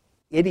this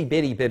itty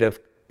bitty bit of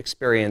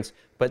experience,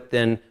 but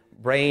then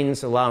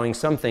brains allowing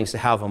some things to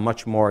have a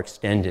much more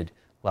extended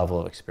level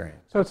of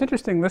experience. So it's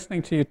interesting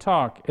listening to you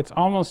talk. It's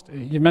almost,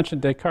 you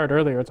mentioned Descartes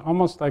earlier, it's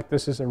almost like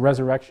this is a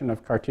resurrection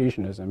of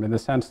Cartesianism in the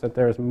sense that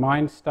there's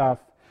mind stuff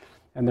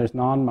and there's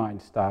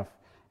non-mind stuff.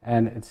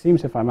 And it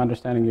seems, if I'm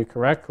understanding you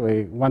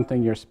correctly, one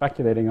thing you're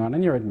speculating on,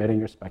 and you're admitting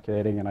you're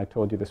speculating, and I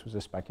told you this was a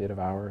speculative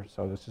hour,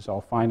 so this is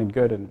all fine and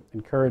good and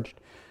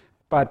encouraged.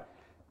 But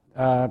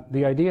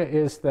the idea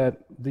is that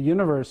the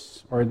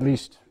universe, or at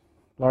least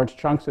large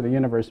chunks of the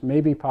universe,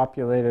 may be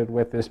populated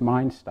with this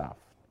mind stuff.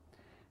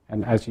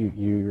 And as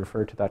you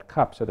refer to that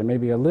cup, so there may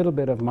be a little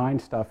bit of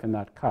mind stuff in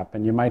that cup,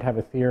 and you might have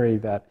a theory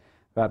that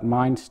that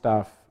mind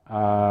stuff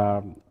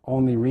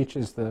only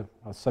reaches the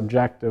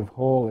subjective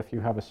whole if you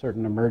have a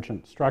certain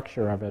emergent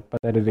structure of it,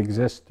 but that it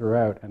exists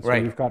throughout. And so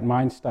you've got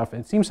mind stuff.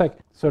 It seems like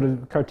sort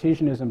of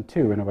Cartesianism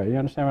too, in a way. You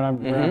understand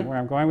where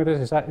I'm going with this?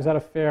 Is that a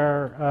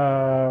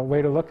fair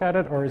way to look at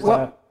it, or is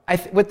that?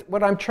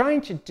 What I'm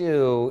trying to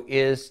do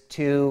is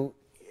to,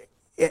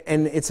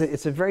 and it's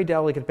a very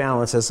delicate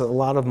balance, as a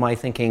lot of my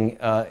thinking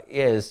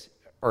is,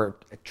 or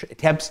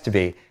attempts to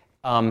be,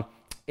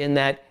 in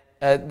that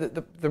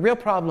the real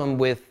problem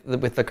with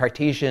the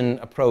Cartesian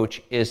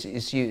approach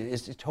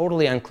is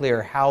totally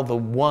unclear how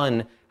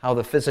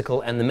the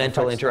physical and the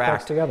mental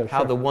interact, together,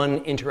 how the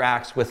one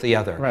interacts with the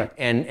other. Right.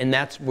 And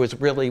that was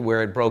really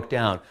where it broke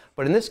down.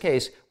 But in this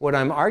case, what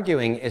I'm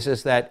arguing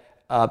is that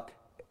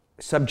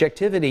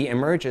subjectivity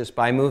emerges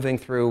by moving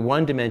through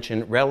one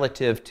dimension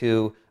relative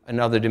to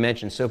another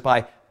dimension. So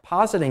by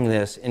positing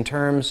this in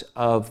terms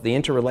of the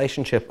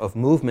interrelationship of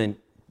movement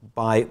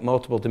by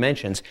multiple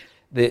dimensions,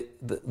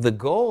 the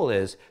goal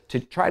is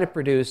to try to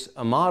produce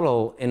a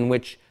model in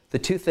which the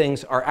two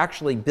things are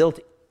actually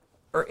built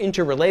or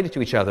interrelated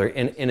to each other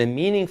in a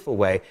meaningful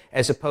way,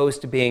 as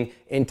opposed to being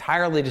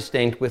entirely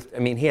distinct with, I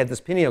mean, he had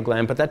this pineal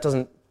gland, but that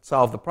doesn't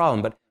solve the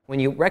problem. But when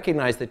you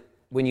recognize that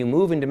when you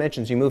move in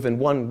dimensions, you move in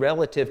one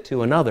relative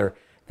to another,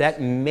 that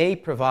may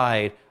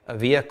provide a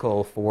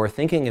vehicle for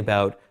thinking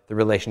about the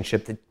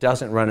relationship that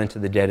doesn't run into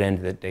the dead end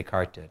that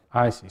Descartes did.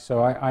 I see.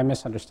 So I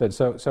misunderstood.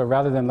 So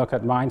rather than look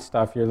at mind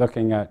stuff, you're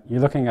looking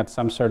at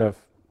some sort of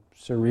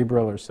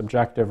cerebral or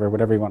subjective or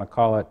whatever you want to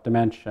call it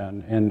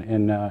dimension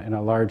in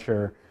a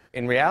larger.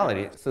 In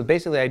reality, so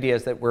basically the idea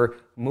is that we're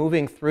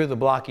moving through the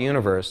block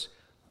universe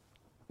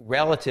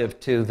relative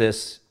to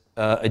this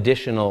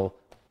additional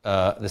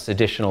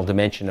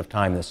dimension of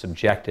time, the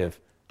subjective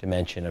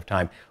dimension of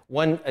time.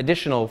 One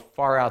additional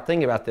far out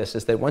thing about this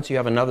is that once you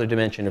have another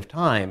dimension of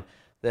time,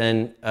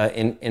 then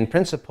in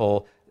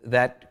principle,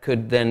 that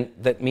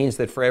means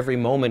that for every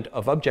moment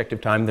of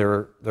objective time,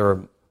 there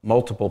are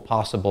multiple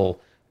possible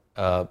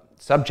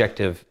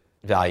subjective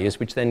values,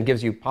 which then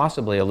gives you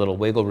possibly a little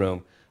wiggle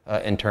room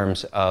in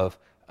terms of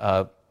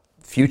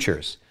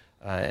futures.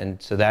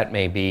 And so that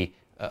may be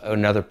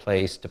another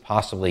place to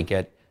possibly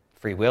get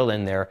free will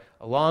in there,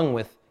 along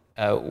with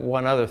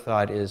one other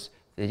thought is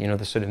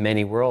the sort of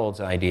many worlds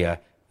idea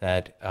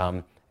that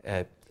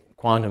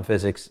quantum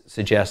physics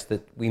suggests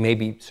that we may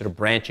be sort of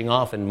branching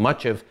off, and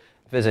much of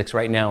physics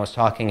right now is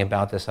talking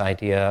about this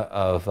idea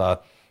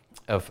of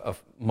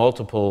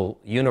multiple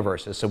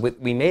universes. So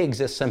we may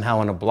exist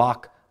somehow in a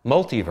block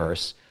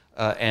multiverse,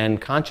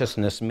 and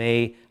consciousness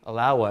may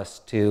allow us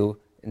to,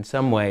 in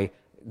some way,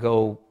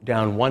 go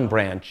down one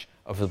branch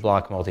of the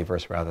block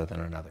multiverse rather than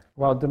another.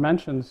 Well,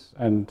 dimensions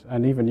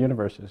and even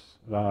universes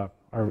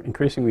are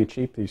increasingly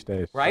cheap these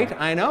days. Right? So.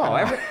 I know.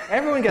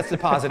 Everyone gets to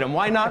posit them.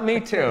 Why not me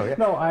too?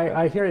 No,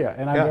 I hear you,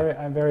 and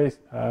I'm very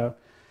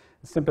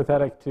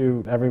sympathetic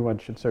to everyone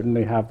should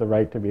certainly have the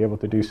right to be able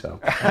to do so.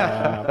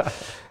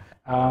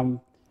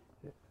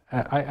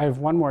 I have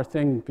one more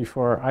thing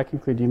before I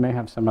conclude. You may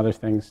have some other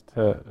things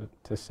to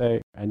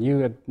say, and you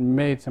had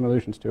made some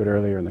allusions to it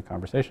earlier in the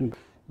conversation.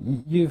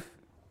 You've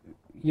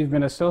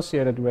been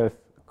associated with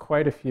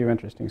quite a few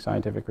interesting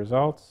scientific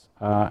results,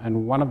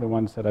 and one of the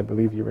ones that I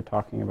believe you were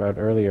talking about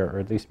earlier, or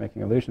at least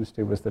making allusions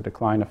to, was the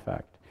decline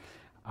effect.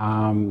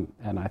 And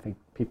I think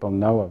people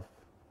know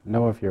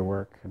of your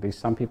work. At least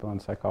some people in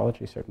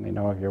psychology certainly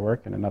know of your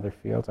work, and in other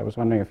fields. I was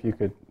wondering if you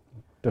could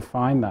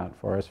define that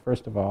for us,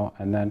 first of all,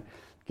 and then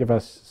give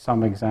us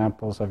some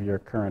examples of your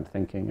current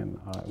thinking and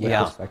with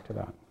respect to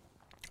that.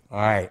 All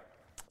right.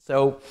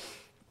 So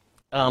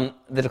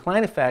the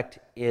decline effect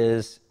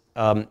is,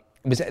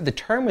 the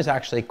term was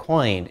actually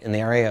coined in the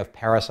area of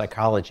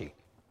parapsychology.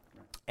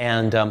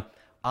 And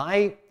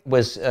I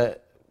was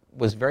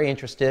very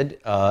interested,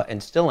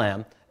 and still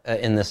am,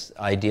 in this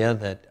idea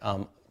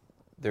that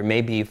there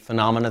may be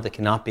phenomena that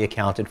cannot be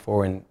accounted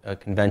for in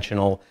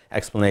conventional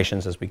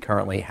explanations as we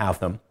currently have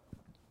them.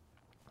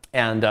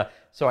 And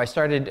so I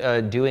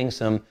started doing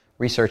some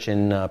research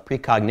in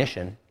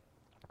precognition,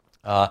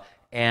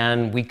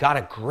 and we got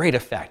a great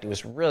effect. It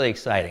was really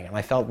exciting, and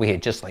I felt we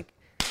had just like,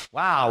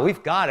 wow,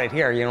 we've got it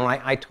here. You know,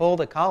 I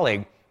told a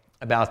colleague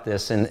about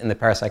this in the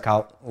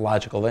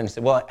parapsychological, and he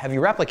said, well, have you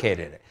replicated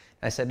it?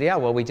 And I said, yeah,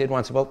 well, we did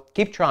once. Well,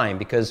 keep trying,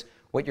 because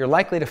what you're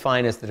likely to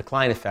find is the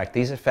decline effect.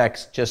 These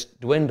effects just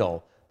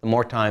dwindle the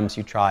more times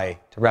you try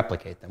to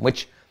replicate them,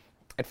 which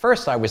at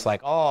first I was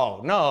like, oh,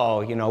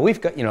 no, you know,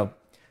 we've got, you know,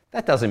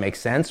 that doesn't make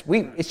sense.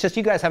 It's just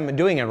you guys haven't been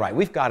doing it right.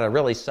 We've got a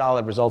really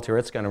solid result here.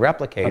 It's going to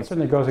replicate. That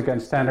certainly goes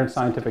against standard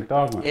scientific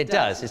dogma. It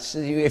does. It's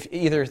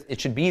either it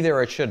should be there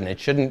or it shouldn't. It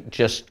shouldn't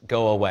just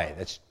go away.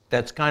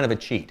 That's kind of a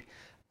cheat.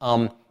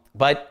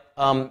 But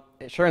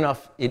sure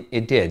enough,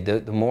 it did.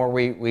 The more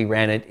we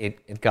ran it,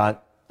 it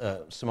got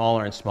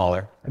smaller and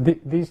smaller.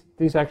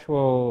 These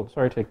actual,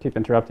 sorry to keep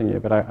interrupting you,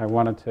 but I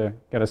wanted to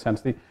get a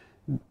sense.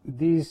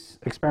 These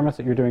experiments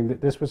that you're doing,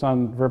 this was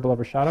on verbal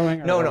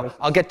overshadowing? Or no.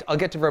 I'll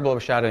get to verbal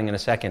overshadowing in a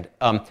second.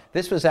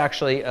 This was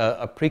actually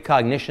a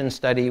precognition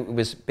study. It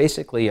was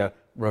basically a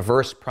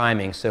reverse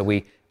priming. So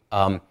we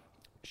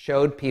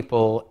showed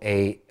people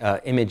a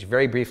image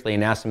very briefly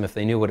and asked them if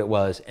they knew what it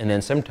was, and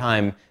then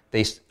sometime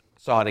they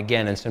saw it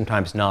again and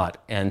sometimes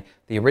not. And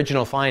the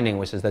original finding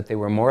was that they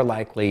were more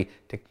likely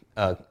to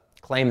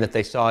claim that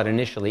they saw it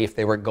initially if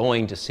they were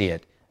going to see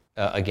it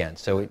again.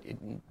 So it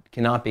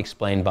cannot be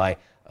explained by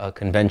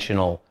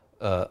conventional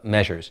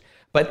measures.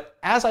 But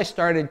as I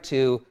started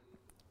to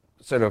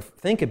sort of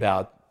think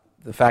about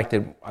the fact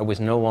that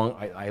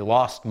I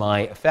lost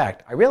my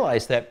effect, I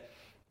realized that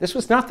this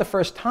was not the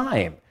first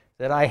time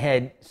that I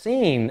had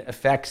seen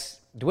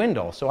effects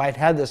dwindle. So I'd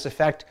had this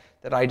effect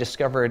that I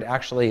discovered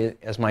actually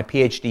as my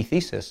PhD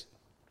thesis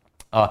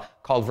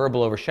called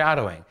verbal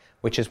overshadowing,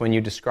 which is when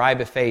you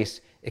describe a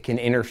face, it can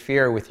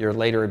interfere with your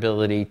later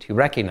ability to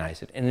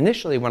recognize it. And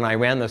initially when I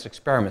ran those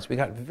experiments, we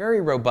got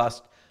very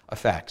robust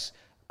effects.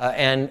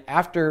 And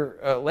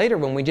after later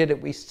when we did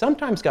it, we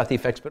sometimes got the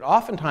effects, but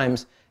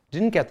oftentimes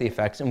didn't get the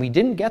effects, and we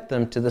didn't get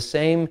them to the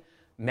same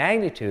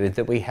magnitude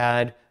that we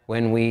had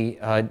when we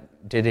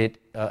did it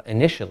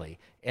initially.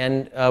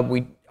 And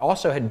we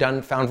also had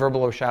found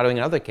verbal overshadowing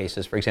in other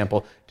cases. For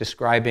example,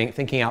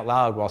 thinking out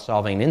loud while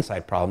solving an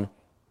insight problem.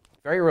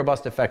 Very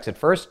robust effects at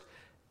first,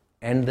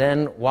 and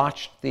then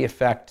watched the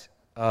effect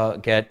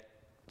get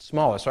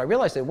smaller. So I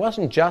realized it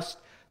wasn't just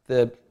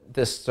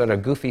this sort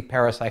of goofy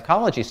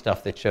parapsychology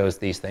stuff that shows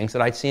these things,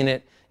 that I'd seen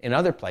it in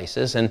other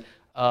places. And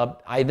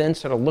I then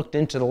sort of looked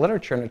into the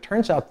literature, and it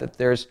turns out that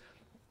there's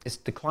this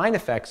decline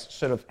effects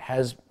sort of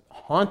has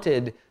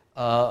haunted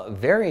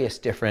various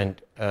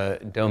different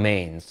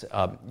domains.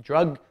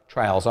 Drug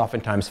trials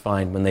oftentimes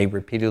find when they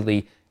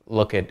repeatedly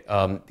look at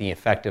the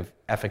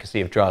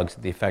efficacy of drugs,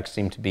 the effects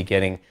seem to be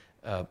getting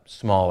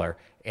smaller.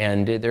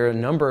 And there are a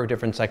number of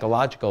different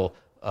psychological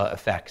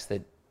effects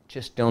that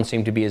just don't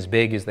seem to be as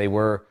big as they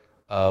were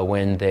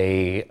when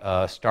they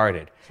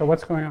started. So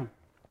what's going on?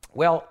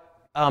 Well,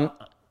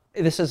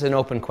 this is an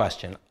open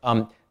question.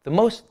 The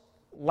most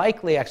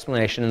likely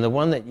explanation, and the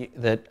one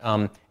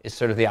that is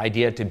sort of the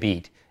idea to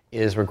beat,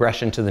 is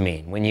regression to the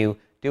mean. When you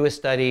do a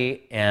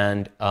study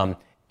and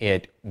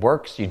it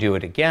works, you do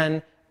it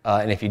again.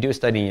 And if you do a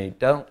study and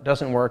it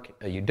doesn't work,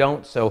 you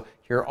don't. So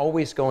you're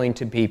always going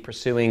to be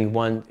pursuing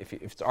one. If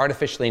it's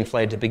artificially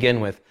inflated to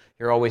begin with,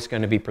 you're always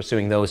going to be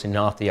pursuing those and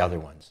not the other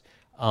ones.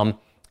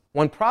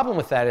 One problem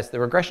with that is the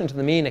regression to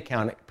the mean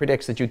account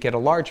predicts that you get a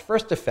large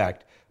first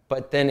effect,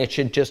 but then it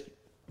should just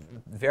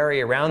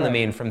vary around the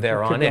mean from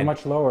there on in. It could go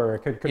much lower.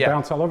 It could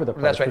bounce all over the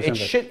place. That's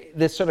right.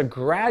 This sort of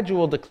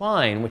gradual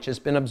decline, which has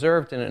been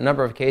observed in a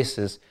number of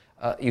cases,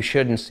 you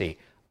shouldn't see.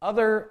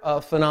 Other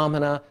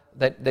phenomena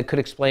that could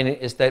explain it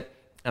is that,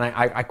 and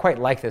I quite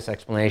like this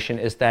explanation,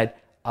 is that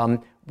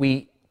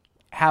we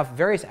have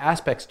various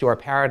aspects to our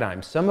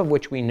paradigm, some of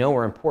which we know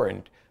are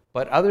important,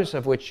 but others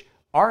of which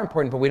are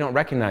important, but we don't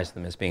recognize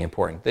them as being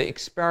important. The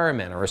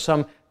experiment or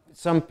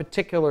some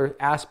particular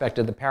aspect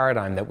of the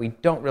paradigm that we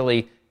don't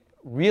really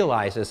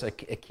realize as a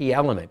key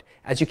element.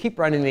 As you keep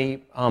running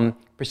the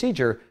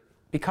procedure,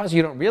 because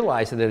you don't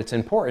realize that it's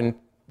important,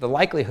 the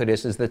likelihood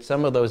is that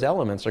some of those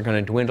elements are going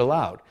to dwindle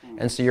out.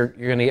 And so you're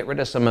going to get rid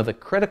of some of the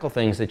critical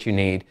things that you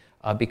need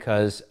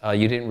because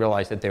you didn't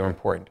realize that they were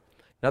important.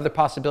 Another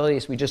possibility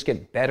is we just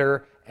get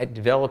better at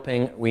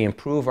developing, we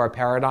improve our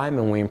paradigm,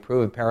 and when we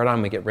improve the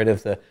paradigm, we get rid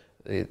of the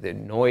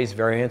noise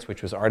variance,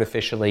 which was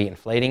artificially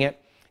inflating it.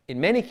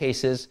 In many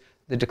cases,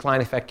 the decline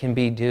effect can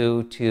be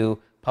due to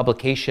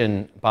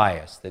publication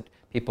bias, that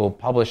people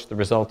publish the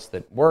results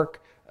that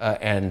work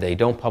and they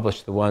don't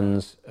publish the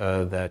ones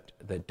that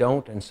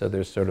don't, and so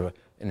there's sort of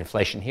an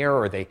inflation here,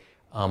 or they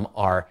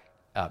are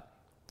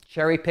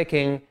cherry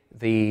picking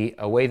the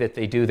way that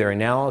they do their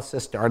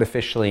analysis to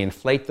artificially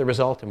inflate the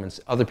result, and when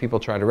other people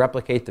try to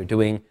replicate, they're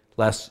doing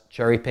less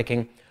cherry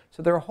picking.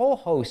 So there are a whole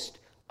host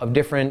of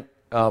different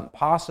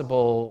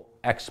possible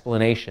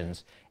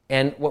explanations,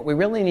 and what we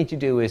really need to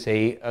do is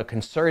a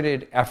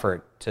concerted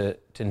effort to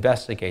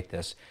investigate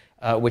this,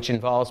 which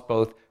involves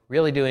both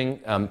really doing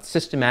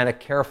systematic,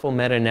 careful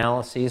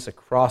meta-analyses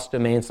across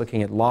domains,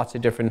 looking at lots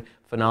of different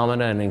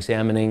phenomena and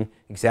examining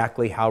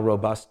exactly how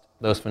robust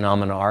those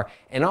phenomena are.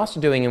 And also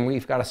doing, and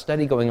we've got a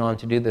study going on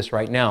to do this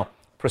right now,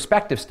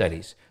 prospective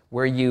studies,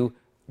 where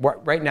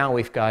right now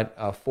we've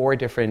got 4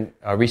 different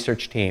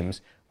research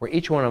teams where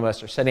each one of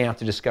us are setting out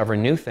to discover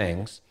new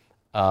things,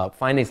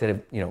 findings that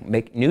have,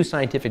 make new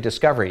scientific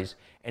discoveries,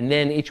 and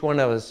then each one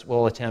of us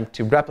will attempt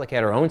to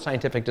replicate our own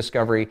scientific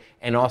discovery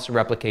and also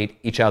replicate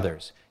each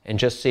other's, and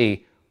just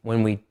see,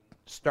 when we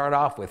start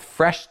off with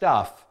fresh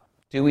stuff,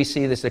 do we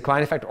see this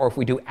decline effect, or if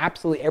we do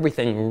absolutely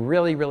everything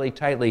really, really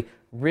tightly,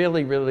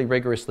 really, really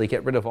rigorously,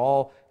 get rid of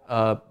all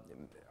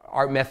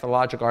our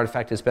methodological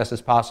artifact as best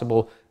as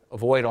possible,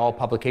 avoid all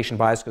publication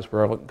bias because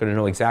we're going to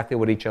know exactly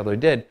what each other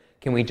did,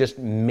 can we just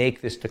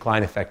make this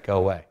decline effect go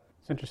away?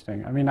 It's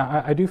interesting. I mean,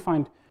 I do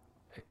find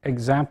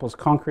examples,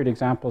 concrete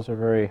examples, are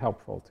very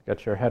helpful to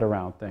get your head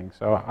around things.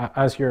 So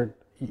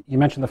you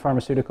mentioned the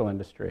pharmaceutical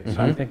industry.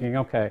 So I'm thinking,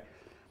 okay,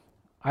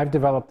 I've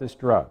developed this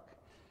drug,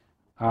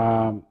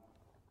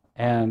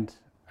 and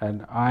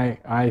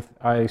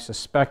I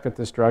suspect that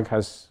this drug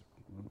has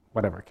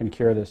can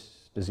cure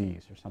this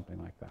disease or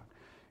something like that.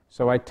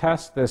 So I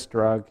test this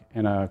drug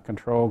in a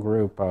control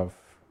group of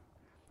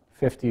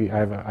 50.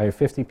 I have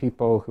 50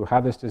 people who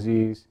have this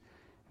disease,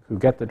 who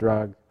get the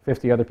drug.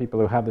 50 other people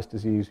who have this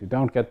disease who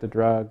don't get the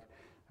drug.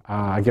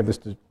 I give this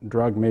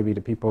drug maybe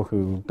to people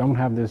who don't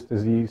have this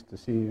disease to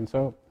see, and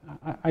so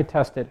I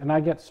test it, and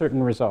I get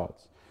certain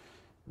results.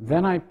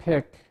 Then I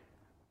pick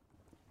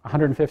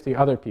 150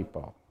 other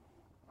people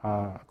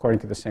according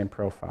to the same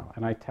profile,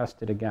 and I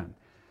test it again.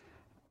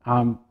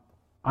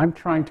 I'm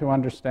trying to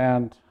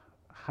understand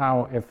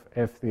how,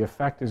 if the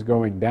effect is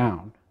going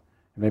down,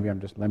 maybe I'm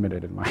just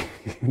limited in my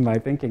in my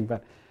thinking,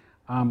 but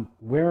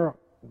where,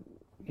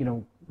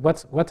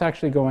 what's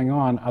actually going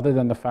on other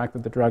than the fact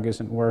that the drug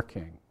isn't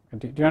working?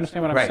 Do you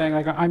understand what I'm saying?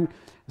 Like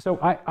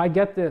I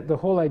get the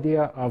whole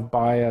idea of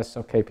bias.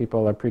 Okay,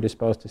 people are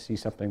predisposed to see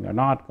something they're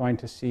not going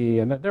to see,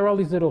 and there are all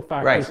these little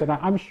factors that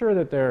I'm sure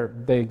that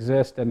they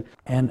exist, and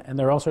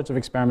there are all sorts of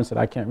experiments that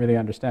I can't really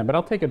understand. But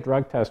I'll take a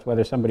drug test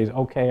whether somebody's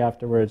okay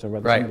afterwards or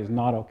whether somebody's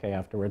not okay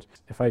afterwards.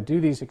 If I do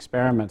these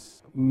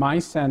experiments, my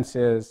sense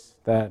is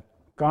that,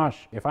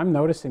 gosh, if I'm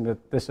noticing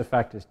that this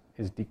effect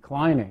is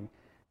declining,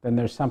 then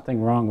there's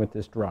something wrong with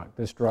this drug.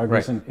 This drug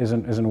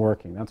isn't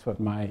working. That's what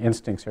my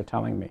instincts are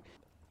telling me.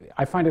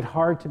 I find it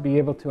hard to be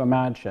able to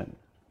imagine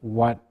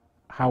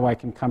how I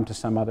can come to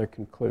some other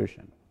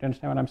conclusion. Do you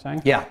understand what I'm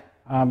saying? Yeah.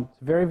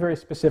 Very, very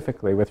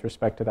specifically with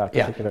respect to that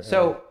particular area.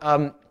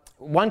 So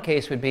one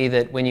case would be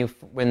that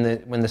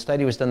when the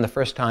study was done the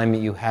first time,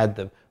 you had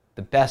the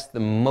best, the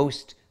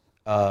most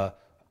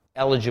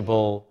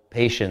eligible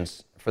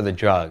patients for the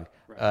drug,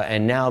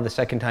 and now the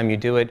second time you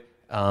do it,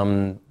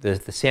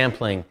 the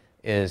sampling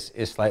is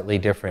slightly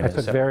different. I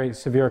took very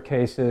severe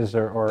cases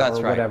or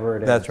whatever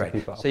it is. That's right.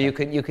 So you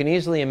can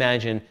easily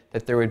imagine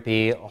that there would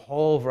be a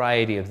whole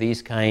variety of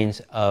these kinds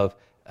of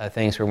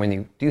things where when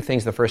you do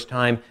things the first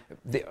time,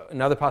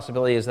 another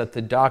possibility is that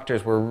the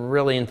doctors were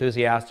really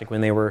enthusiastic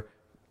when they were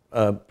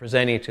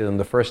presenting it to them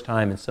the first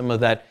time, and some of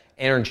that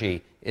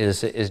energy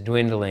is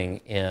dwindling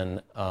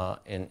in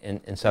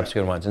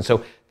subsequent ones. And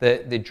so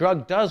the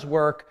drug does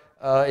work.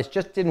 It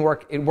just didn't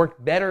work. It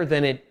worked better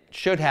than it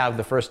should have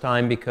the first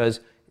time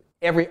because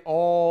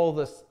all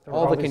the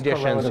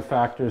conditions, the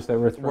factors that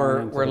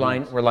were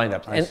lined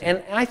up.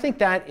 And I think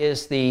that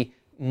is the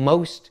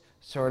most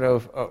sort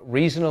of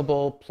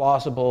reasonable,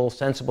 plausible,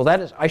 sensible. That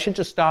is, I should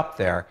just stop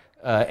there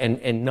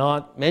and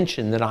not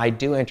mention that I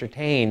do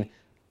entertain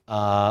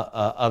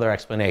other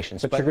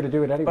explanations. But you're going to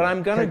do it anyway. But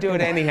I'm going to do it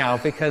anyhow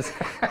because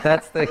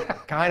that's the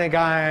kind of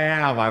guy I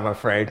am, I'm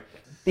afraid.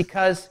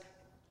 Because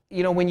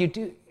when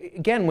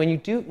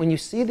you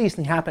see these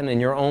things happen in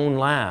your own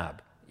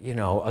lab,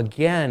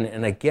 again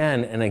and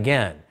again and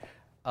again,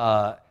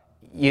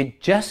 you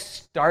just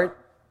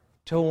start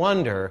to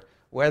wonder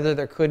whether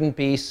there couldn't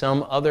be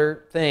some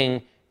other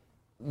thing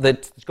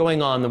that's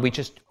going on that we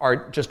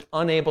are just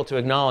unable to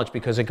acknowledge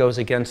because it goes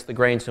against the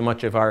grain so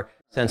much of our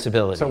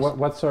sensibilities. So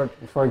what sort,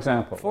 for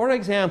example? For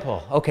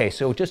example, okay,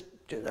 so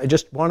I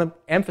just want to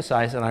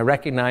emphasize, and I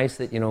recognize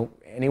that,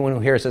 anyone who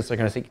hears this, they're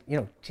going to think,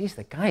 geez,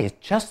 the guy is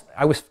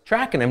I was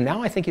tracking him,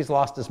 now I think he's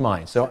lost his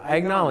mind. So I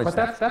acknowledge that.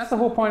 But that's the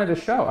whole point of the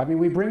show. I mean,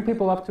 we bring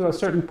people up to a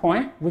certain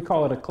point, we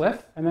call it a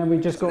cliff, and then we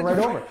just go right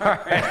over. All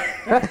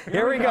right.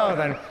 Here we go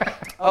then.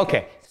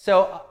 Okay,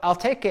 so I'll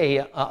take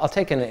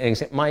an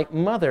example. My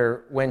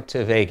mother went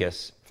to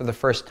Vegas for the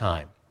first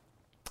time,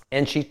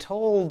 and she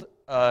told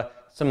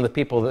some of the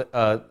people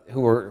that,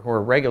 who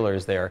were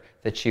regulars there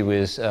that she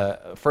was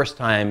a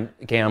first-time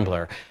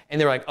gambler,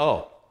 and they're like,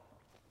 "Oh,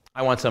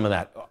 I want some of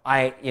that."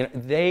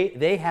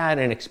 They had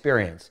an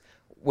experience,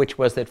 which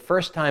was that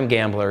first-time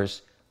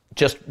gamblers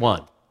just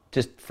won.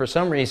 Just for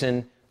some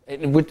reason,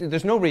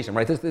 there's no reason,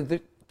 right?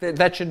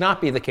 That should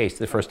not be the case.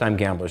 The first-time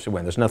gamblers should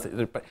win. There's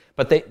nothing,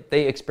 but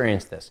they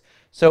experienced this.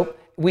 So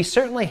we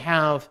certainly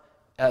have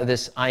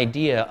this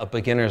idea of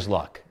beginner's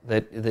luck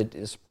that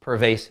is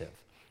pervasive,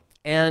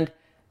 and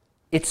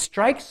it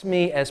strikes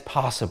me as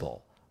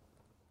possible,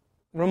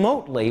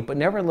 remotely, but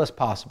nevertheless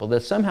possible,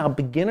 that somehow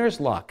beginner's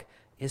luck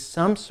is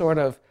some sort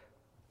of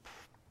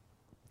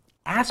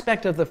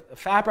aspect of the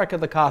fabric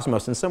of the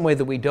cosmos in some way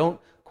that we don't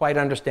quite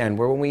understand,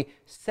 where when we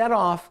set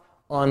off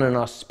on an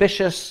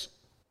auspicious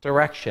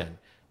direction,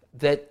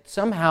 that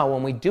somehow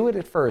when we do it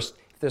at first,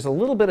 if there's a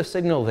little bit of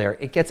signal there,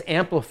 it gets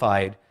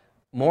amplified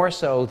more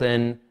so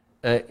than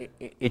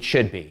it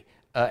should be.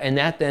 And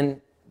that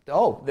then,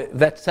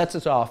 that sets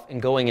us off in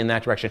going in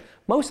that direction.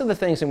 Most of the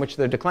things in which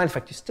the decline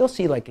effect, you still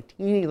see like a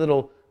teeny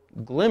little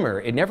glimmer.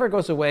 It never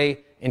goes away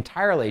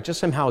entirely. It just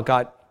somehow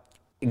got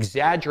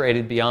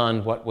exaggerated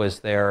beyond what was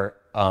there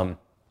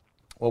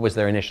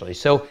initially.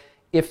 So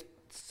if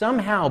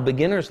somehow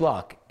beginner's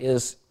luck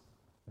is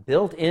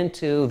built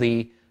into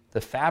the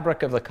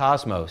fabric of the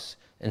cosmos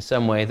in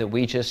some way that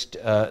we just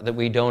that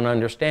we don't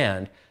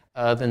understand,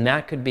 then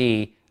that could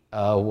be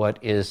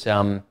what's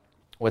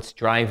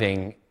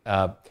driving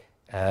the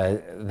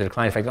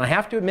decline effect. And I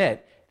have to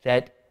admit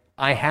that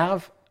I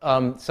have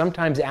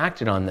sometimes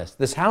acted on this.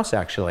 This house,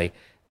 actually,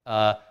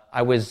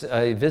 I was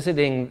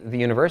visiting the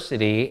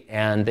university,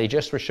 and they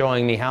just were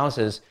showing me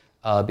houses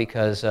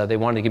because they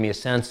wanted to give me a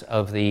sense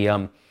of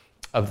the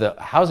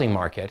housing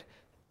market.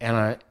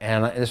 And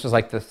this was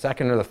like the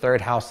second or the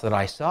third house that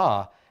I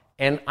saw,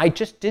 and I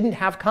just didn't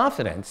have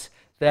confidence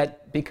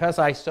that because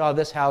I saw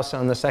this house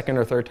on the second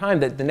or third time,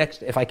 that the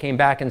next, if I came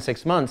back in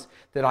 6 months,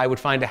 that I would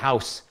find a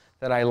house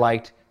that I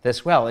liked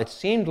this well. It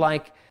seemed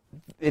like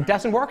it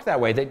doesn't work that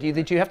way, that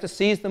you have to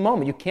seize the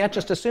moment. You can't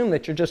just assume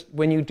that you're just,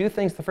 when you do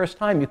things the first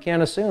time, you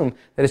can't assume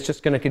that it's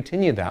just going to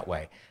continue that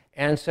way.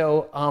 And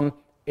so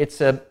it's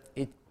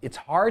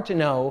hard to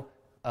know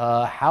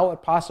how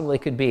it possibly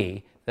could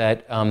be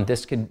that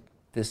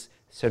this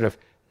sort of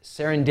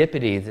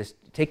serendipity, this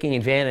taking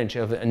advantage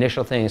of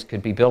initial things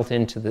could be built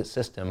into the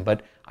system.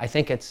 But I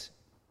think it's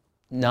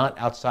not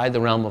outside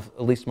the realm of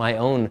at least my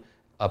own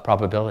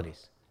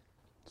probabilities.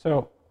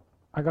 So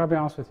I gotta be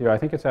honest with you, I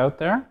think it's out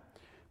there,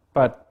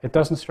 but it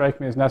doesn't strike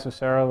me as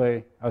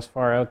necessarily as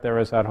far out there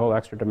as that whole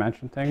extra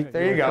dimension thing. That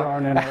there you go.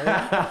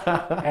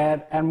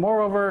 and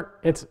moreover,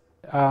 it's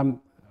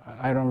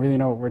I don't really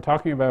know what we're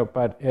talking about,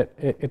 but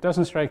it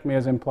doesn't strike me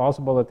as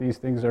implausible that these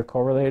things are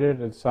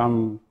correlated at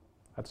some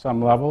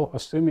level,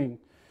 assuming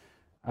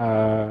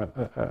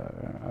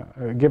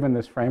given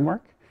this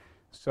framework.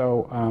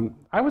 So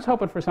I was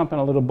hoping for something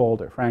a little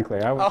bolder, frankly.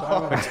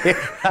 Well,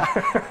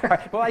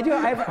 I do.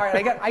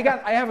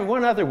 I have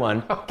one other one,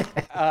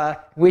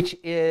 which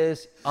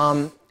is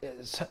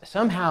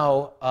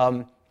somehow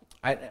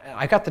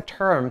I got the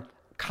term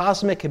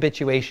cosmic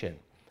habituation.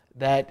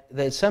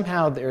 That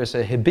somehow there's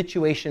a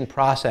habituation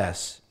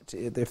process.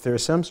 If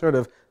there's some sort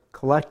of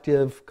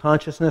collective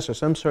consciousness or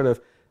some sort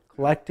of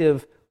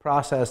collective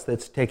process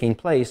that's taking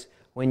place,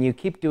 when you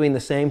keep doing the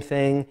same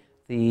thing,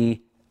 the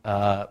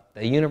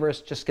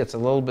universe just gets a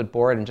little bit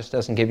bored and just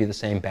doesn't give you the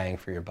same bang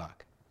for your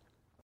buck.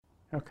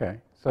 Okay,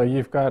 so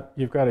you've got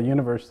a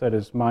universe that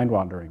is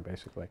mind-wandering,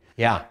 basically.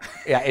 Yeah.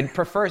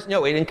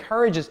 It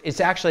encourages. It's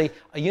actually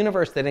a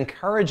universe that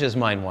encourages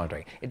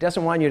mind-wandering. It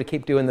doesn't want you to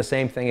keep doing the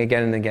same thing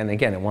again and again and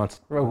again. It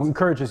wants. Well, it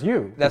encourages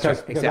you. That's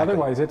right. Because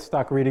otherwise, it's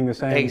stuck reading the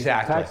same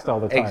text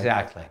all the time.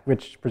 Exactly.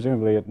 Which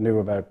presumably it knew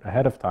about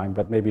ahead of time,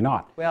 but maybe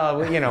not.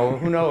 Well,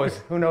 who knows?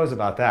 Who knows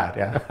about that?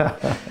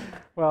 Yeah.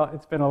 Well,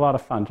 it's been a lot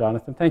of fun,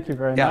 Jonathan. Thank you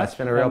very much. Yeah, it's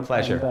been a real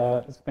pleasure.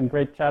 And, it's been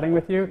great chatting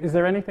with you. Is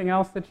there anything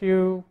else that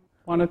you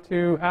wanted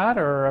to add,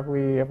 or have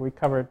we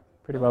covered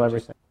pretty well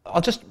everything?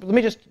 Let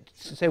me just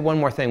say one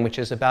more thing, which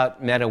is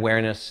about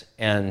meta-awareness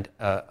and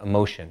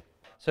emotion.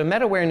 So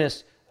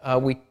meta-awareness,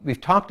 we've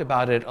talked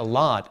about it a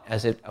lot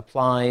as it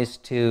applies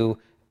to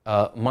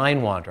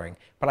mind-wandering,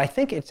 but I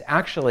think it's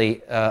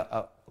actually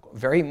a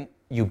very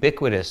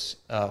ubiquitous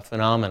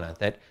phenomena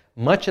that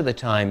much of the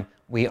time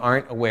we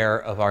aren't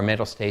aware of our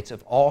mental states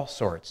of all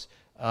sorts.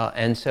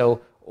 And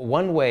so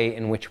one way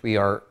in which we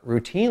are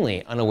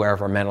routinely unaware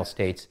of our mental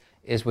states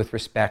is with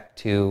respect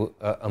to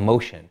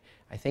emotion.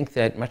 I think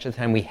that much of the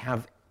time we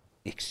have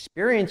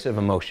experience of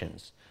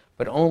emotions,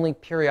 but only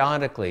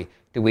periodically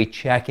do we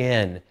check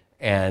in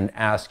and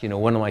ask,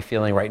 what am I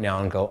feeling right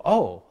now, and go,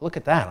 oh, look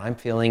at that, I'm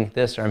feeling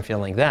this or I'm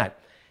feeling that.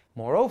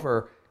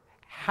 Moreover,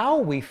 how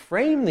we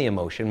frame the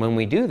emotion when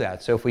we do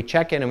that. So if we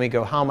check in and we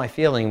go, how am I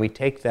feeling? We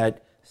take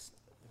that,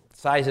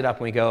 size it up,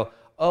 and we go,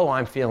 oh,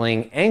 I'm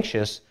feeling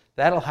anxious.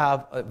 That'll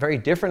have a very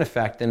different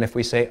effect than if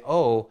we say,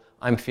 oh,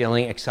 I'm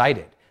feeling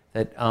excited.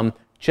 That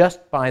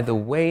just by the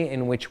way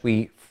in which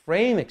we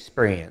frame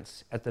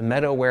experience at the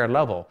meta-aware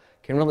level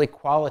can really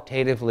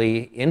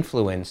qualitatively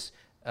influence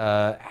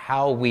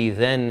how we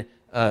then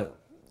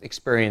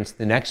experience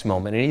the next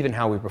moment, and even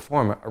how we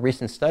perform. A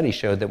recent study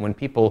showed that when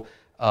people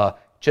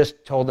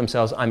just told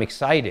themselves, I'm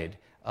excited,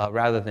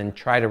 rather than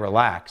try to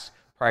relax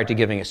prior to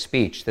giving a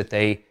speech, that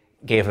they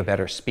gave a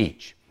better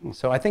speech.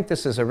 So I think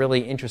this is a really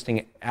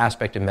interesting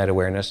aspect of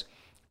meta-awareness.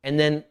 And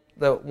then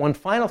the one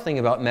final thing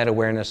about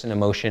meta-awareness and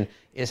emotion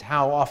is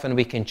how often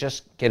we can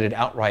just get it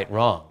outright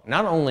wrong.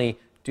 Not only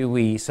do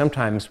we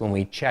sometimes, when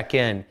we check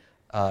in,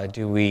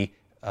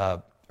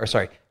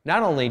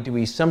 not only do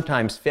we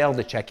sometimes fail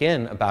to check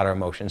in about our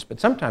emotions, but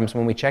sometimes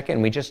when we check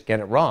in, we just get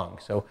it wrong.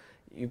 So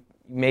you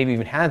maybe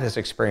even had this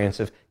experience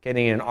of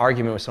getting in an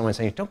argument with someone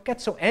saying, don't get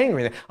so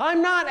angry.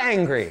 I'm not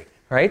angry,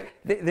 right?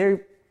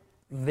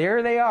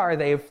 There they are.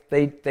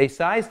 They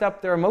sized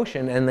up their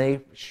emotion, and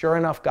they sure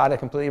enough got it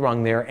completely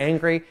wrong. They're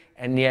angry,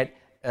 and yet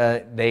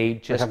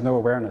they have no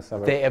awareness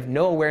of it. They have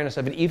no awareness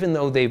of it, even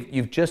though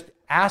you've just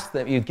asked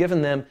them, you've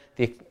given them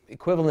the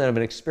equivalent of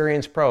an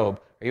experience probe.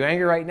 Are you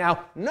angry right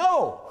now?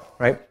 No!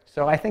 Right?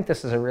 So I think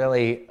this is a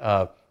really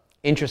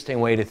interesting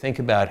way to think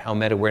about how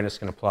meta-awareness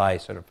can apply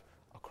sort of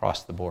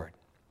across the board.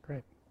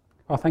 Great.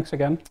 Well, thanks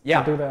again. Yeah.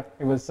 I'll do that.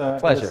 It was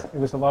pleasure. It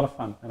was a lot of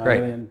fun. And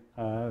Great. I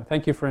really,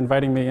 thank you for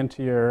inviting me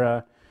into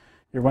your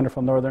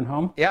wonderful northern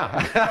home.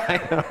 Yeah.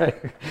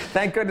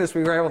 Thank goodness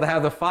we were able to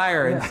have the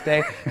fire and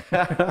stay.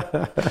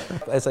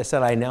 As I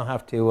said, I now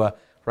have to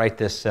write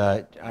this.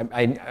 I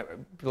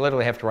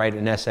literally have to write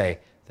an essay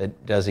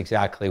that does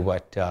exactly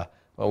what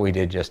we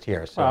did just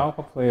here. So, well,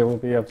 hopefully it will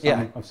be of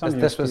some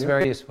use. This was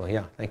very useful.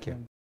 Yeah, thank you.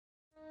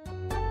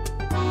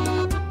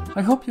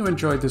 I hope you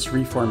enjoyed this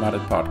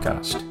reformatted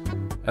podcast.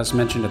 As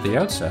mentioned at the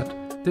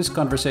outset, this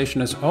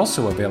conversation is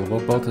also available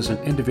both as an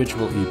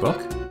individual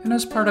ebook and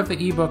as part of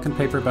the ebook and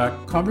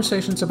paperback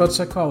Conversations About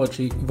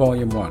Psychology,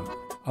 Volume 1,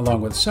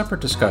 along with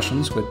separate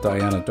discussions with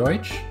Diana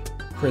Deutsch,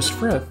 Chris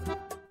Frith,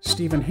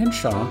 Stephen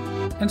Hinshaw,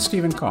 and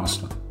Stephen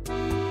Kosslyn.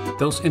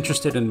 Those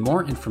interested in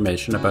more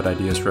information about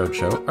Ideas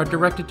Roadshow are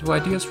directed to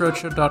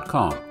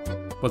ideasroadshow.com,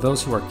 while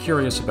those who are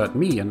curious about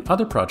me and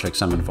other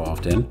projects I'm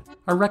involved in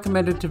are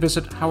recommended to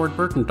visit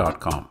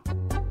howardburton.com.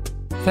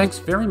 Thanks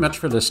very much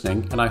for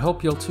listening, and I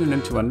hope you'll tune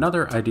into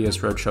another Ideas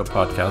Roadshow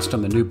podcast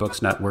on the New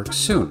Books Network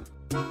soon.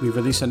 We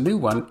release a new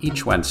one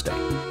each Wednesday.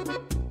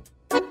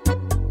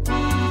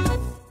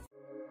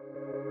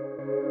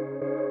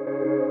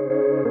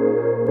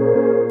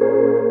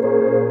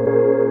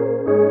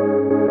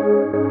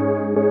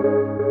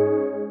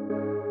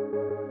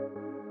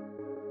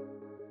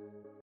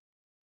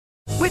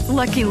 With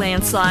Lucky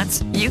Land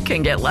Slots, you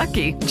can get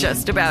lucky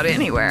just about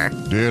anywhere.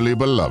 Dearly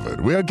beloved,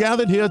 we are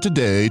gathered here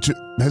today to...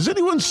 Has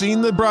anyone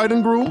seen the bride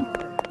and groom?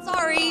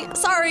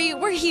 Sorry,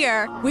 we're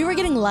here. We were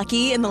getting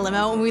lucky in the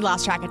limo and we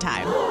lost track of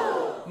time.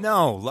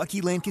 No,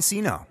 Lucky Land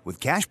Casino, with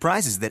cash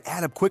prizes that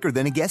add up quicker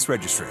than a guest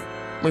registry.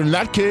 In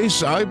that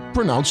case, I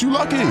pronounce you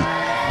lucky.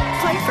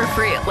 Play for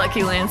free at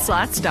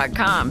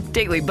LuckyLandSlots.com.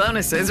 Daily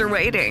bonuses are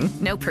waiting.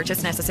 No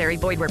purchase necessary.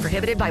 Void where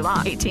prohibited by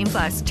law.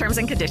 18+. Terms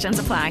and conditions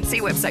apply.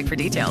 See website for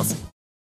details.